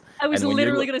glasses. I was And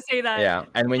literally gonna say that. yeah,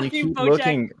 and when you Fucking keep Bojack.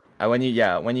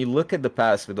 looking, when you look at the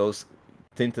past with those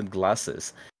tinted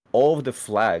glasses, all of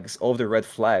the red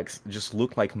flags just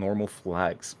look like normal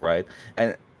flags, right?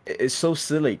 And it's so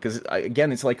silly because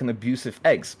again, it's like an abusive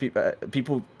ex.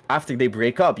 People after they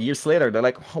break up years later, they're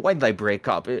like, oh, why did I break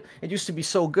up? It used to be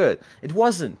so good. It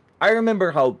wasn't. I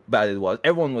remember how bad it was.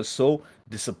 Everyone was so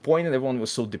disappointed. Everyone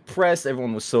was so depressed.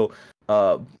 Everyone was so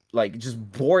like just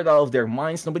bored out of their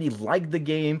minds. Nobody liked the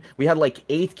game. We had like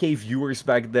 8K viewers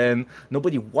back then.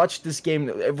 Nobody watched this game.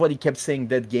 Everybody kept saying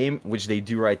that game, which they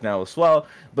do right now as well.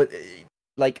 But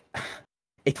like,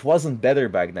 it wasn't better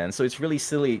back then. So it's really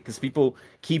silly because people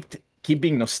keep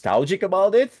being nostalgic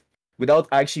about it without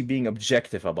actually being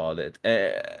objective about it.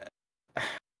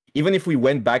 Even if we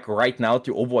went back right now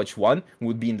to Overwatch 1, we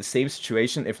would be in the same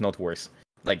situation, if not worse.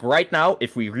 Like right now,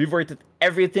 if we reverted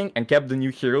everything and kept the new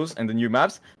heroes and the new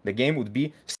maps, the game would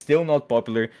be still not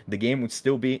popular. The game would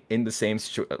still be in the same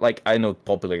like I know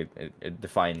popular it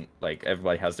define like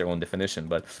everybody has their own definition,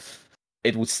 but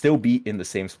it would still be in the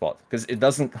same spot because it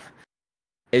doesn't.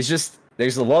 It's just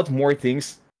there's a lot more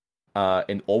things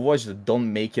in Overwatch that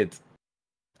don't make it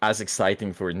as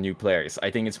exciting for new players. I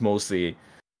think it's mostly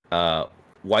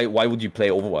why would you play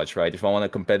Overwatch, right? If I want a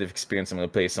competitive experience, I'm going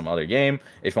to play some other game.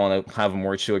 If I want to have a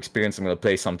more chill experience, I'm going to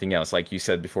play something else. Like you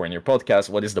said before in your podcast,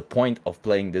 what is the point of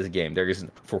playing this game?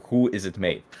 For who is it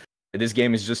made? This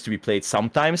game is just to be played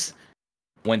sometimes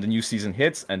when the new season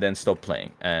hits and then stop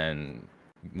playing and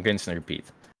rinse and repeat.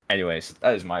 Anyways,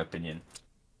 that is my opinion.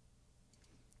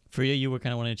 Fareeha, you were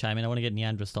kind of wanting to chime in. I want to get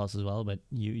Niandra's thoughts as well, but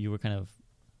you were kind of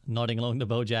nodding along the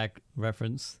Bojack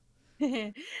reference.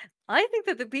 I think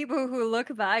that the people who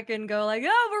look back and go like,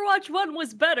 "Oh, Overwatch 1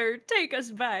 was better, take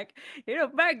us back."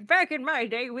 Back in my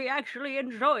day, we actually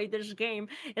enjoyed this game.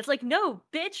 It's like, no,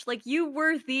 bitch, like you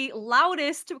were the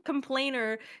loudest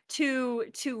complainer to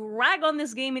rag on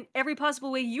this game in every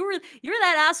possible way. You're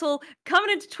that asshole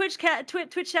coming into Twitch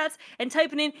chats and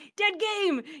typing in dead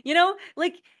game,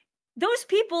 like those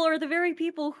people are the very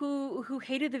people who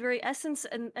hated the very essence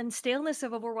and staleness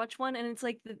of Overwatch 1, and it's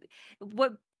like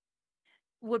what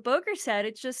what Boger said,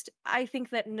 it's just, I think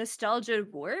that nostalgia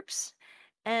warps,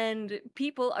 and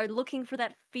people are looking for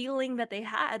that feeling that they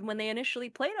had when they initially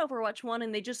played Overwatch 1,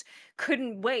 and they just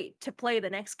couldn't wait to play the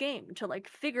next game, to like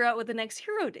figure out what the next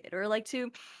hero did, or like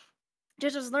to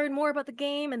just learn more about the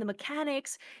game and the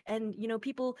mechanics. And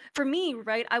people, for me,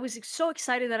 right, I was so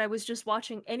excited that I was just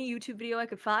watching any YouTube video I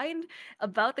could find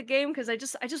about the game, because I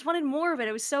just wanted more of it.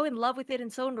 I was so in love with it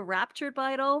and so enraptured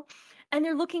by it all. And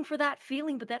they're looking for that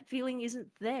feeling, but that feeling isn't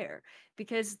there,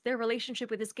 because their relationship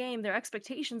with this game, their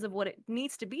expectations of what it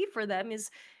needs to be for them, is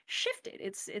shifted.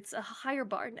 It's a higher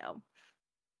bar now.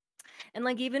 And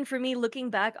like, even for me, looking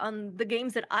back on the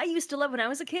games that I used to love when I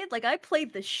was a kid, like I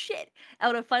played the shit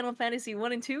out of Final Fantasy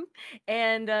 1 and 2,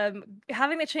 and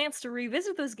having the chance to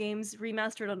revisit those games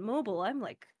remastered on mobile, I'm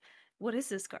like, what is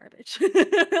this garbage?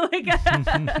 Like,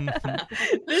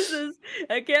 this is,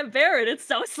 I can't bear it. It's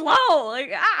so slow.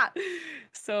 Like, ah.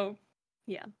 So,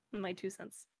 yeah, my 2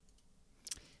 cents.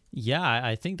 Yeah,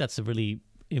 I think that's a really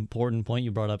important point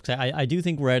you brought up, because I do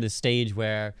think we're at a stage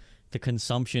where the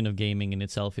consumption of gaming in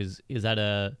itself is at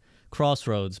a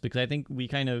crossroads, because I think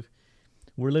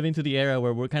we're living through the era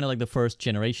where we're kind of like the first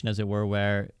generation, as it were,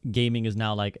 where gaming is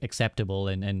now like acceptable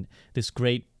and this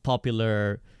great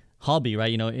popular hobby,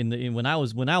 right? When I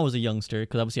was a youngster,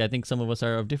 because obviously I think some of us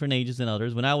are of different ages than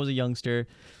others. When I was a youngster,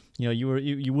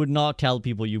 you would not tell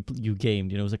people you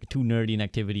gamed. It was like a too nerdy an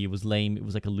activity. It was lame. It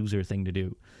was like a loser thing to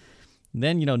do.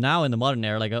 Then now in the modern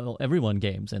era, like everyone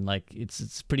games, and like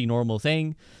it's a pretty normal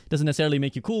thing. It doesn't necessarily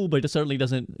make you cool, but it certainly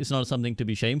doesn't. It's not something to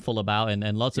be shameful about,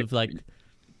 and lots of like.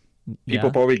 People Yeah.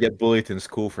 probably get bullied in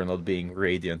school for not being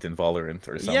Radiant in Valorant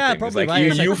or something. Yeah, It's probably like right.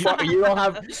 It's you like- you don't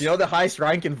have the highest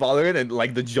rank in Valorant, and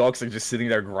like the jocks are just sitting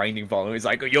there grinding Valorant. It's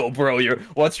like, yo, bro,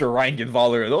 what's your rank in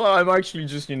Valorant? Oh, I'm actually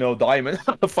just diamond.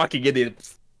 Fucking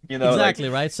idiot. Exactly,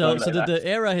 right. So something like the that.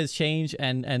 era has changed,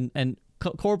 and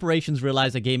corporations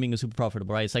realize that gaming is super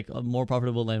profitable, right? It's like more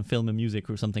profitable than film and music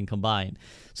or something combined.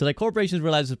 So like corporations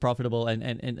realize it's profitable, and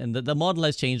the model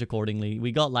has changed accordingly.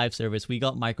 We got live service, we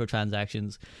got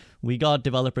microtransactions, we got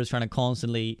developers trying to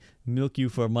constantly milk you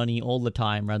for money all the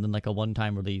time rather than like a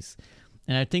one-time release.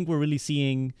 And I think we're really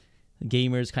seeing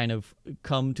gamers kind of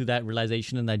come to that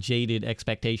realization and that jaded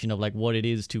expectation of like what it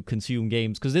is to consume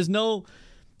games, because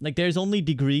there's only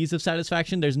degrees of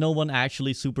satisfaction. There's no one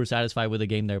actually super satisfied with the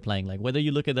game they're playing. Like whether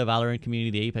you look at the Valorant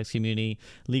community, the Apex community,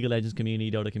 League of Legends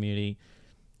community, Dota community,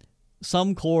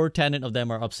 some core tenet of them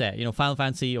are upset. Final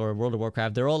Fantasy or World of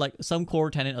Warcraft, they're all like, some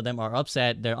core tenet of them are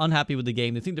upset. They're unhappy with the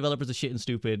game. They think developers are shit and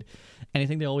stupid, and I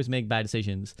think they always make bad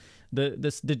decisions. The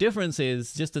difference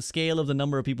is just the scale of the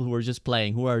number of people who are just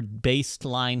playing, who are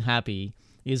baseline happy,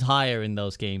 is higher in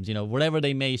those games. Whatever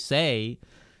they may say,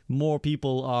 more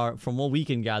people are, from what we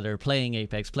can gather, playing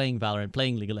Apex, playing Valorant,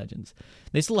 playing League of Legends.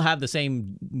 They still have the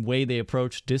same way they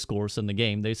approach discourse in the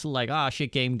game. They still like,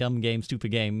 shit game, dumb game,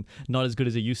 stupid game, not as good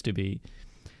as it used to be.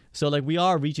 So like we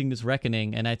are reaching this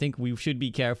reckoning, and I think we should be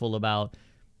careful about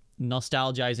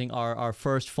nostalgizing our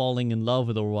first falling in love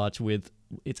with Overwatch with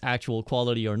its actual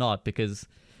quality or not, because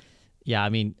yeah, I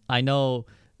mean, I know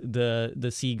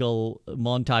the Seagull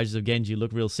montages of Genji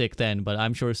look real sick then, but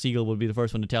I'm sure Seagull would be the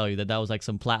first one to tell you that was like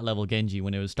some plat level Genji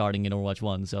when it was starting in Overwatch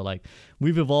 1. So like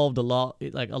we've evolved a lot,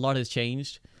 like a lot has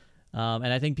changed. And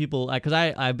I think people, because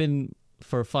I've been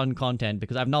for fun content,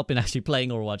 because I've not been actually playing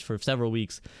Overwatch for several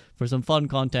weeks. For some fun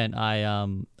content,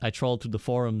 I trolled through the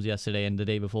forums yesterday and the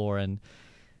day before, and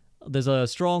there's a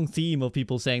strong theme of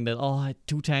people saying that,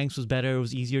 2 tanks was better, it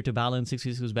was easier to balance,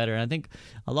 6 was better. And I think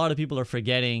a lot of people are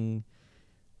forgetting,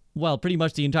 well, pretty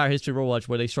much the entire history of Overwatch,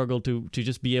 where they struggle to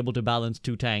just be able to balance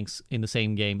 2 tanks in the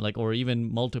same game, like, or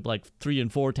even multiple, like 3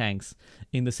 and 4 tanks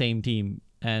in the same team.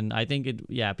 And I think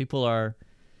people are,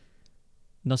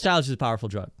 nostalgia is a powerful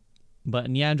drug. But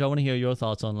Niandra, I want to hear your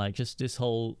thoughts on like just this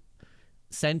whole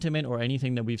sentiment or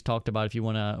anything that we've talked about, if you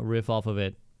want to riff off of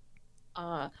it.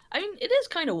 I mean, it is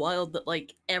kind of wild that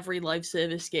like every live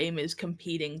service game is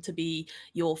competing to be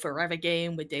your forever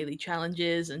game with daily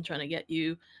challenges and trying to get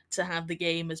you to have the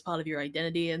game as part of your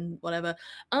identity and whatever.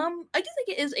 I do think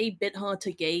it is a bit hard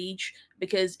to gauge,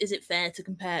 because is it fair to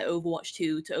compare Overwatch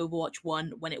 2 to Overwatch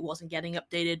 1 when it wasn't getting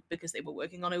updated because they were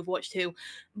working on Overwatch 2?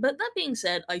 But that being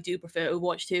said, I do prefer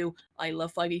Overwatch 2. I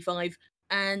love 5v5,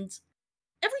 and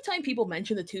every time people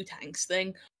mention the 2 tanks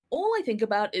thing, all I think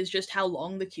about is just how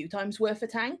long the queue times were for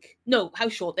tank. No, how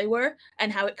short they were, and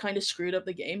how it kind of screwed up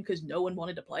the game because no one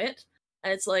wanted to play it.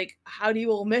 And it's like, how do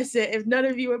you all miss it if none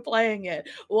of you were playing it?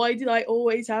 Why did I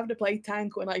always have to play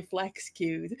tank when I flex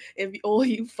queued if all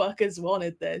you fuckers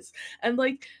wanted this? And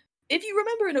like, if you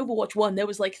remember in Overwatch 1, there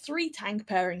was like 3 tank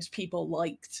pairings people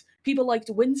liked. People liked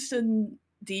Winston,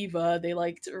 D.Va, they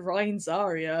liked Ryan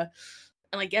Zarya,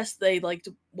 and I guess they liked,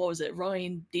 what was it,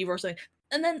 Ryan, D.Va or something.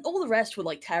 And then all the rest were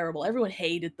like terrible. Everyone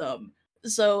hated them.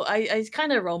 So I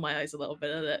kind of roll my eyes a little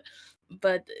bit at it.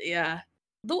 But yeah,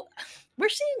 though we're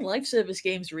seeing live service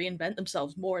games reinvent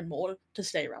themselves more and more to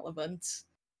stay relevant.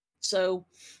 So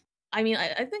I mean,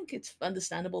 I think it's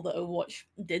understandable that Overwatch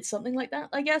did something like that,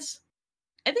 I guess.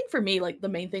 I think for me, like, the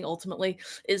main thing ultimately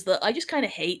is that I just kind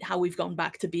of hate how we've gone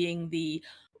back to being the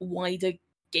wider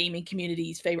gaming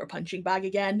community's favorite punching bag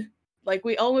again. Like,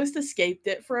 we almost escaped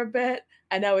it for a bit,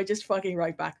 and now we're just fucking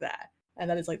right back there. And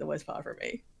that is, like, the worst part for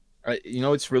me. You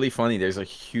know, it's really funny. There's a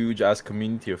huge ass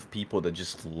community of people that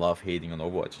just love hating on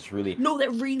Overwatch. It's really, No,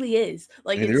 that really is.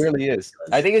 Like, it it's really is.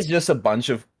 I think it's just a bunch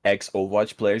of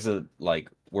ex-Overwatch players that like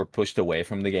were pushed away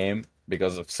from the game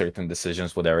because of certain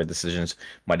decisions, whatever decisions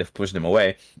might have pushed them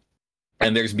away.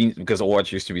 And there's been, because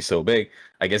Overwatch used to be so big,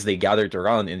 I guess they gathered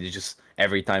around and they just,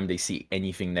 every time they see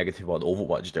anything negative about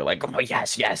Overwatch, they're like, oh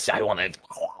yes, yes, I want to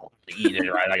eat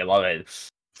it, right? I love it.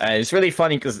 And it's really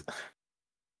funny because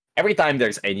every time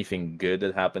there's anything good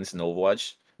that happens in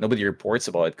Overwatch, nobody reports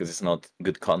about it because it's not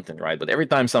good content, right? But every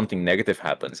time something negative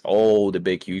happens, all the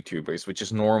big YouTubers, which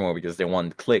is normal because they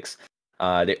want clicks,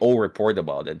 they all report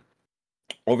about it.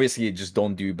 Obviously, you just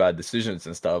don't do bad decisions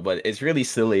and stuff, but it's really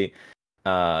silly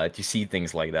to see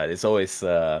things like that. It's always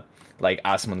like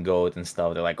Asmongold and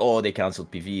stuff. They're like, oh, they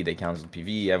canceled PV, they canceled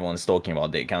PV. Everyone's talking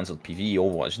about they canceled PV,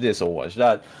 Overwatch this, Overwatch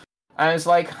that. And it's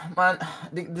like, man,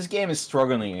 this game is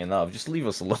struggling enough. Just leave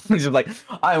us alone. It's just like,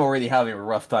 I'm already having a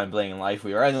rough time playing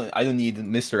LiveWire. I don't need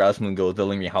Mr. Asmongold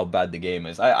telling me how bad the game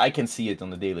is. I can see it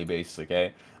on a daily basis,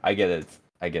 okay? I get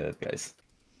it, guys.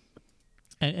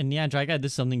 And yeah, Draga,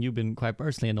 this is something you've been quite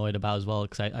personally annoyed about as well,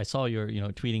 because I saw your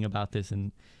tweeting about this,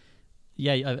 and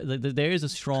yeah, there is a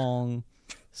strong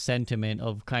sentiment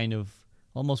of kind of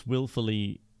almost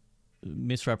willfully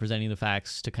misrepresenting the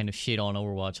facts to kind of shit on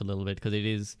Overwatch a little bit, because it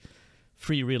is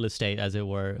free real estate, as it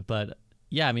were. But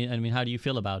yeah, I mean, how do you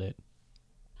feel about it?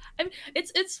 I mean,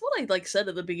 it's what I like said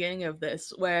at the beginning of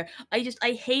this, where I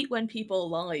hate when people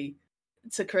lie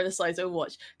to criticize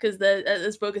Overwatch, because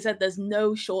as Bogur said, there's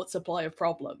no short supply of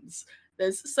problems.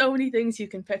 There's so many things you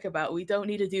can pick about. We don't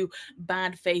need to do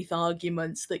bad faith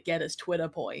arguments that get us Twitter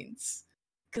points,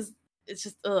 because it's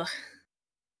just ugh.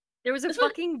 There was a That's what-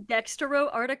 fucking Dextero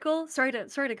article. Sorry to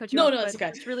cut you No, off, no, it's but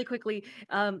okay. just really quickly.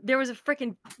 There was a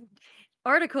freaking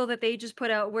article that they just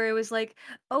put out where it was like,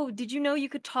 "Oh, did you know you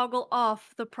could toggle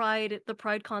off the pride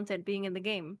content being in the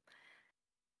game?"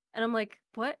 And I'm like,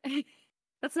 "What?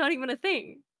 That's not even a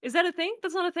thing. Is that a thing?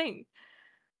 That's not a thing."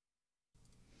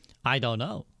 I don't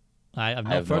know. I've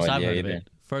I have first no I've idea heard of either. it.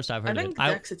 First I've I heard of think it.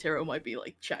 Dexatero might be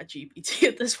like ChatGPT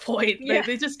at this point. Yeah.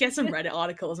 They just get some Reddit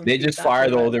articles and They feed just that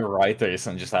fired to all it. their writers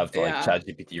and just have to like Yeah.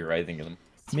 ChatGPT writing them.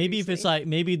 Maybe if it's Seriously. like,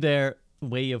 maybe their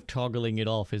way of toggling it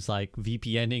off is like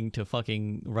VPNing to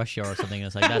fucking Russia or something.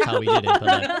 It's like, that's how we did it. But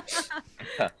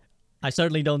like, I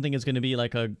certainly don't think it's going to be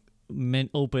like a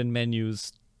open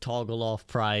menus toggle off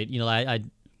pride.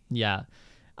 Yeah.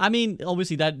 I mean,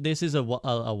 obviously this is a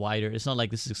wider. It's not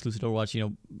like this is exclusive to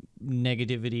Overwatch.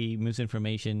 Negativity,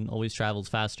 misinformation always travels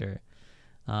faster.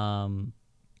 But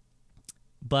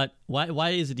why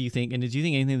is it? Do you think? And do you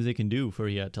think anything that they can do for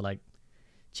you to like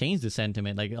change the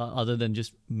sentiment, like other than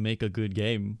just make a good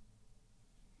game?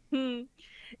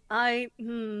 Like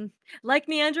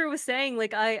Niandra was saying,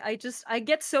 like I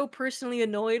get so personally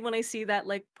annoyed when I see that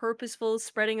like purposeful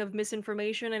spreading of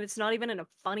misinformation, and it's not even in a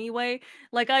funny way.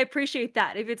 Like, I appreciate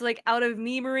that if it's like out of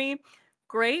memery,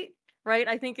 great, right?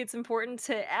 I think it's important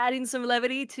to add in some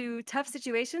levity to tough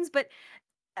situations, but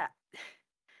uh,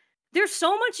 there's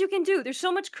so much you can do. There's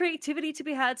so much creativity to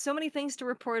be had, so many things to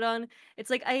report on. It's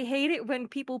like, I hate it when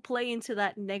people play into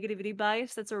that negativity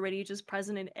bias that's already just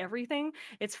present in everything.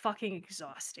 It's fucking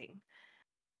exhausting.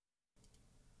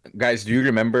 Guys, do you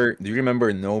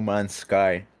remember No Man's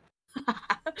Sky?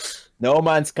 No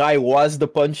Man's Sky was the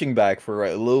punching bag for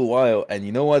a little while, and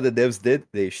you know what the devs did?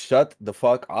 They shut the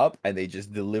fuck up and they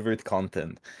just delivered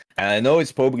content. And I know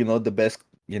it's probably not the best,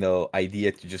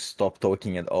 idea to just stop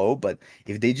talking at all, but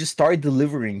if they just start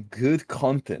delivering good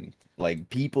content, like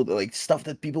stuff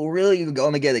that people really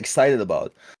gonna get excited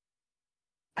about,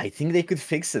 I think they could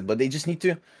fix it. But they just need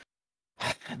to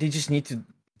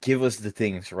give us the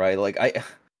things, right? Like I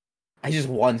just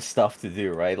want stuff to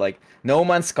do, right? Like, No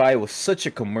Man's Sky was such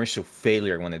a commercial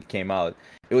failure when it came out.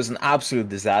 It was an absolute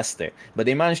disaster. But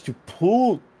they managed to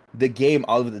pull the game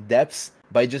out of the depths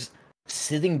by just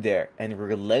sitting there and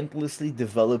relentlessly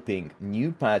developing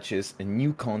new patches and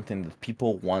new content that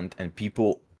people want and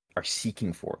people are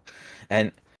seeking for.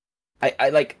 And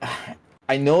I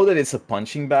know that it's a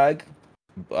punching bag,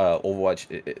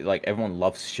 Overwatch, like everyone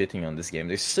loves shitting on this game.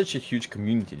 There's such a huge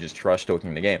community just trash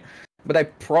talking the game. But I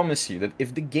promise you that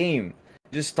if the game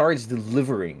just starts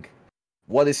delivering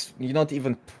what is, you not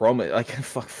even promise, like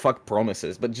fuck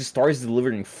promises, but just starts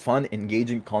delivering fun,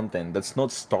 engaging content that's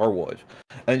not Star Wars,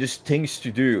 and just things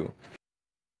to do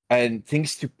and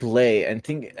things to play and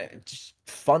just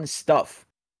fun stuff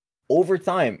over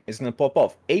time is gonna pop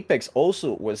off. Apex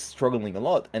also was struggling a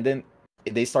lot, and then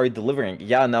they started delivering.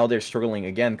 Yeah, now they're struggling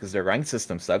again because their rank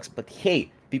system sucks. But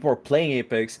hey, people are playing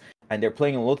Apex, and they're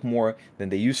playing a lot more than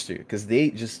they used to because they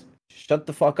just shut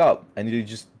the fuck up and they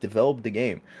just developed the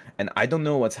game. And I don't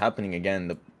know what's happening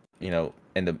again.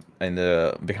 In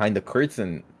the behind the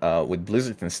curtain with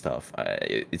Blizzard and stuff.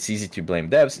 It's easy to blame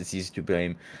devs. It's easy to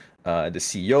blame the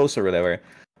CEOs or whatever.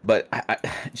 But I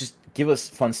just give us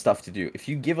fun stuff to do. If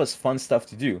you give us fun stuff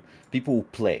to do, people will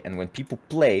play. And when people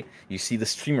play, you see the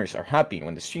streamers are happy.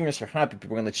 When the streamers are happy,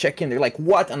 people are going to check in. They're like,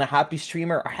 what? I'm a happy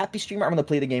streamer? A happy streamer? I'm going to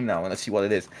play the game now. And let's see what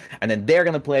it is. And then they're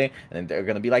going to play. And then they're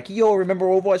going to be like, yo, remember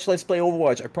Overwatch? Let's play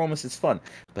Overwatch. I promise it's fun.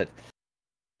 But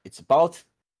it's about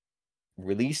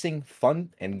releasing fun,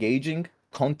 engaging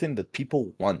content that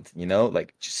people want,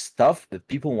 like just stuff that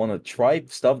people want to try,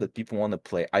 stuff that people want to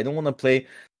play. I don't want to play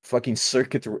fucking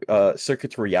Circuit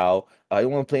Royale. I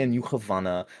don't want to play a new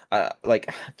Havana.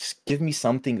 Like just give me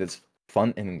something that's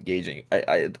fun and engaging.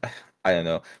 I don't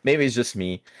know. Maybe it's just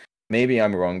me. Maybe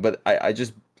I'm wrong, but I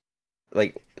just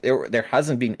like there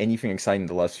hasn't been anything exciting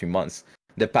the last few months.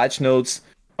 The patch notes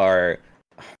are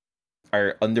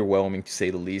underwhelming to say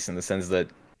the least, in the sense that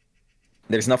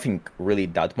there's nothing really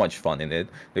that much fun in it.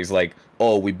 There's like,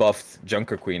 oh, we buffed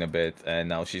Junker Queen a bit, and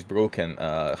now she's broken.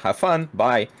 Have fun,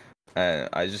 bye.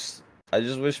 I just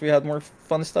wish we had more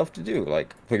fun stuff to do.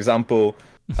 Like, for example,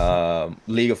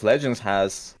 League of Legends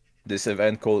has this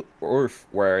event called Earth,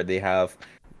 where they have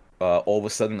all of a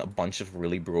sudden a bunch of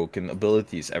really broken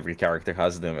abilities. Every character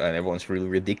has them, and everyone's really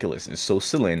ridiculous. It's so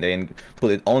silly, and they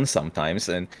put it on sometimes,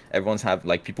 and everyone's have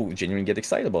like people genuinely get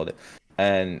excited about it.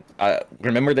 And I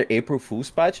remember the April Fool's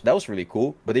patch. That was really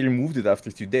cool, but they removed it after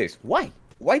 2 days. Why?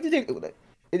 Why did they?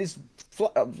 It is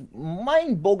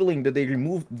mind-boggling that they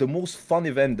removed the most fun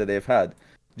event that they've had,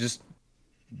 just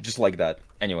like that.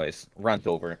 Anyways, rant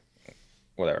over.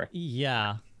 Whatever.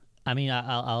 Yeah. I mean,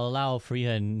 I'll allow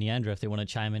Fareeha and Niandra if they want to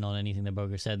chime in on anything that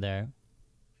Bogur said there.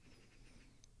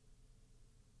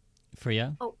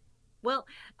 Fareeha? Oh, well,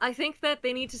 I think that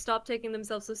they need to stop taking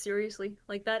themselves so seriously.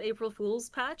 Like that April Fool's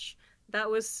patch, that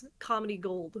was comedy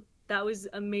gold. That was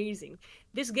amazing.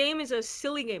 This game is a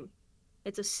silly game.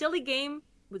 It's a silly game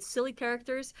with silly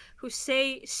characters who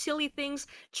say silly things.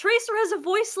 Tracer has a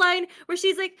voice line where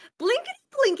she's like, blinkety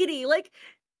blinkety. Like,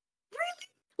 really?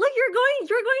 Like you're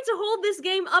going to hold this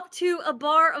game up to a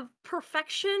bar of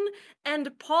perfection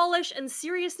and polish and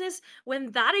seriousness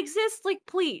when that exists? Like,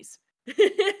 please.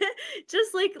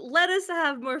 Just like let us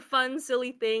have more fun,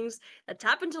 silly things that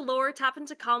tap into lore, tap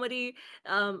into comedy.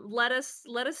 Let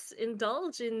us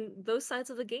indulge in those sides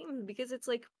of the game, because it's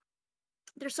like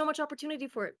there's so much opportunity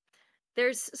for it.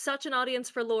 There's such an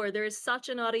audience for lore. There is such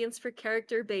an audience for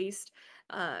character-based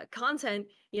content.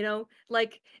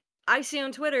 Like I see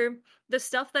on Twitter the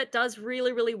stuff that does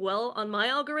really, really well on my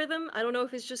algorithm. I don't know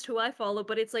if it's just who I follow,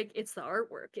 but it's like it's the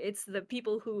artwork. It's the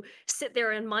people who sit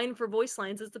there and mine for voice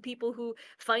lines. It's the people who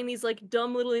find these like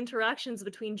dumb little interactions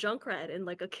between Junkrat and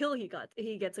like a kill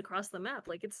he gets across the map.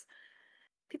 Like it's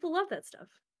people love that stuff.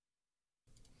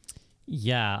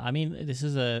 Yeah, I mean, this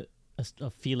is a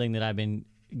feeling that I've been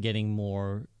getting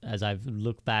more as I've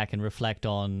looked back and reflect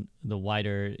on the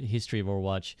wider history of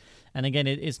Overwatch. And again,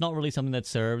 it's not really something that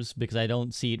serves, because I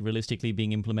don't see it realistically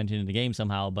being implemented in the game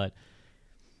somehow. But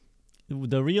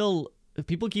the real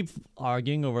people keep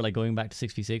arguing over like going back to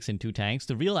 6v6 and 2 tanks.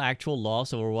 The real actual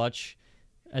loss of Overwatch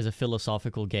as a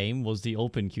philosophical game was the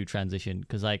open queue transition,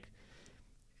 because like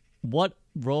what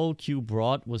role queue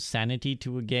brought was sanity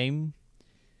to a game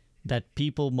that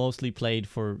people mostly played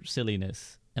for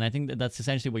silliness. And I think that's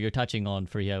essentially what you're touching on,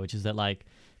 Fareeha, which is that like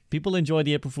people enjoy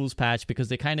the April Fool's patch because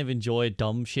they kind of enjoy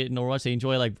dumb shit in Overwatch. They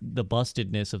enjoy like the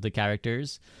bustedness of the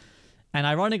characters. And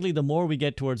ironically, the more we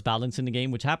get towards balance in the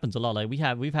game, which happens a lot, like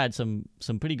we've had some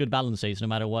pretty good balance states, no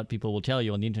matter what people will tell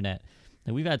you on the internet.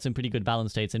 And we've had some pretty good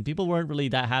balance states, and people weren't really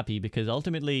that happy, because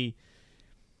ultimately,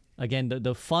 again, the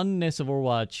funness of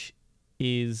Overwatch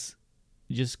is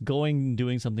just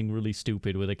doing something really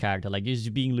stupid with a character, like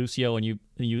just being Lucio and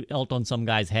you ult on some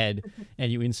guy's head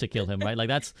and you insta kill him, right? Like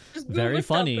that's very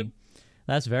funny.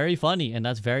 That's very funny, and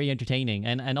that's very entertaining.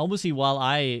 And obviously, while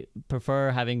I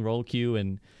prefer having role queue,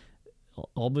 and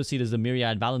obviously there's the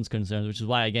myriad balance concerns, which is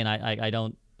why again I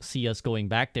don't see us going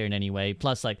back there in any way.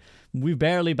 Plus, like, we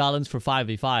barely balanced for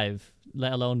 5v5,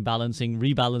 let alone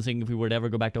rebalancing if we were to ever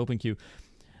go back to open queue.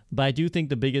 But I do think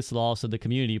the biggest loss of the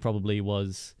community probably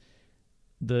was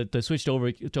the switch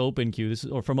over to open queue,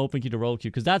 or from open queue to roll queue,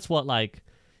 because that's what, like,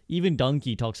 even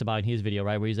Donkey talks about in his video,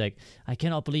 right, where he's like, I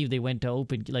cannot believe they went to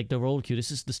open, like, the roll queue. This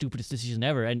is the stupidest decision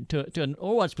ever. And to an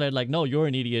Overwatch player, like, no, you're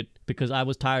an idiot, because I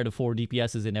was tired of 4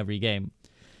 DPSs in every game.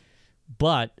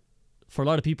 But for a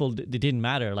lot of people, it didn't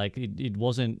matter. Like, that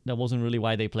wasn't really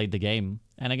why they played the game.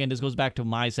 And again, this goes back to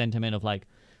my sentiment of, like,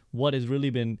 what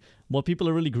people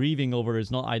are really grieving over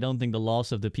is not, I don't think, the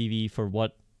loss of the PvE for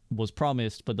what was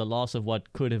promised, but the loss of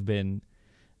what could have been,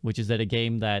 which is that a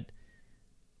game that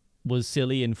was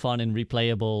silly and fun and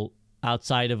replayable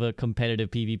outside of a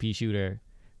competitive PvP shooter.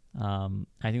 I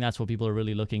think that's what people are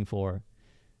really looking for.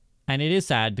 And it is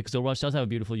sad because Overwatch does have a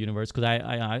beautiful universe, because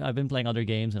I've been playing other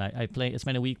games, and I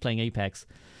spent a week playing Apex,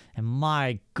 and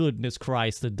my goodness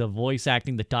Christ, the voice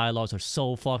acting, the dialogues are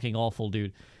so fucking awful,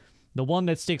 dude. The one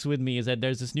that sticks with me is that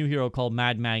there's this new hero called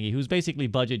Mad Maggie, who's basically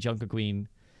budget Junker Queen.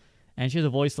 And she has a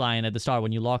voice line at the start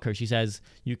when you lock her. She says,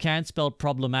 "You can't spell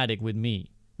problematic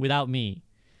without me."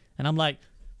 And I'm like,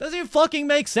 doesn't it fucking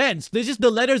make sense? They're just the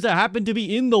letters that happen to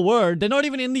be in the word. They're not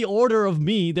even in the order of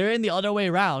me. They're in the other way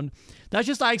around. That's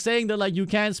just like saying that, like, you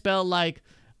can't spell, like,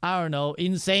 I don't know,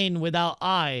 insane without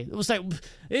I. It was like,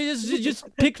 it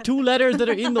just pick 2 letters that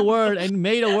are in the word and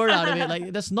made a word out of it.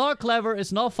 Like, that's not clever.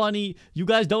 It's not funny. You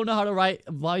guys don't know how to write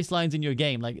voice lines in your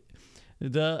game. Like,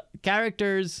 the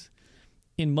characters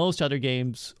in most other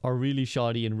games are really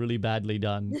shoddy and really badly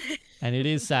done. And it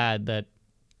is sad that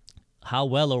how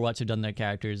well Overwatch have done their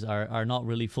characters are not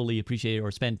really fully appreciated or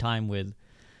spent time with.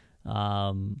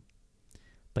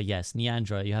 But yes,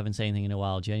 Niandra, you haven't said anything in a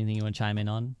while. Do you have anything you want to chime in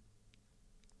on?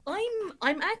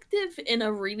 I'm active in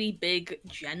a really big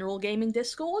general gaming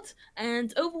Discord,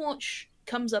 and Overwatch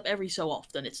comes up every so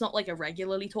often. It's not like a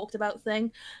regularly talked about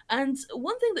thing. And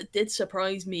one thing that did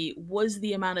surprise me was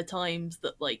the amount of times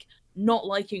that, like, not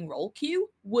liking roll queue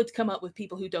would come up with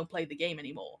people who don't play the game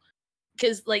anymore.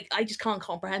 Because, like, I just can't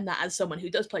comprehend that as someone who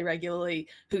does play regularly,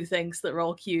 who thinks that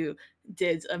roll queue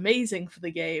did amazing for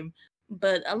the game.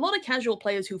 But a lot of casual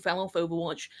players who fell off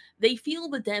Overwatch, they feel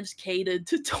the devs catered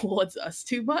towards us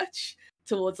too much,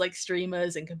 towards, like,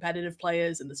 streamers and competitive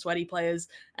players and the sweaty players,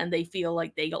 and they feel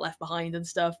like they got left behind and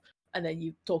stuff. And then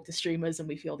you talk to streamers and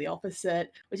we feel the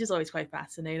opposite, which is always quite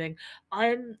fascinating.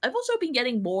 I've also been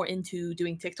getting more into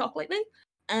doing TikTok lately,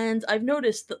 and I've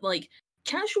noticed that, like,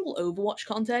 casual Overwatch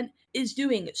content is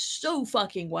doing so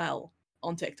fucking well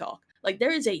on TikTok. Like,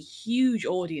 there is a huge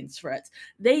audience for it.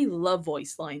 They love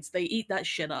voice lines. They eat that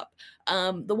shit up.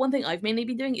 The one thing I've mainly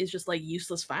been doing is just, like,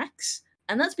 useless facts,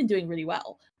 and that's been doing really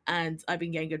well. And I've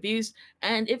been getting good views,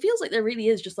 and it feels like there really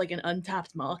is just, like, an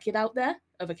untapped market out there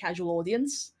of a casual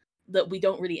audience that we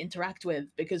don't really interact with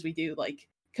because we do, like,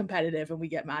 competitive and we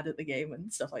get mad at the game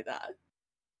and stuff like that.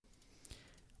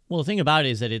 Well, the thing about it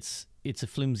is that it's a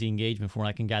flimsy engagement from what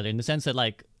I can gather, in the sense that,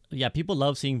 like, yeah, people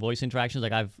love seeing voice interactions.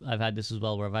 Like, I've had this as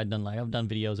well, where I've done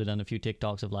videos, I've done a few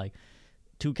TikToks of, like,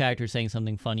 2 characters saying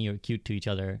something funny or cute to each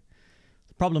other.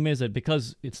 The problem is that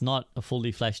because it's not a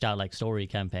fully fleshed out, like, story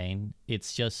campaign,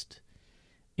 it's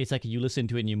like you listen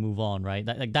to it and you move on, right?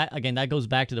 That goes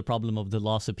back to the problem of the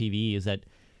loss of PvE, is that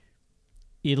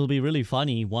it'll be really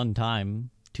funny one time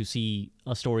to see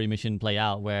a story mission play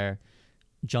out where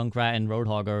Junkrat and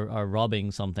Roadhog are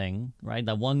robbing something, right?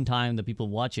 That one time that people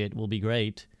watch it will be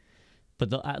great, but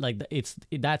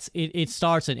it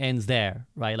starts and ends there,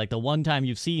 right? Like, the one time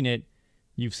you've seen it.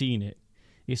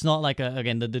 It's not like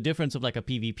the difference of, like, a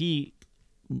PvP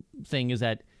thing is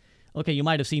that, okay, you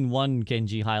might have seen one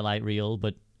Genji highlight reel,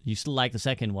 but you still like the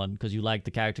second one because you like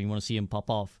the character and you want to see him pop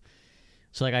off.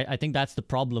 So, like, I think that's the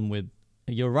problem with.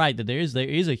 You're right that there is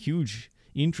a huge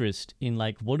interest in,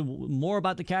 like, what more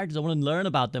about the characters. I want to learn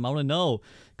about them. I want to know,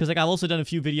 because, like, I've also done a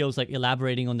few videos, like,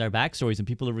 elaborating on their backstories, and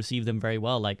people have received them very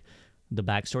well. Like, the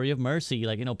backstory of Mercy,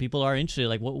 like, you know, people are interested.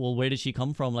 Like, where did she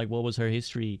come from? Like, what was her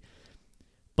history?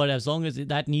 But as long as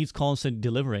that needs constant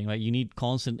delivering, right? You need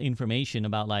constant information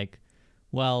about, like,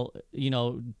 well, you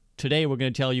know, today we're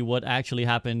going to tell you what actually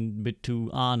happened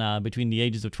to Ana between the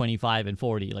ages of 25 and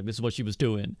 40. Like, this is what she was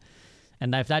doing.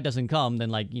 And if that doesn't come, then,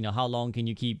 like, you know, how long can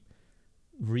you keep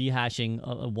rehashing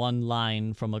a one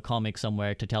line from a comic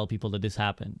somewhere to tell people that this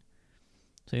happened?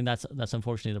 So I think that's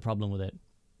unfortunately the problem with it.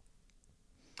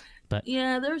 But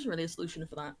yeah, there's really a solution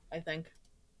for that, I think,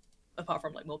 apart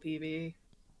from, like, more PvE.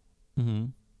 Mm-hmm.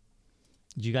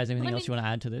 Do you guys have anything else you want to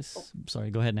add to this? Oh.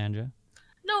 Sorry, go ahead, Niandra.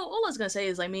 No, all I was gonna say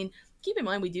is, I mean, keep in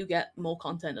mind we do get more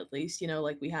content, at least. You know,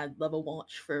 like, we had Level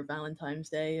Watch for Valentine's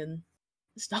Day, and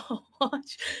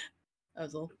Starwatch. That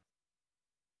was all.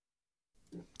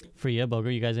 Fareeha,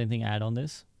 Bogur, you guys anything to add on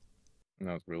this?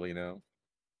 Not really, no.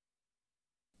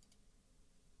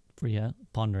 Fareeha,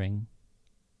 pondering.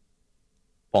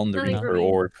 Nothing Pondering for her me.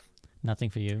 orb. Nothing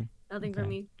for you. Nothing for Okay.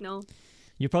 me. No.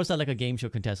 You approached that like a game show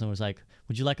contestant was like,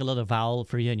 would you like a little vowel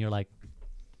for you? And you're like,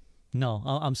 no,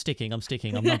 I'm sticking. I'm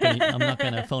not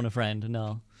gonna phone a friend.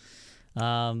 No.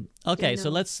 Okay, so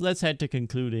no. let's head to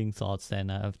concluding thoughts then.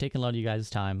 I've taken a lot of you guys'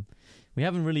 time. We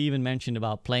haven't really even mentioned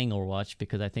about playing Overwatch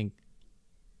because I think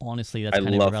honestly that's I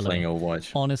kind of love irrelevant. playing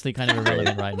Overwatch. Honestly, kind of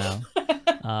irrelevant right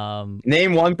now.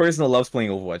 Name one person that loves playing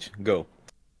Overwatch. Go.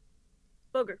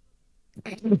 Bogur.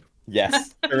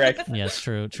 Yes, correct. Yes,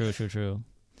 true.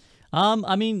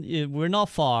 I mean, we're not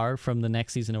far from the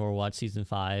next season of Overwatch, season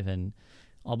 5, and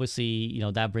obviously, you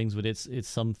know, that brings with it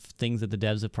some things that the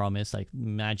devs have promised, like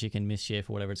Magic and Mischief,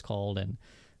 or whatever it's called, and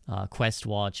Quest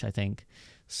Watch, I think.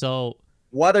 So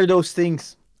What are those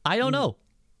things? I don't know.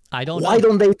 Why know.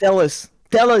 don't they tell us?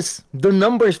 Tell us the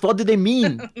numbers. What do they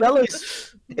mean? Tell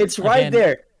us. It's right Again,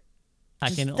 there. I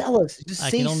Just can tell us. Just I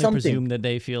say can only something. presume that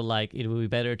they feel like it would be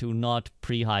better to not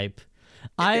pre-hype.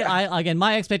 I again,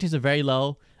 my expectations are very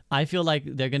low. I feel like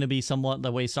they're going to be somewhat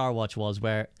the way Starwatch was,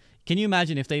 where can you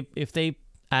imagine if they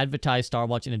advertised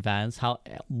Starwatch in advance, how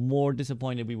more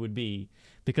disappointed we would be?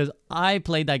 Because I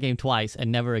played that game twice and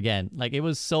never again. Like, it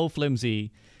was so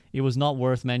flimsy, it was not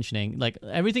worth mentioning. Like,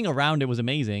 everything around it was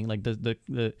amazing, like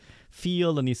the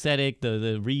feel and the aesthetic,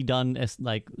 the redone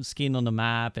like skin on the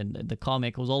map, and the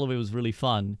comic was all of it was really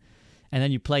fun. And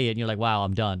then you play it and you're like, wow,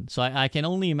 I'm done. So I can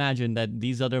only imagine that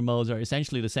these other modes are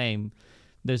essentially the same.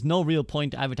 There's no real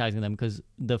point to advertising them because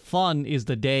the fun is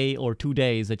the day or 2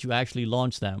 days that you actually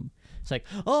launch them. It's like,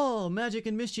 oh, Magic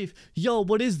and Mischief, yo,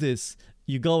 what is this?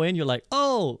 You go in, you're like,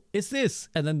 oh, it's this.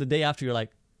 And then the day after, you're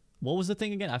like, what was the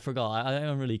thing again? I forgot. I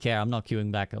don't really care. I'm not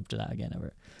queuing back up to that again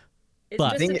ever. It's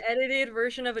But- just an edited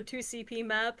version of a 2CP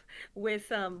map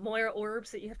with Moira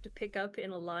orbs that you have to pick up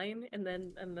in a line, and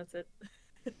that's it.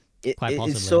 Quite It's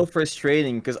possibly. so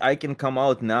frustrating because I can come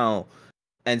out now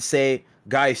and say,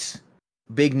 guys,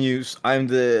 big news. I'm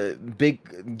the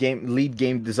lead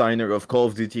game designer of Call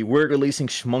of Duty. We're releasing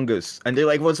Shmungus. And they're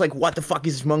like, what the fuck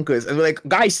is Shmungus? And we're like,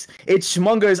 guys, it's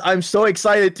Shmungus. I'm so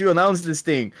excited to announce this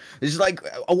thing. It's just like,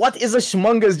 what is a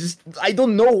Shmungus? Just, I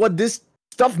don't know what this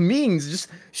stuff means. Just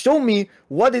show me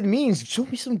what it means. Show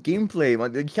me some gameplay.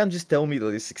 Man. You can't just tell me that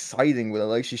it's exciting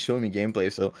without actually showing me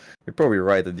gameplay. So you're probably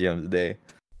right at the end of the day.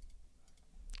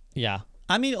 Yeah.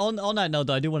 I mean, on that note,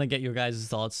 though, I do want to get your guys'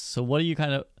 thoughts. So what are you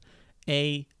kind of,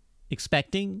 A,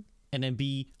 expecting, and then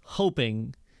B,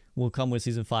 hoping will come with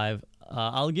Season 5?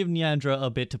 I'll give Niandra a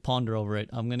bit to ponder over it.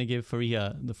 I'm going to give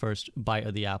Fareeha the first bite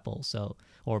of the apple, so,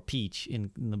 or peach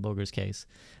in the Boger's case.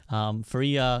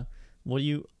 Fareeha, what are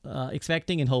you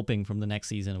expecting and hoping from the next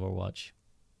season of Overwatch?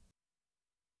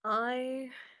 I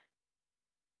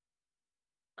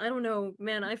don't know,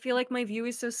 man. I feel like my view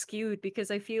is so skewed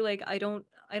because I feel like I don't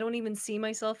even see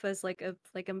myself as like a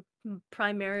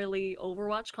primarily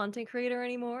Overwatch content creator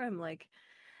anymore. I'm like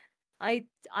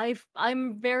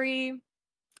I'm very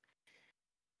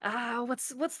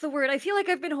what's the word? I feel like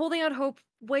I've been holding out hope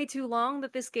way too long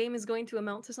that this game is going to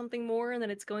amount to something more and that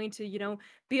it's going to, you know,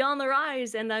 be on the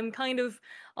rise, and I'm kind of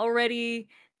already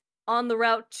on the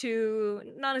route to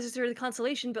not necessarily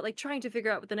consolation, but like trying to figure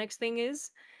out what the next thing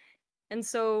is. And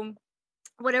so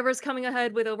whatever's coming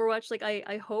ahead with Overwatch, like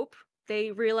I hope they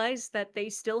realize that they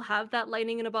still have that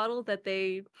lightning in a bottle that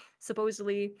they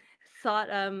supposedly thought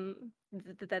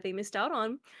that they missed out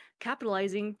on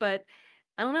capitalizing. But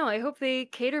I don't know. I hope they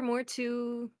cater more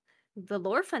to the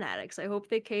lore fanatics. I hope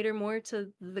they cater more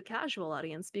to the casual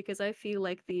audience because I feel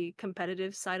like the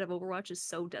competitive side of Overwatch is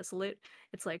so desolate.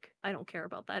 It's like I don't care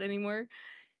about that anymore.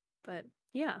 But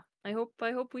yeah, I hope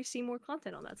we see more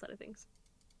content on that side of things.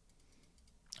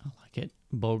 I like it.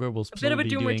 Boger will A bit of a be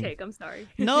doomer doing... take. I'm sorry.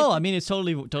 No, I mean, it's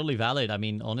totally valid. I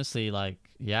mean, honestly, like,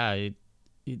 yeah,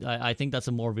 I think that's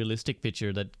a more realistic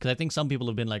picture, that because I think some people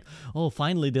have been like, oh,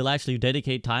 finally they'll actually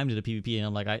dedicate time to the PvP, and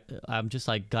I'm like, I'm just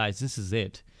like, guys, this is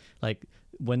it. Like,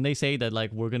 when they say that,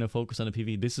 like, we're gonna focus on the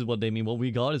PvP, this is what they mean. What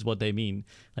we got is what they mean.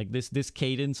 Like, this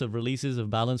cadence of releases of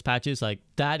balance patches, like,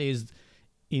 that is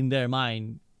in their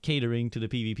mind catering to the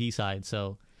PvP side.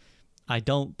 So I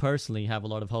don't personally have a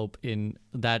lot of hope in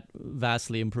that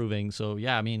vastly improving. So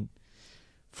yeah, I mean,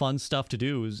 fun stuff to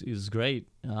do is great.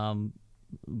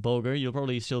 Boger, you'll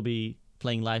probably still be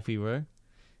playing Lifeweaver.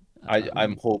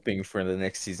 I'm hoping for the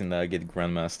next season that I get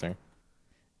Grandmaster.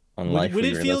 On Would it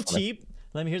Lifeweaver, feel that's what I- cheap?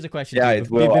 Let me. Here's a question. Yeah, to you. it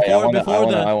will.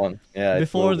 I want. Yeah,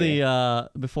 before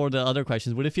the other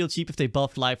questions, would it feel cheap if they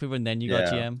buffed Lifeweaver and then you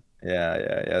got GM?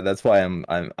 Yeah. That's why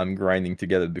I'm grinding to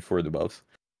get it before the buffs,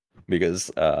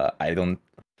 because I don't.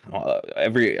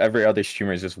 Every other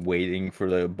streamer is just waiting for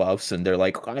the buffs, and they're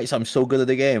like, guys, I'm so good at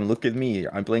the game. Look at me,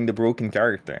 I'm playing the broken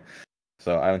character.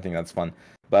 So I don't think that's fun.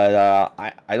 But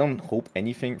I don't hope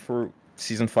anything for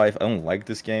season 5. I don't like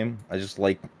this game. I just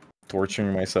like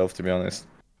torturing myself, to be honest.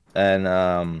 And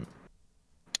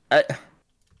I,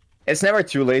 it's never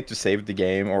too late to save the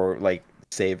game, or like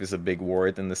save is a big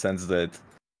word in the sense that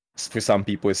for some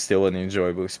people it's still an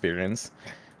enjoyable experience.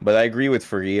 But I agree with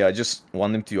Fareeha. I just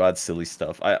want them to add silly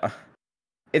stuff.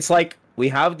 It's like we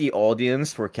have the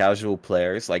audience for casual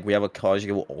players. Like we have a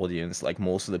casual audience. Like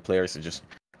most of the players are just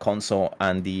console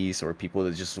andies, or people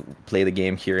that just play the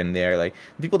game here and there. Like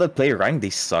people that play rank,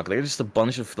 they suck. They're just a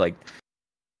bunch of like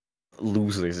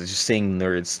losers. It's just saying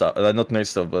nerd stuff, not nerd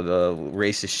stuff, but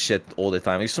racist shit all the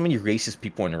time. There's so many racist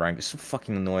people in rank. It's so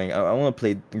fucking annoying. I want to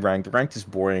play ranked. Ranked is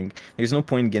boring. There's no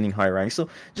point in getting high rank. So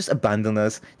just abandon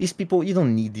us. These people, you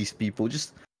don't need these people.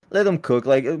 Just let them cook.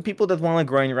 Like people that want to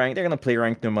grind rank, they're gonna play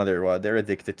rank no matter what. They're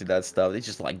addicted to that stuff. They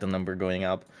just like the number going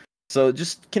up. So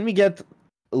just can we get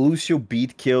Lucio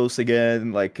beat kills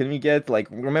again? Like, can we get like,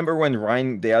 remember when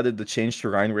Ryan, they added the change to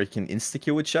Ryan where you can insta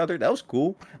kill each other? That was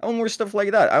cool. I want more stuff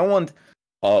like that. I want.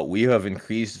 We have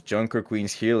increased Junker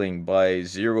Queen's healing by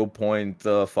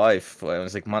 0.5. I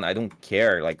was like, man, I don't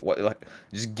care. Like, what? Like,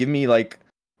 just give me like,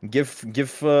 give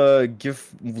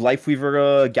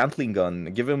Lifeweaver a Gatling gun.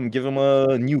 Give him a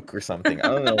nuke or something. I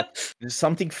don't know. Just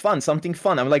something fun. Something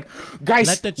fun. I'm like, guys,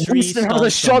 Let the tree Winston has stomp a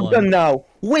shotgun someone. now.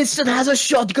 Winston has a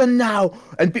shotgun now.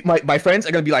 And my friends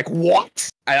are gonna be like, what?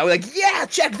 And I'm like, yeah,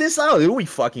 check this out. It'll be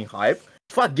fucking hype.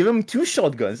 Fuck, give him 2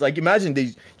 shotguns. Like, imagine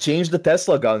they change the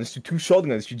Tesla guns to 2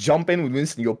 shotguns. You jump in with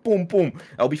Winston, you go boom, boom.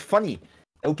 That'll be funny.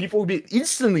 And people would be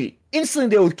instantly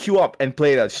they would queue up and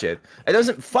play that shit. It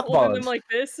doesn't fuck Holding them balance. like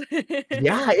this.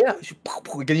 Yeah.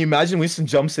 Can you imagine Winston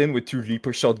jumps in with 2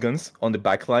 Reaper shotguns on the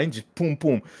back line? Just boom,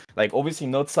 boom. Like, obviously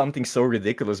not something so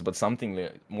ridiculous, but something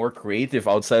more creative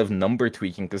outside of number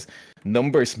tweaking, because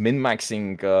numbers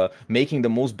min-maxing, making the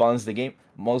most balanced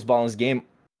game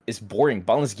is boring.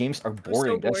 Balanced games are I'm so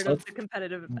boring. That's bored not of the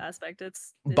competitive aspect.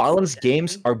 It's so balanced dead to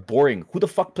games me. are boring. Who the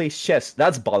fuck plays chess?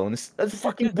 That's balanced. That's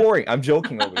fucking boring. I'm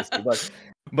joking, obviously,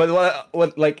 but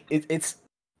what like it's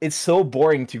so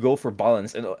boring to go for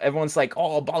balance, and everyone's like,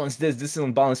 oh, balance this is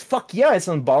unbalanced. Fuck yeah, it's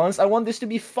unbalanced. I want this to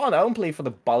be fun. I don't play for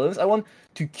the balance. I want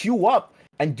to queue up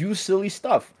and do silly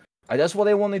stuff. That's what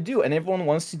I want to do, and everyone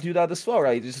wants to do that as well,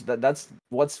 right? Just that's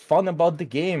what's fun about the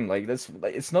game. Like that's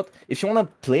like, it's not, if you want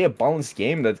to play a balanced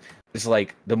game that is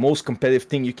like the most competitive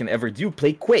thing you can ever do,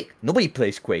 play Quake. Nobody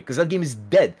plays Quake because that game is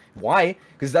dead. Why?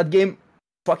 Because that game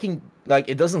fucking, like,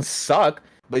 it doesn't suck,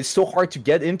 but it's so hard to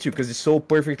get into because it's so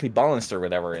perfectly balanced or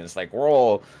whatever. And it's like,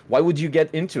 whoa, why would you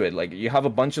get into it? Like, you have a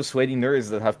bunch of sweaty nerds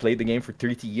that have played the game for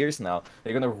 30 years now.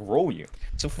 They're gonna roll you.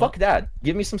 So fuck that.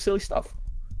 Give me some silly stuff.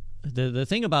 The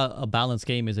thing about a balanced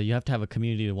game is that you have to have a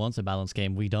community that wants a balanced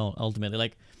game. We don't ultimately.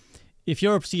 Like, if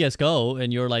you're CS:GO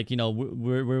and you're like,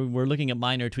 we're looking at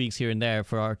minor tweaks here and there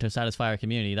to satisfy our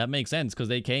community, that makes sense because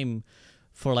they came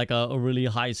for like a really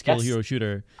high skill Yes. hero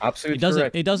shooter. Absolutely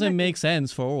correct. It doesn't make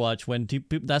sense for Overwatch when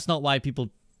that's not why people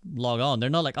log on.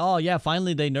 They're not like, oh yeah,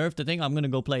 finally they nerfed the thing, I'm gonna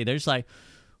go play. They're just like,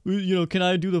 can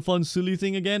I do the fun silly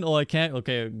thing again? Oh, I can't.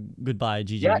 Okay, goodbye,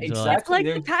 GG. Yeah, So, exactly. It's like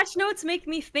the There's- patch notes make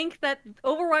me think that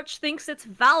Overwatch thinks it's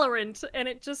Valorant, and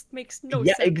it just makes no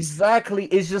Yeah, sense. exactly.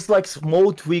 It's just like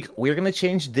small tweaks. We're gonna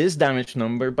change this damage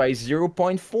number by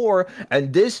 0.4,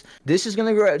 and this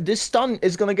stun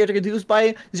is gonna get reduced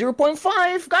by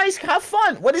 0.5. Guys, have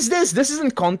fun. What is this? This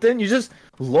isn't content. You just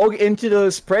log into the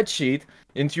spreadsheet,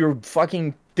 into your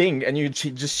fucking thing, and you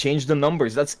just change the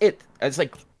numbers. That's it. And it's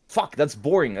like, fuck. That's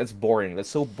boring. That's boring. That's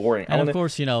so boring. and of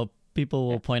course, people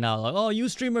will point out like, oh, you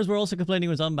streamers were also complaining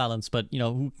it was unbalanced, but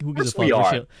who gives a course we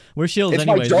fuck? are. We're shields It's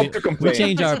my anyways. job to complain. We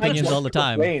change our It's my opinions job all the to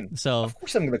time. complain. So Of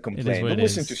course I'm gonna it is complain. what Don't it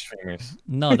listen is. to streamers.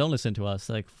 No, don't listen to us.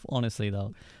 Like, honestly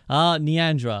though.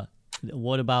 Neandra,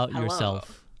 what about Hello.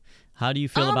 yourself? How do you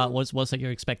feel about Um, what's like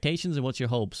your expectations and what's your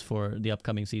hopes for the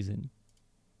upcoming season?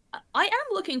 I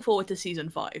am looking forward to season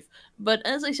 5, but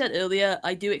as I said earlier,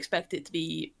 I do expect it to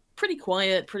be pretty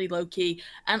quiet, pretty low key,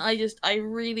 and I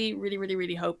really, really, really,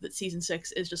 really hope that season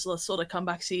 6 is just a sort of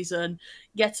comeback season,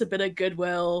 gets a bit of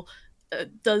goodwill,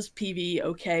 does PV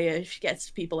okay-ish, gets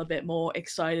people a bit more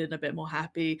excited and a bit more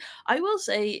happy. I will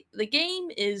say the game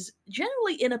is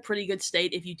generally in a pretty good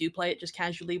state if you do play it just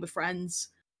casually with friends.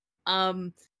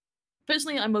 Um,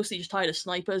 Personally, I'm mostly just tired of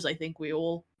snipers. I think we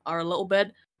all are a little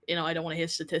bit. I don't want to hear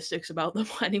statistics about them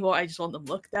anymore. I just want them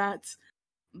looked at.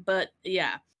 But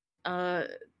yeah, uh,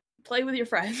 play with your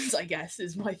friends, I guess,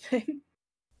 is my thing.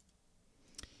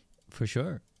 For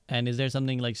sure. And is there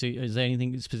something like, so is there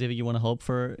anything specific you want to hope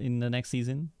for in the next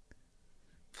season?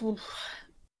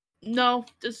 No,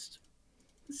 just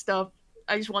stuff.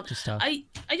 I just want. Just stuff. I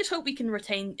just hope we can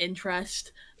retain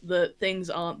interest. That things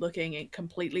aren't looking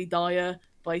completely dire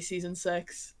by season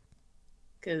 6,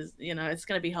 because it's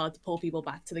gonna be hard to pull people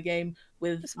back to the game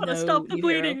with Just want to no stop the new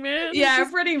hero. bleeding, man. Yeah,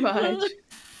 Just- pretty much.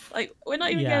 Like, we're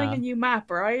not even getting Yeah. a new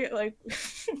map, right? Like,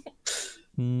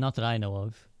 Not that I know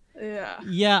of. yeah.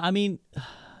 Yeah, I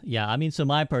mean, so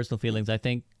my personal feelings, I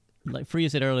think, like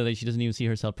Fareeha said earlier that she doesn't even see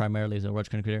herself primarily as a Overwatch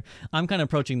content creator. I'm kind of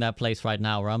approaching that place right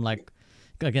now where I'm like,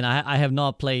 again, I have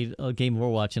not played a game of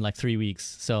Overwatch in like 3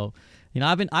 weeks. So,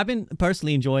 I've been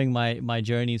personally enjoying my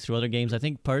journeys through other games. I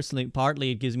think personally,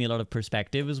 partly it gives me a lot of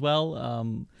perspective as well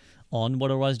on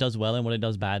what Overwatch does well and what it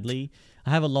does badly. I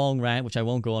have a long rant, which I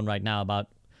won't go on right now, about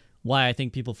why I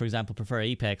think people, for example, prefer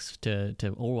Apex to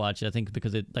Overwatch. I think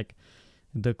because it, like,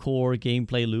 the core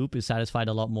gameplay loop is satisfied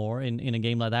a lot more in a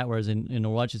game like that, whereas in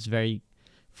Overwatch it's very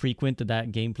frequent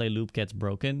that gameplay loop gets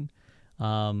broken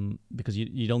because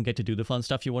you don't get to do the fun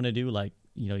stuff you want to do, like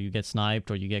you get sniped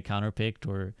or you get counterpicked,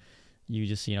 or you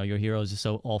just your hero is just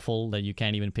so awful that you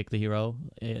can't even pick the hero.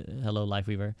 Hello,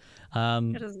 Lifeweaver.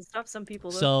 It doesn't stop some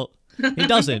people, though. So it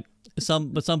doesn't.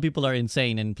 Some people are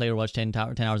insane and play Overwatch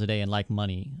 10 hours a day and like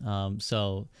money.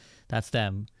 So that's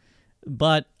them.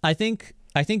 But I think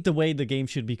the way the game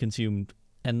should be consumed,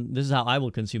 and this is how I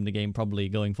will consume the game probably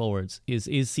going forwards, is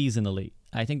seasonally.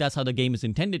 I think that's how the game is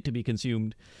intended to be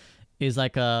consumed, is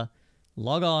like a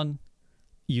log on,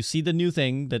 you see the new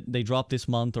thing that they drop this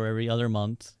month or every other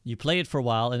month, you play it for a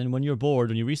while, and then when you're bored,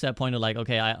 when you reach that point of like,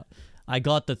 okay, I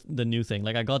got the new thing,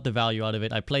 like I got the value out of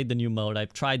it, I played the new mode,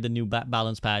 I've tried the new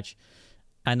balance patch,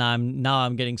 and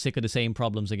I'm getting sick of the same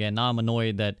problems again. Now I'm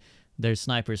annoyed that there's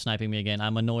snipers sniping me again.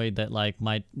 I'm annoyed that like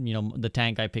my the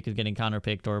tank I pick is getting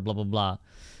counterpicked or blah blah blah.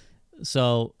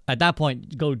 So at that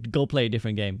point, go play a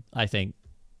different game. I think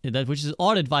which is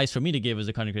odd advice for me to give as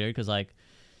a content creator, because like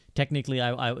technically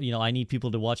I need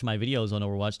people to watch my videos on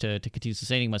Overwatch to continue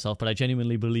sustaining myself. But I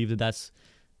genuinely believe that that's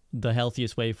the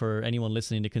healthiest way for anyone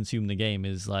listening to consume the game,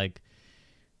 is like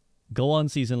go on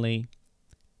seasonally,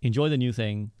 enjoy the new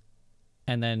thing,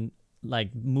 and then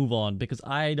like move on, because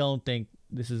I don't think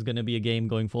this is going to be a game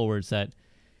going forwards that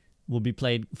will be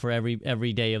played for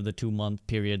every day of the 2-month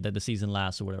period that the season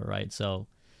lasts or whatever, right? So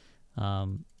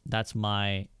that's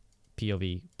my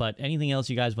POV. But anything else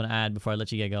you guys want to add before I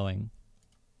let you get going?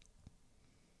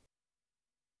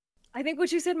 I think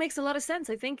what you said makes a lot of sense.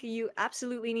 I think you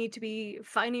absolutely need to be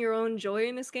finding your own joy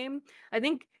in this game. I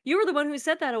think you were the one who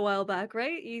said that a while back,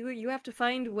 right? You have to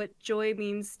find what joy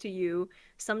means to you.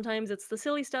 Sometimes it's the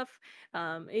silly stuff.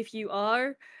 If you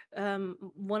are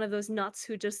one of those nuts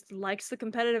who just likes the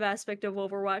competitive aspect of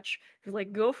Overwatch,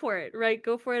 like go for it, right?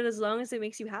 Go for it as long as it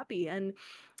makes you happy. And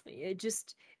it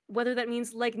just, whether that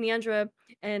means like Niandra,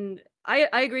 and I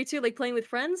agree too, like playing with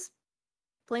friends,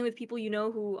 playing with people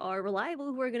who are reliable,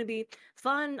 who are going to be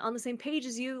fun, on the same page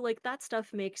as you, like that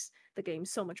stuff makes the game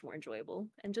so much more enjoyable.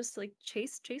 And just like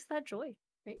chase that joy,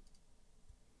 right?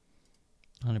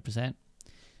 100%.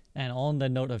 And on the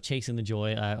note of chasing the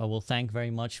joy, I will thank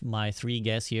very much my 3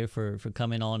 guests here for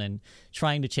coming on and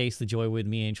trying to chase the joy with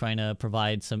me and trying to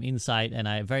provide some insight. And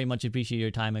I very much appreciate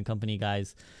your time and company,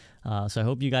 guys. So I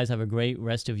hope you guys have a great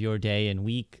rest of your day and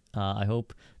week. I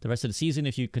hope the rest of the season,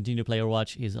 if you continue to play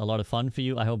Overwatch, is a lot of fun for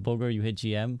you. I hope, Bogur, you hit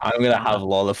GM. I'm going to have a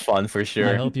lot of fun for sure.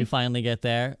 I hope you finally get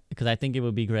there, because I think it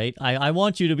would be great. I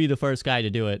want you to be the first guy to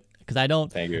do it, because I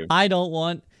don't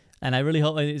want, and I really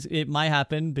hope it might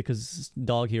happen because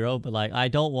dog hero, but like I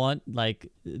don't want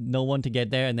like no one to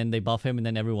get there and then they buff him and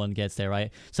then everyone gets there,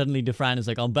 right? Suddenly Defran is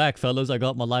like, I'm back, fellas. I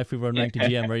got my Lifeweaver and ranked to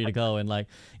GM ready to go, and like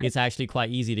it's actually quite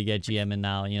easy to get GM in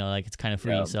now. Like it's kind of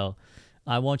free. Yeah. So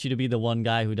I want you to be the one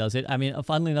guy who does it. I mean,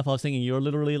 funnily enough, I was thinking you're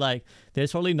literally like,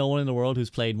 there's probably no one in the world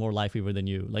who's played more Lifeweaver than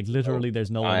you. Like literally,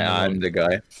 there's no one. I'm the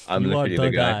guy. I'm literally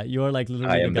the guy. You're like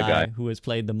literally the guy who has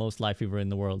played the most Lifeweaver in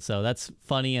the world. So that's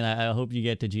funny, and I hope you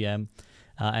get to GM.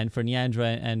 And for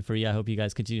Niandra and Fareeha, I hope you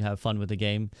guys continue to have fun with the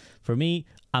game. For me,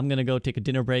 I'm going to go take a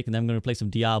dinner break, and then I'm going to play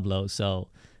some Diablo. So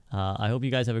I hope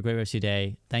you guys have a great rest of your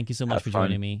day. Thank you so much for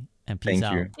joining me, and peace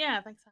out. Yeah, thanks.